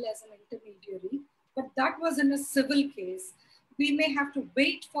liable as an intermediary, but that was in a civil case. We may have to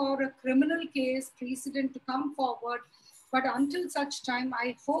wait for a criminal case precedent to come forward, but until such time,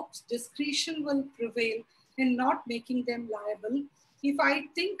 I hope discretion will prevail in not making them liable. If I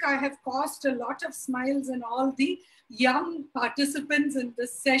think I have caused a lot of smiles in all the young participants in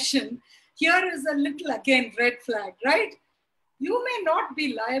this session, here is a little, again, red flag, right? You may not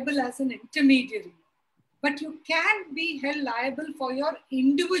be liable as an intermediary, but you can be held liable for your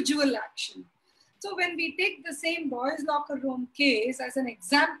individual action. So when we take the same boys' locker room case as an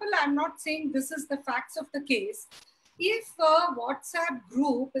example, I'm not saying this is the facts of the case. If a WhatsApp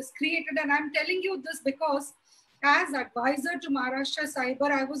group is created, and I'm telling you this because as advisor to Maharashtra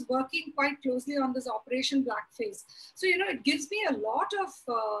Cyber, I was working quite closely on this Operation Blackface. So, it gives me a lot of,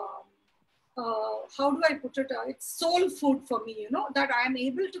 how do I put it? It's soul food for me, that I am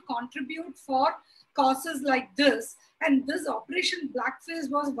able to contribute for causes like this. And this Operation Blackface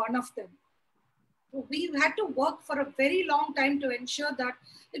was one of them. We had to work for a very long time to ensure that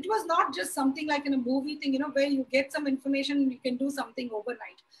it was not just something like in a movie thing, where you get some information and you can do something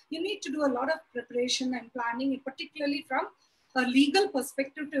overnight. You need to do a lot of preparation and planning, particularly from a legal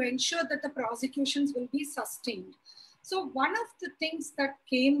perspective, to ensure that the prosecutions will be sustained. So one of the things that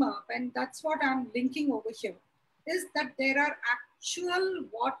came up, and that's what I'm linking over here, is that there are actual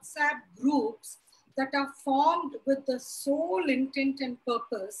WhatsApp groups that are formed with the sole intent and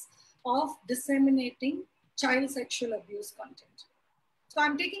purpose of disseminating child sexual abuse content. So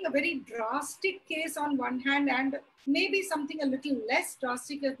I'm taking a very drastic case on one hand and maybe something a little less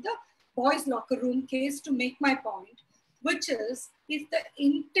drastic as the boys' locker room case to make my point, which is if the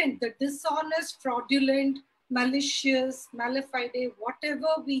intent, the dishonest, fraudulent, malicious, malafide, whatever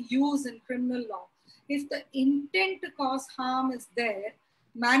we use in criminal law, if the intent to cause harm is there,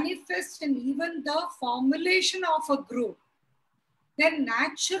 manifest in even the formulation of a group, then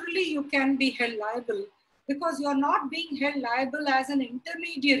naturally you can be held liable, because you're not being held liable as an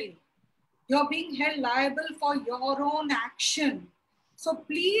intermediary. You're being held liable for your own action. So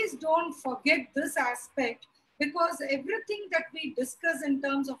please don't forget this aspect, because everything that we discuss in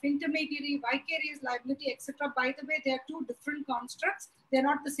terms of intermediary, vicarious liability, etc., by the way, they are two different constructs. They're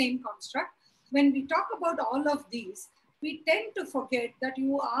not the same construct. When we talk about all of these, we tend to forget that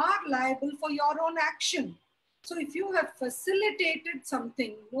you are liable for your own action. So if you have facilitated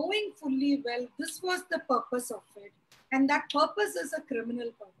something, knowing fully well this was the purpose of it, and that purpose is a criminal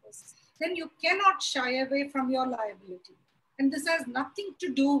purpose, then you cannot shy away from your liability. And this has nothing to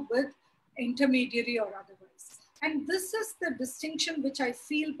do with intermediary or otherwise. And this is the distinction which I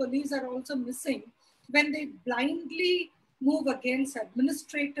feel police are also missing when they blindly move against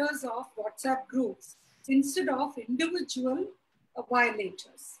administrators of WhatsApp groups instead of individual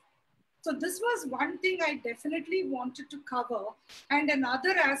violators. So this was one thing I definitely wanted to cover. And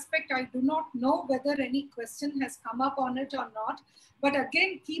another aspect, I do not know whether any question has come up on it or not. But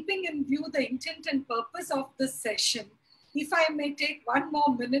again, keeping in view the intent and purpose of this session, if I may take one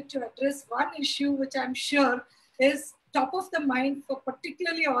more minute to address one issue, which I'm sure is top of the mind for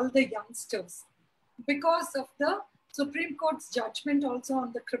particularly all the youngsters, because of the Supreme Court's judgment also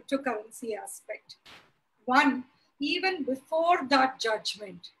on the cryptocurrency aspect. One, even before that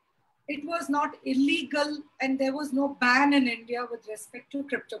judgment, it was not illegal and there was no ban in India with respect to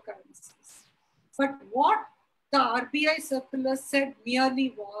cryptocurrencies. But what the RBI circular said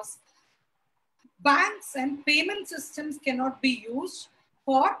merely was, banks and payment systems cannot be used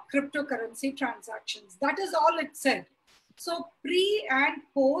for cryptocurrency transactions. That is all it said. So pre and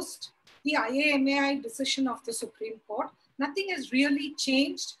post the IAMAI decision of the Supreme Court, nothing has really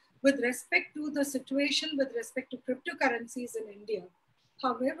changed with respect to the situation with respect to cryptocurrencies in India.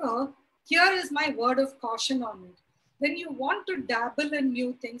 However, here is my word of caution on it. When you want to dabble in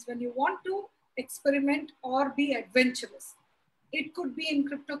new things, when you want to experiment or be adventurous, it could be in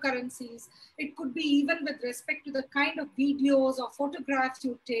cryptocurrencies, it could be even with respect to the kind of videos or photographs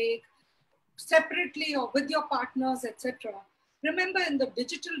you take separately or with your partners, etc. Remember, in the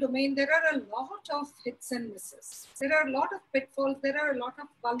digital domain, there are a lot of hits and misses. There are a lot of pitfalls, there are a lot of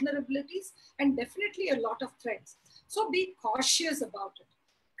vulnerabilities, and definitely a lot of threats. So be cautious about it.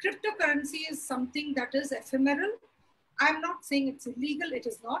 Cryptocurrency is something that is ephemeral. I'm not saying it's illegal, it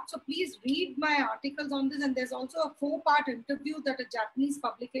is not. So please read my articles on this. And there's also a 4-part interview that a Japanese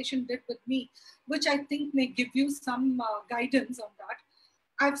publication did with me, which I think may give you some guidance on that.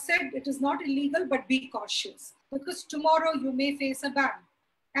 I've said it is not illegal, but be cautious, because tomorrow you may face a ban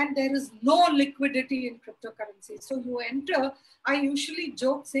and there is no liquidity in cryptocurrency. So you enter, I usually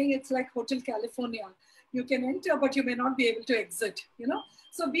joke saying it's like Hotel California. You can enter, but you may not be able to exit, you know?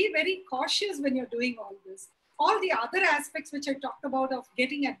 So be very cautious when you're doing all this. All the other aspects which I talked about of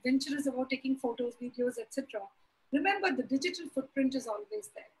getting adventurous about taking photos, videos, etc. Remember, the digital footprint is always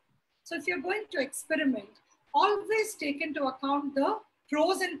there. So if you're going to experiment, always take into account the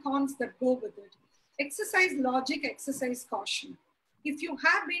pros and cons that go with it. Exercise logic, exercise caution. If you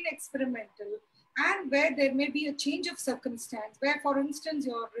have been experimental and where there may be a change of circumstance, where for instance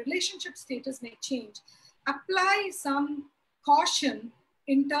your relationship status may change, apply some caution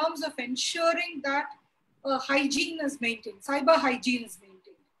in terms of ensuring that hygiene is maintained, cyber hygiene is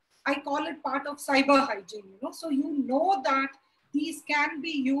maintained. I call it part of cyber hygiene, you know, so you know that these can be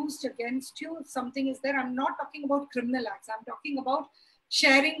used against you if something is there. I'm not talking about criminal acts. I'm talking about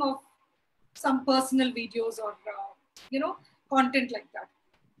sharing of some personal videos or, you know, content like that.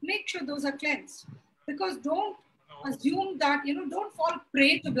 Make sure those are cleansed, because don't assume that, you know, don't fall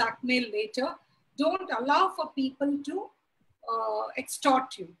prey to blackmail later. Don't allow for people to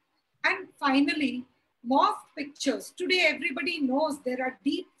extort you. And finally, morphed pictures. Today, everybody knows there are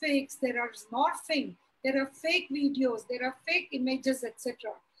deep fakes, there are morphing, there are fake videos, there are fake images,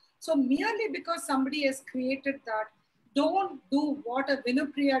 etc. So merely because somebody has created that, don't do what a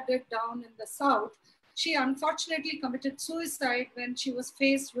Vinupriya did down in the south. She unfortunately committed suicide when she was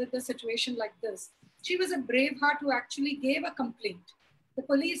faced with a situation like this. She was a brave heart who actually gave a complaint. The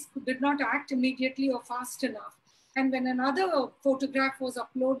police did not act immediately or fast enough. And when another photograph was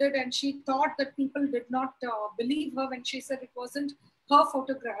uploaded and she thought that people did not believe her when she said it wasn't her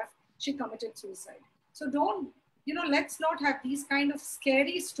photograph, she committed suicide. So don't let's not have these kind of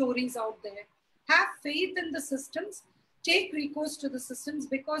scary stories out there. Have faith in the systems, take recourse to the systems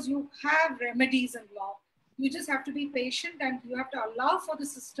because you have remedies in law. You just have to be patient and you have to allow for the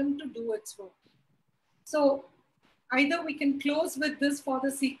system to do its work. So either we can close with this for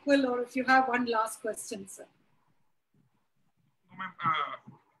the sequel, or if you have one last question, sir.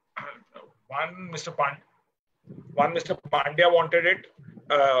 One, Mr. Pandya wanted it.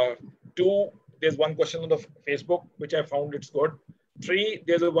 Two, there's one question on the Facebook, which I found it's good. Three,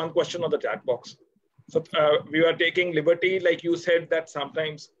 there's one question on the chat box. So we are taking liberty, like you said, that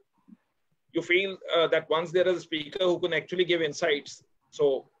sometimes you feel that once there is a speaker who can actually give insights,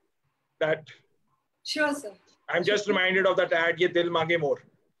 so that. Sure, sir. I'm just reminded of that ad, Ye Dil Mange More.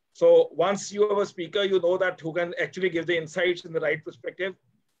 So once you have a speaker, you know that who can actually give the insights in the right perspective.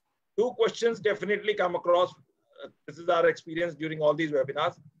 Two questions definitely come across. This is our experience during all these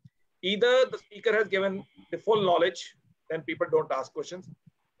webinars. Either the speaker has given the full knowledge, then people don't ask questions,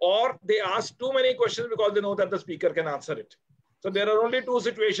 or they ask too many questions because they know that the speaker can answer it. So there are only two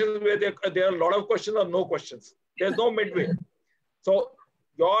situations where there are a lot of questions or no questions. There's no midway. So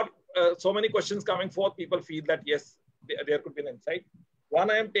so many questions coming forth, people feel that yes, there could be an insight. One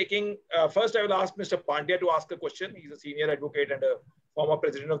I am taking, first I will ask Mr. Pandya to ask a question. He's a senior advocate and a former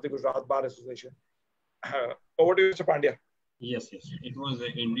president of the Gujarat Bar Association. Over to you, Mr. Pandya. Yes. It was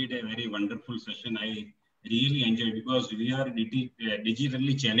indeed a very wonderful session. I really enjoyed because we are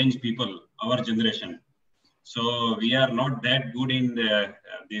digitally challenged people, our generation. So we are not that good in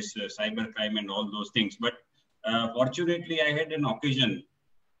this cybercrime and all those things. But fortunately, I had an occasion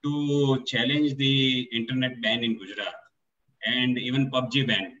to challenge the internet ban in Gujarat and even PUBG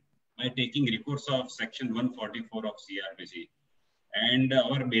ban by taking recourse of section 144 of CRPC. And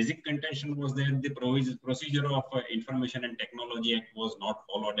our basic contention was that the procedure of Information and Technology Act was not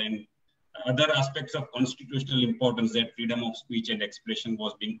followed, and other aspects of constitutional importance, that freedom of speech and expression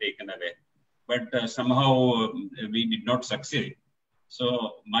was being taken away. But somehow we did not succeed.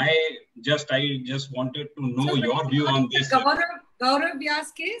 So I just wanted to know your view on this. Gaurav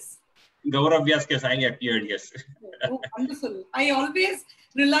Vyas case? Gaurav Vyas case, I appeared, yes. Oh, wonderful. I always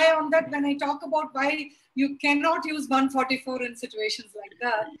rely on that when I talk about why you cannot use 144 in situations like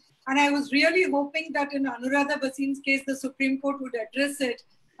that. And I was really hoping that in Anuradha Bhasin's case, the Supreme Court would address it.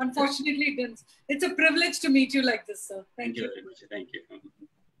 Unfortunately, it didn't. It's a privilege to meet you like this, sir. Thank you very much. Thank you.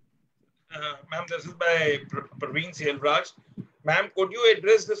 Ma'am, this is by Praveen Selvraj. Ma'am, could you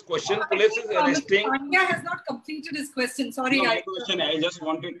address this question? Police is arresting. Pandya has not completed his question. Sorry. No, my question, I just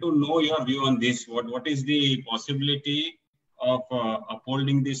wanted to know your view on this. What is the possibility of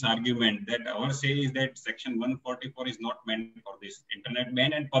upholding this argument that our say is that section 144 is not meant for this internet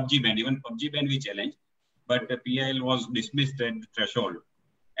ban and PUBG ban. Even PUBG ban we challenged, but the PIL was dismissed at the threshold.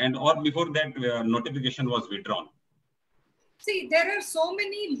 And or before that notification was withdrawn. See, there are so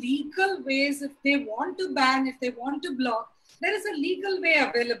many legal ways. If they want to ban, if they want to block, there is a legal way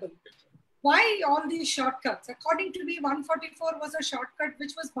available. Why all these shortcuts? According to me, 144 was a shortcut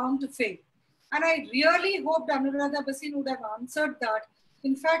which was bound to fail. And I really hoped Anuradha Bhasin would have answered that.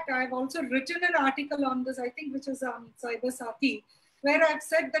 In fact, I've also written an article on this, I think, which is on Cyber Saathi, where I've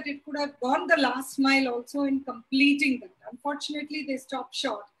said that it could have gone the last mile also in completing that. Unfortunately, they stopped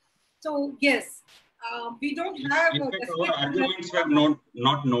short. So, yes, we don't have... In fact, our arguments were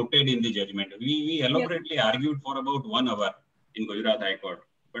not noted in the judgment. We elaborately argued for about 1 hour in Gujarat High Court.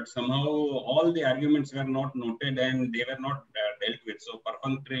 But somehow all the arguments were not noted and they were not dealt with. So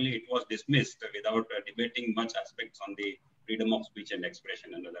perfunctorily it was dismissed without debating much aspects on the freedom of speech and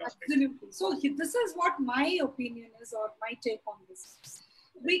expression and other aspects. Absolutely. So this is what my opinion is, or my take on this.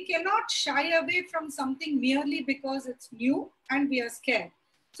 We cannot shy away from something merely because it's new and we are scared.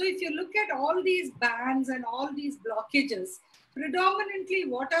 So if you look at all these bans and all these blockages, predominantly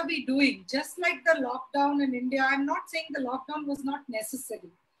what are we doing? Just like the lockdown in India, I'm not saying the lockdown was not necessary.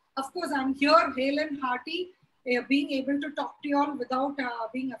 Of course, I'm here, hale and hearty, being able to talk to you all without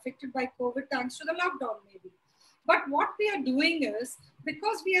being affected by COVID thanks to the lockdown maybe. But what we are doing is,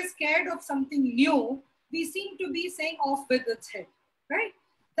 because we are scared of something new, we seem to be saying off with its head, right?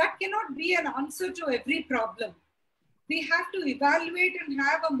 That cannot be an answer to every problem. We have to evaluate and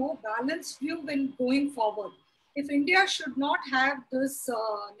have a more balanced view when going forward. If India should not have this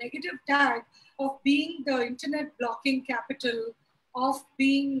negative tag of being the internet blocking capital, of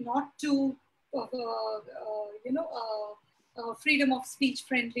being not too, freedom of speech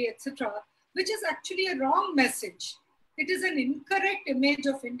friendly, etc., which is actually a wrong message. It is an incorrect image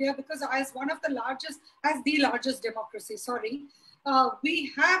of India because as the largest democracy,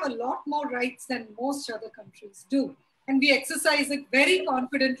 we have a lot more rights than most other countries do. And we exercise it very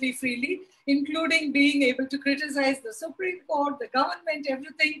confidently, freely, including being able to criticize the Supreme Court, the government,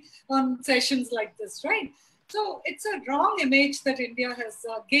 everything on sessions like this, right? So it's a wrong image that India has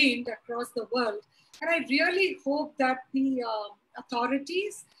gained across the world. And I really hope that the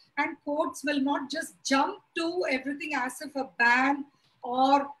authorities and courts will not just jump to everything as if a ban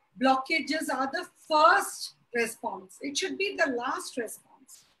or blockages are the first response. It should be the last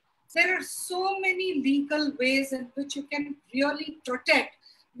response. There are so many legal ways in which you can really protect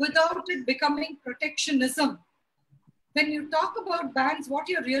without it becoming protectionism. When you talk about bans, what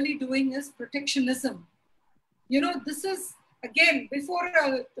you're really doing is protectionism. You know, this is, again, before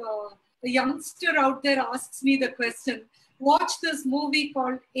a youngster out there asks me the question, watch this movie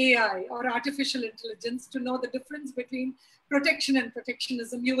called AI or Artificial Intelligence to know the difference between protection and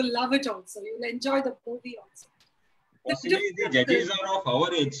protectionism. You will love it also. You will enjoy the movie also. Possibly the judges are of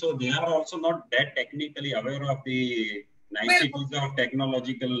our age, so they are also not that technically aware of the niceties of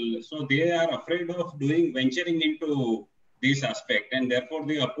technological. So they are afraid of venturing into this aspect, and therefore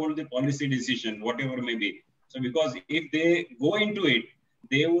they uphold the policy decision, whatever may be. So because if they go into it,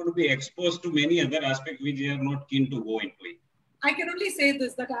 they would be exposed to many other aspects which they are not keen to go into it. I can only say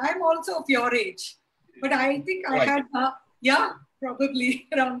this, that I am also of your age, but I think I had, yeah, probably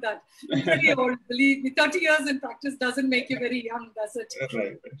around that. I'm very old, believe me. 30 years in practice doesn't make you very young, does it?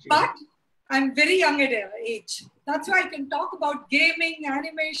 Right. But I'm very young at age. That's why I can talk about gaming,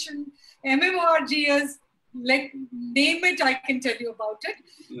 animation, MMORGS, like name it, I can tell you about it.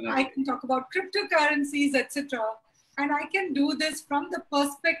 I can talk about cryptocurrencies, etc. And I can do this from the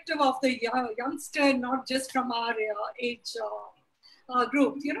perspective of the youngster, not just from our age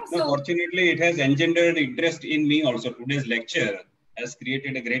group. You know. No, so fortunately, it has engendered interest in me also. Today's lecture has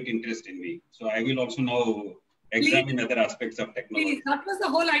created a great interest in me. So I will also now examine other aspects of technology. Please, that was the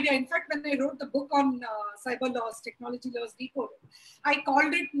whole idea. In fact, when I wrote the book on cyber laws, technology laws decoded, I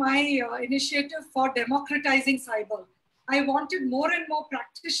called it my initiative for democratizing cyber. I wanted more and more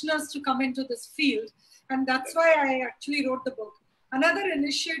practitioners to come into this field. And that's why I actually wrote the book. Another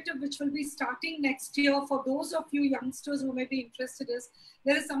initiative which will be starting next year for those of you youngsters who may be interested is,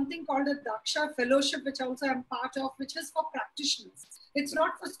 there is something called a Daksha Fellowship, which also I'm part of, which is for practitioners. It's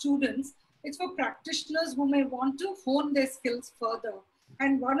not for students. It's for practitioners who may want to hone their skills further.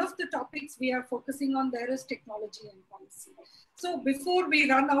 And one of the topics we are focusing on there is technology and policy. So before we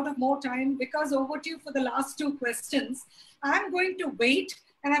run out of more time, because over to you for the last two questions, I'm going to wait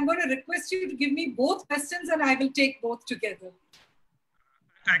and I'm going to request you to give me both questions and I will take both together.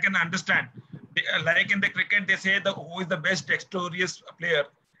 I can understand. Like in the cricket, they say who is the best dexterous player.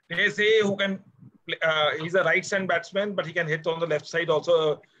 They say who can, he's a right-hand batsman, but he can hit on the left side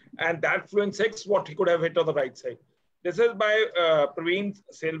also. And that fluent six, what he could have hit on the right side. This is by Praveen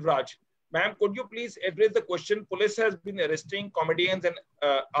Selvraj. Ma'am, could you please address the question? Police has been arresting comedians and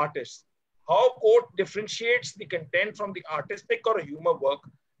artists. How court differentiates the content from the artistic or humor work?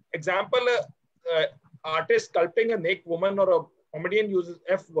 Example, artist sculpting a naked woman or a comedian uses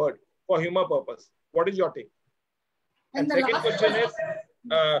F word for humor purpose. What is your take? And second question is,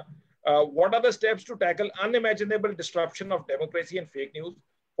 what are the steps to tackle unimaginable disruption of democracy and fake news?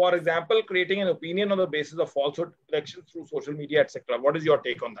 For example, creating an opinion on the basis of falsehood elections through social media, etc. What is your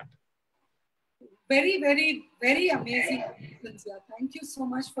take on that? Very, very, very amazing questions. Thank you so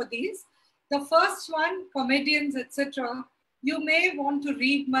much for these. The first one, comedians, etc. You may want to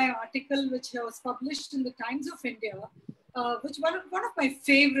read my article, which was published in the Times of India, which one of my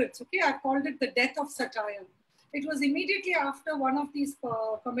favorites. Okay, I called it the death of satire. It was immediately after one of these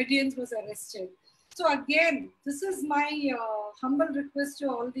comedians was arrested. So again, this is my humble request to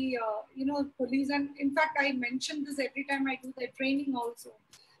all the police, and in fact, I mention this every time I do their training also,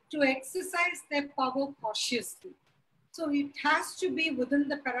 to exercise their power cautiously. So it has to be within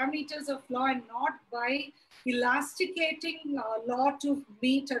the parameters of law and not by elasticating law to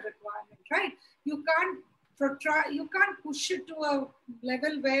meet a requirement, right? You can't push it to a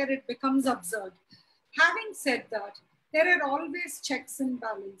level where it becomes absurd. Having said that, there are always checks and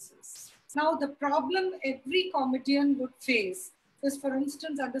balances. Now, the problem every comedian would face is, for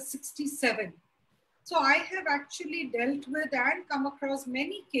instance, under 67. So I have actually dealt with and come across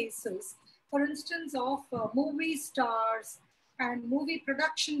many cases, for instance, of movie stars and movie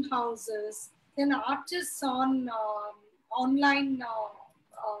production houses, then artists on online,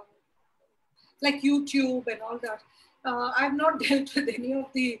 like YouTube and all that. I've not dealt with any of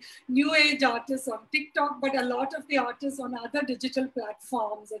the new age artists on TikTok, but a lot of the artists on other digital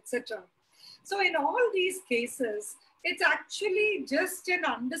platforms, etc. So in all these cases, it's actually just an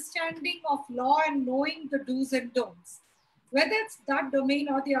understanding of law and knowing the do's and don'ts. Whether it's that domain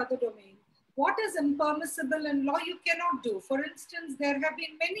or the other domain, what is impermissible in law you cannot do. For instance, there have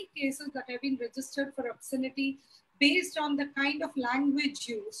been many cases that have been registered for obscenity based on the kind of language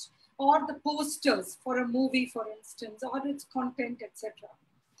used or the posters for a movie, for instance, or its content, etc.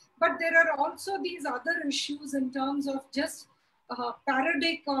 But there are also these other issues in terms of just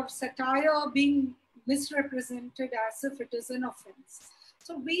parodic or satire being misrepresented as if it is an offense.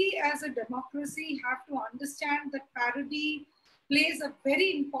 So we as a democracy have to understand that parody plays a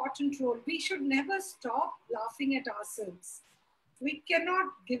very important role. We should never stop laughing at ourselves. We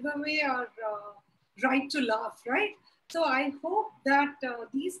cannot give away our right to laugh, right? So I hope that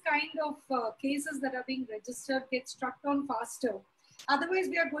these kind of cases that are being registered get struck down faster. Otherwise,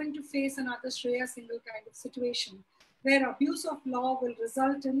 we are going to face another Shreya Singhal kind of situation where abuse of law will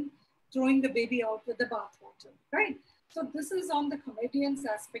result in throwing the baby out with the bathwater, right? So this is on the comedian's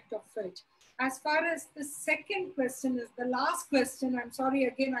aspect of it. As far as the second question is, the last question, I'm sorry,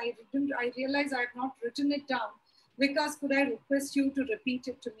 again, I realize I have not written it down. Vikas, could I request you to repeat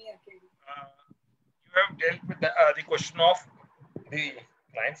it to me again? You have dealt with the question of the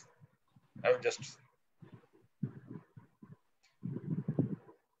clients. I will just...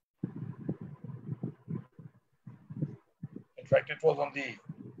 In fact, it was on the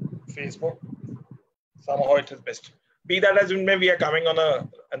Facebook. Somehow it is best. Be that as it may, we are coming on a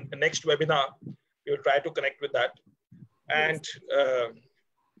next webinar. We will try to connect with that. And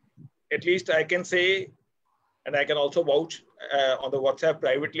at least I can say, and I can also vouch on the WhatsApp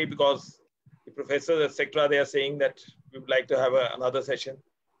privately, because the professors, etc., they are saying that we would like to have another session.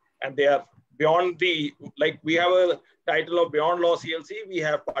 And they are beyond the, like we have a title of Beyond Law-CLC, we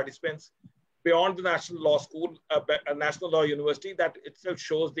have participants beyond the National Law School, a National Law University. That itself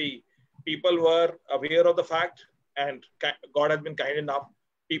shows the people were aware of the fact, and God has been kind enough.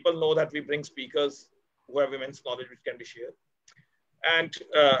 People know that we bring speakers who have immense knowledge which can be shared. And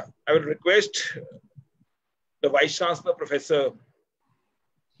I will request the Vice Chancellor, Professor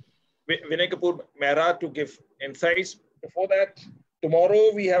Vinay Kapoor Mehra, to give insights. Before that,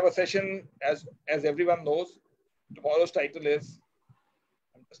 tomorrow we have a session, as everyone knows. Tomorrow's title is,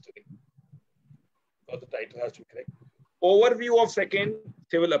 I'm just telling, because the title has to be correct. Overview of Second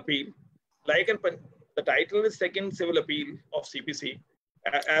Civil Appeal. Like the title is Second Civil Appeal of CPC,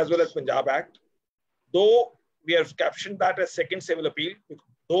 as well as Punjab Act. Though we have captioned that as Second Civil Appeal,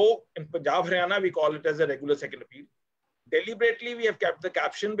 though in Punjab, Haryana, we call it as a regular second appeal. Deliberately, we have kept the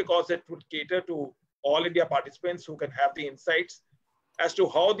caption because it would cater to all India participants who can have the insights as to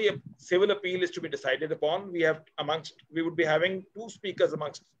how the civil appeal is to be decided upon. We would be having two speakers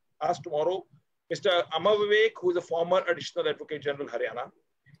amongst us tomorrow, Mr. Amar Vivek, who is a former Additional Advocate General Haryana,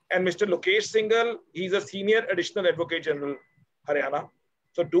 and Mr. Lokesh Singhal, he's a Senior Additional Advocate General Haryana.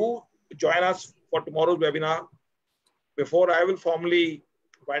 So do join us for tomorrow's webinar. Before I will formally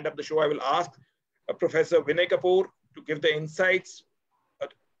wind up the show, I will ask Professor Vinay Kapoor to give the insights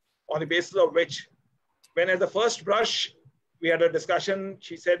on the basis of which, when at the first brush, we had a discussion,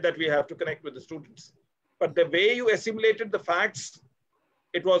 she said that we have to connect with the students. But the way you assimilated the facts,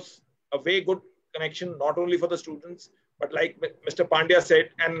 it was a very good connection, not only for the students, but like Mr. Pandya said,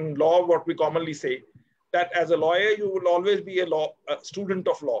 and in law, what we commonly say, that as a lawyer, you will always be a student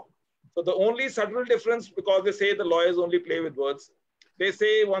of law. So the only subtle difference, because they say the lawyers only play with words, they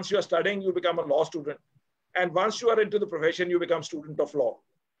say once you are studying, you become a law student. And once you are into the profession, you become student of law.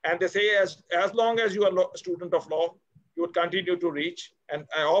 And they say as long as you are a student of law, you would continue to reach. And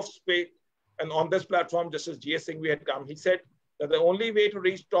I often speak, and on this platform, just as G.S. Singh we had come, he said that the only way to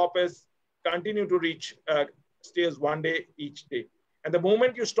reach top is continue to reach stairs one day, each day. And the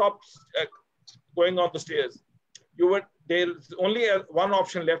moment you stop going on the stairs, there's only one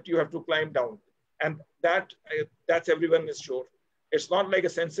option left, you have to climb down. And that's everyone is sure. It's not like a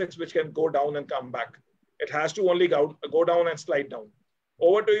Sensex which can go down and come back. It has to only go down and slide down.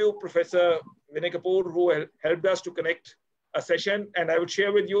 Over to you, Professor Vinay Kapoor, who helped us to connect a session. And I would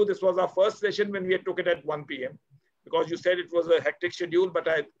share with you, this was our first session when we took it at 1 p.m. because you said it was a hectic schedule, but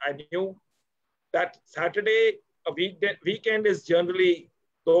I knew that Saturday, a weekend is generally,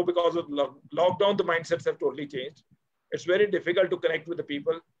 though because of lockdown, the mindsets have totally changed. It's very difficult to connect with the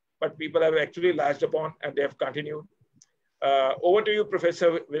people, but people have actually latched upon and they have continued. Over to you,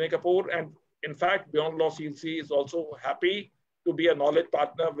 Professor Vinay Kapoor. And in fact, Beyond Law-CLC is also happy to be a knowledge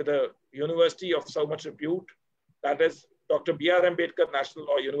partner with a university of so much repute. That is Dr. B.R. Ambedkar National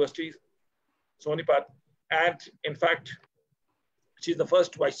Law University, Sonepat. And in fact, she's the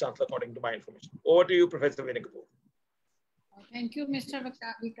first Vice Chancellor, according to my information. Over to you, Professor Vinay Kapoor. Thank you, Mr.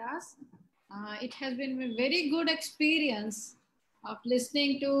 Vikas. It has been a very good experience of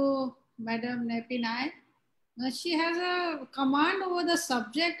listening to Madam Nappinai She has a command over the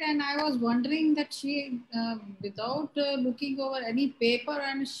subject, and I was wondering that she, without looking over any paper,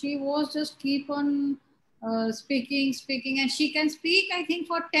 and she was just keep on speaking, and she can speak, I think,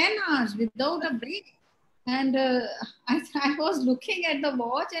 for 10 hours without a break. And I was looking at the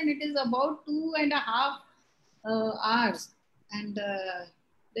watch, and it is about 2.5 hours, and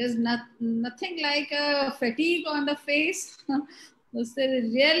there's nothing like fatigue on the face. So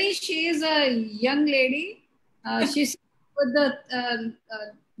really, she is a young lady. She's with the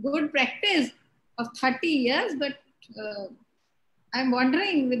good practice of 30 years, but I'm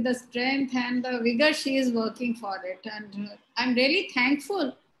wondering with the strength and the vigor she is working for it. And I'm really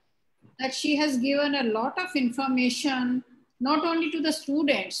thankful that she has given a lot of information, not only to the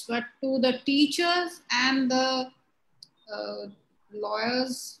students, but to the teachers and the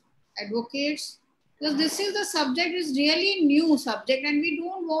lawyers, advocates, because this is the subject is really new subject, and we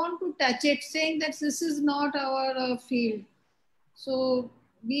don't want to touch it, saying that this is not our field. So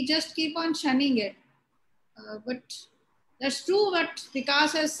we just keep on shunning it. But that's true what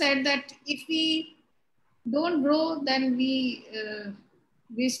Vikas has said, that if we don't grow, then we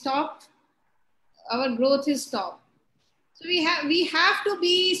stop. Our growth is stopped. So we have to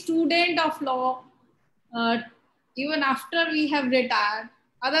be student of law even after we have retired.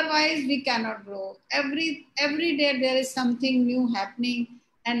 Otherwise, we cannot grow. Every day there is something new happening,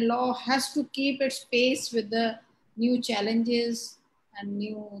 and law has to keep its pace with the new challenges and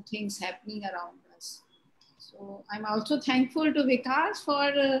new things happening around us. So I'm also thankful to Vikas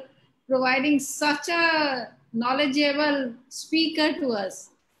for providing such a knowledgeable speaker to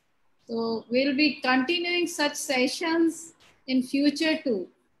us. So we'll be continuing such sessions in future too.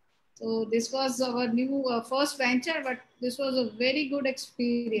 So this was our new first venture, but this was a very good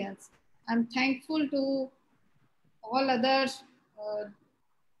experience. I'm thankful to all other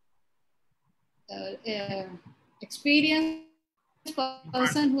experienced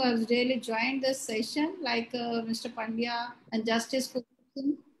person who has really joined this session, like Mr. Pandya and Justice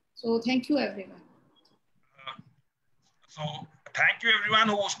Kusin. So thank you, everyone. So thank you everyone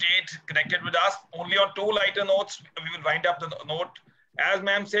who stayed connected with us. Only on 2 lighter notes, we will wind up the note. As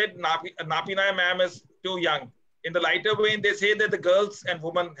ma'am said, Nappinai ma'am is too young. In the lighter vein, they say that the girls and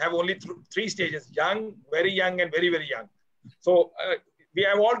women have only 3 stages: young, very young, and very, very young. So we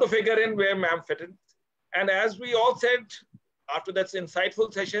have all to figure in where ma'am fit in. And as we all said, after that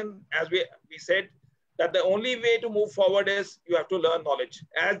insightful session, as we said, that the only way to move forward is you have to learn knowledge.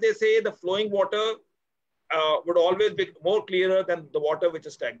 As they say, the flowing water would always be more clearer than the water which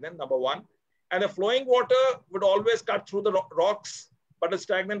is stagnant, number one. And the flowing water would always cut through the rocks, but the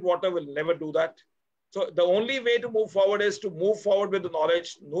stagnant water will never do that. So the only way to move forward is to move forward with the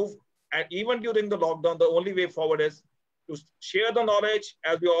knowledge, and even during the lockdown, the only way forward is to share the knowledge.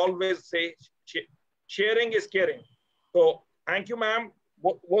 As we always say, sharing is caring. So thank you, ma'am,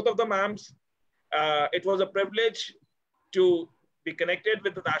 both of the ma'ams. It was a privilege to be connected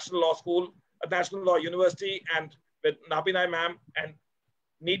with the National Law School, National Law University, and with Nappinai ma'am. And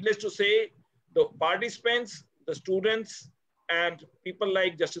needless to say, the participants, the students, and people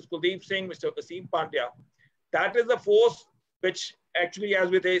like Justice Kuldeep Singh, Mr. Asim Pandya, that is the force which actually, as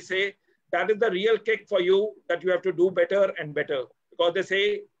they say, that is the real kick for you, that you have to do better and better. Because they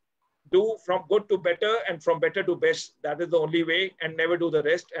say, do from good to better and from better to best. That is the only way, and never do the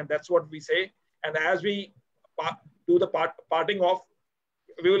rest. And that's what we say. And as we do the parting off,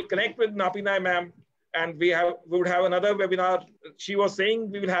 we will connect with Nappinai ma'am, and we would have another webinar. She was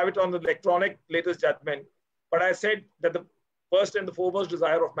saying we will have it on the electronic latest judgment. But I said that the first and the foremost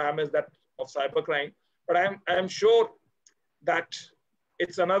desire of ma'am is that of cybercrime. But I am sure that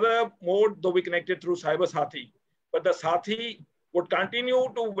it's another mode, though we connected through Cyber Sathi. But the Sathi would continue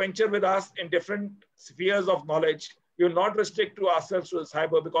to venture with us in different spheres of knowledge. We will not restrict to ourselves to the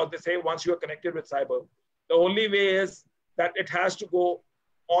cyber, because they say once you are connected with cyber, the only way is that it has to go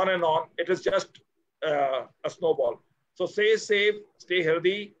on and on. It is just a snowball. So stay safe, stay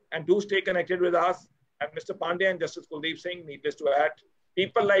healthy, and do stay connected with us. And Mr. Pandya and Justice Kuldeep Singh, needless to add,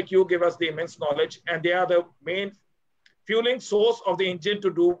 people like you give us the immense knowledge, and they are the main fueling source of the engine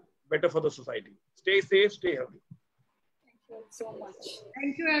to do better for the society. Stay safe, stay healthy. Thank you so much.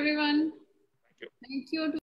 Thank you, everyone. Thank you. Thank you.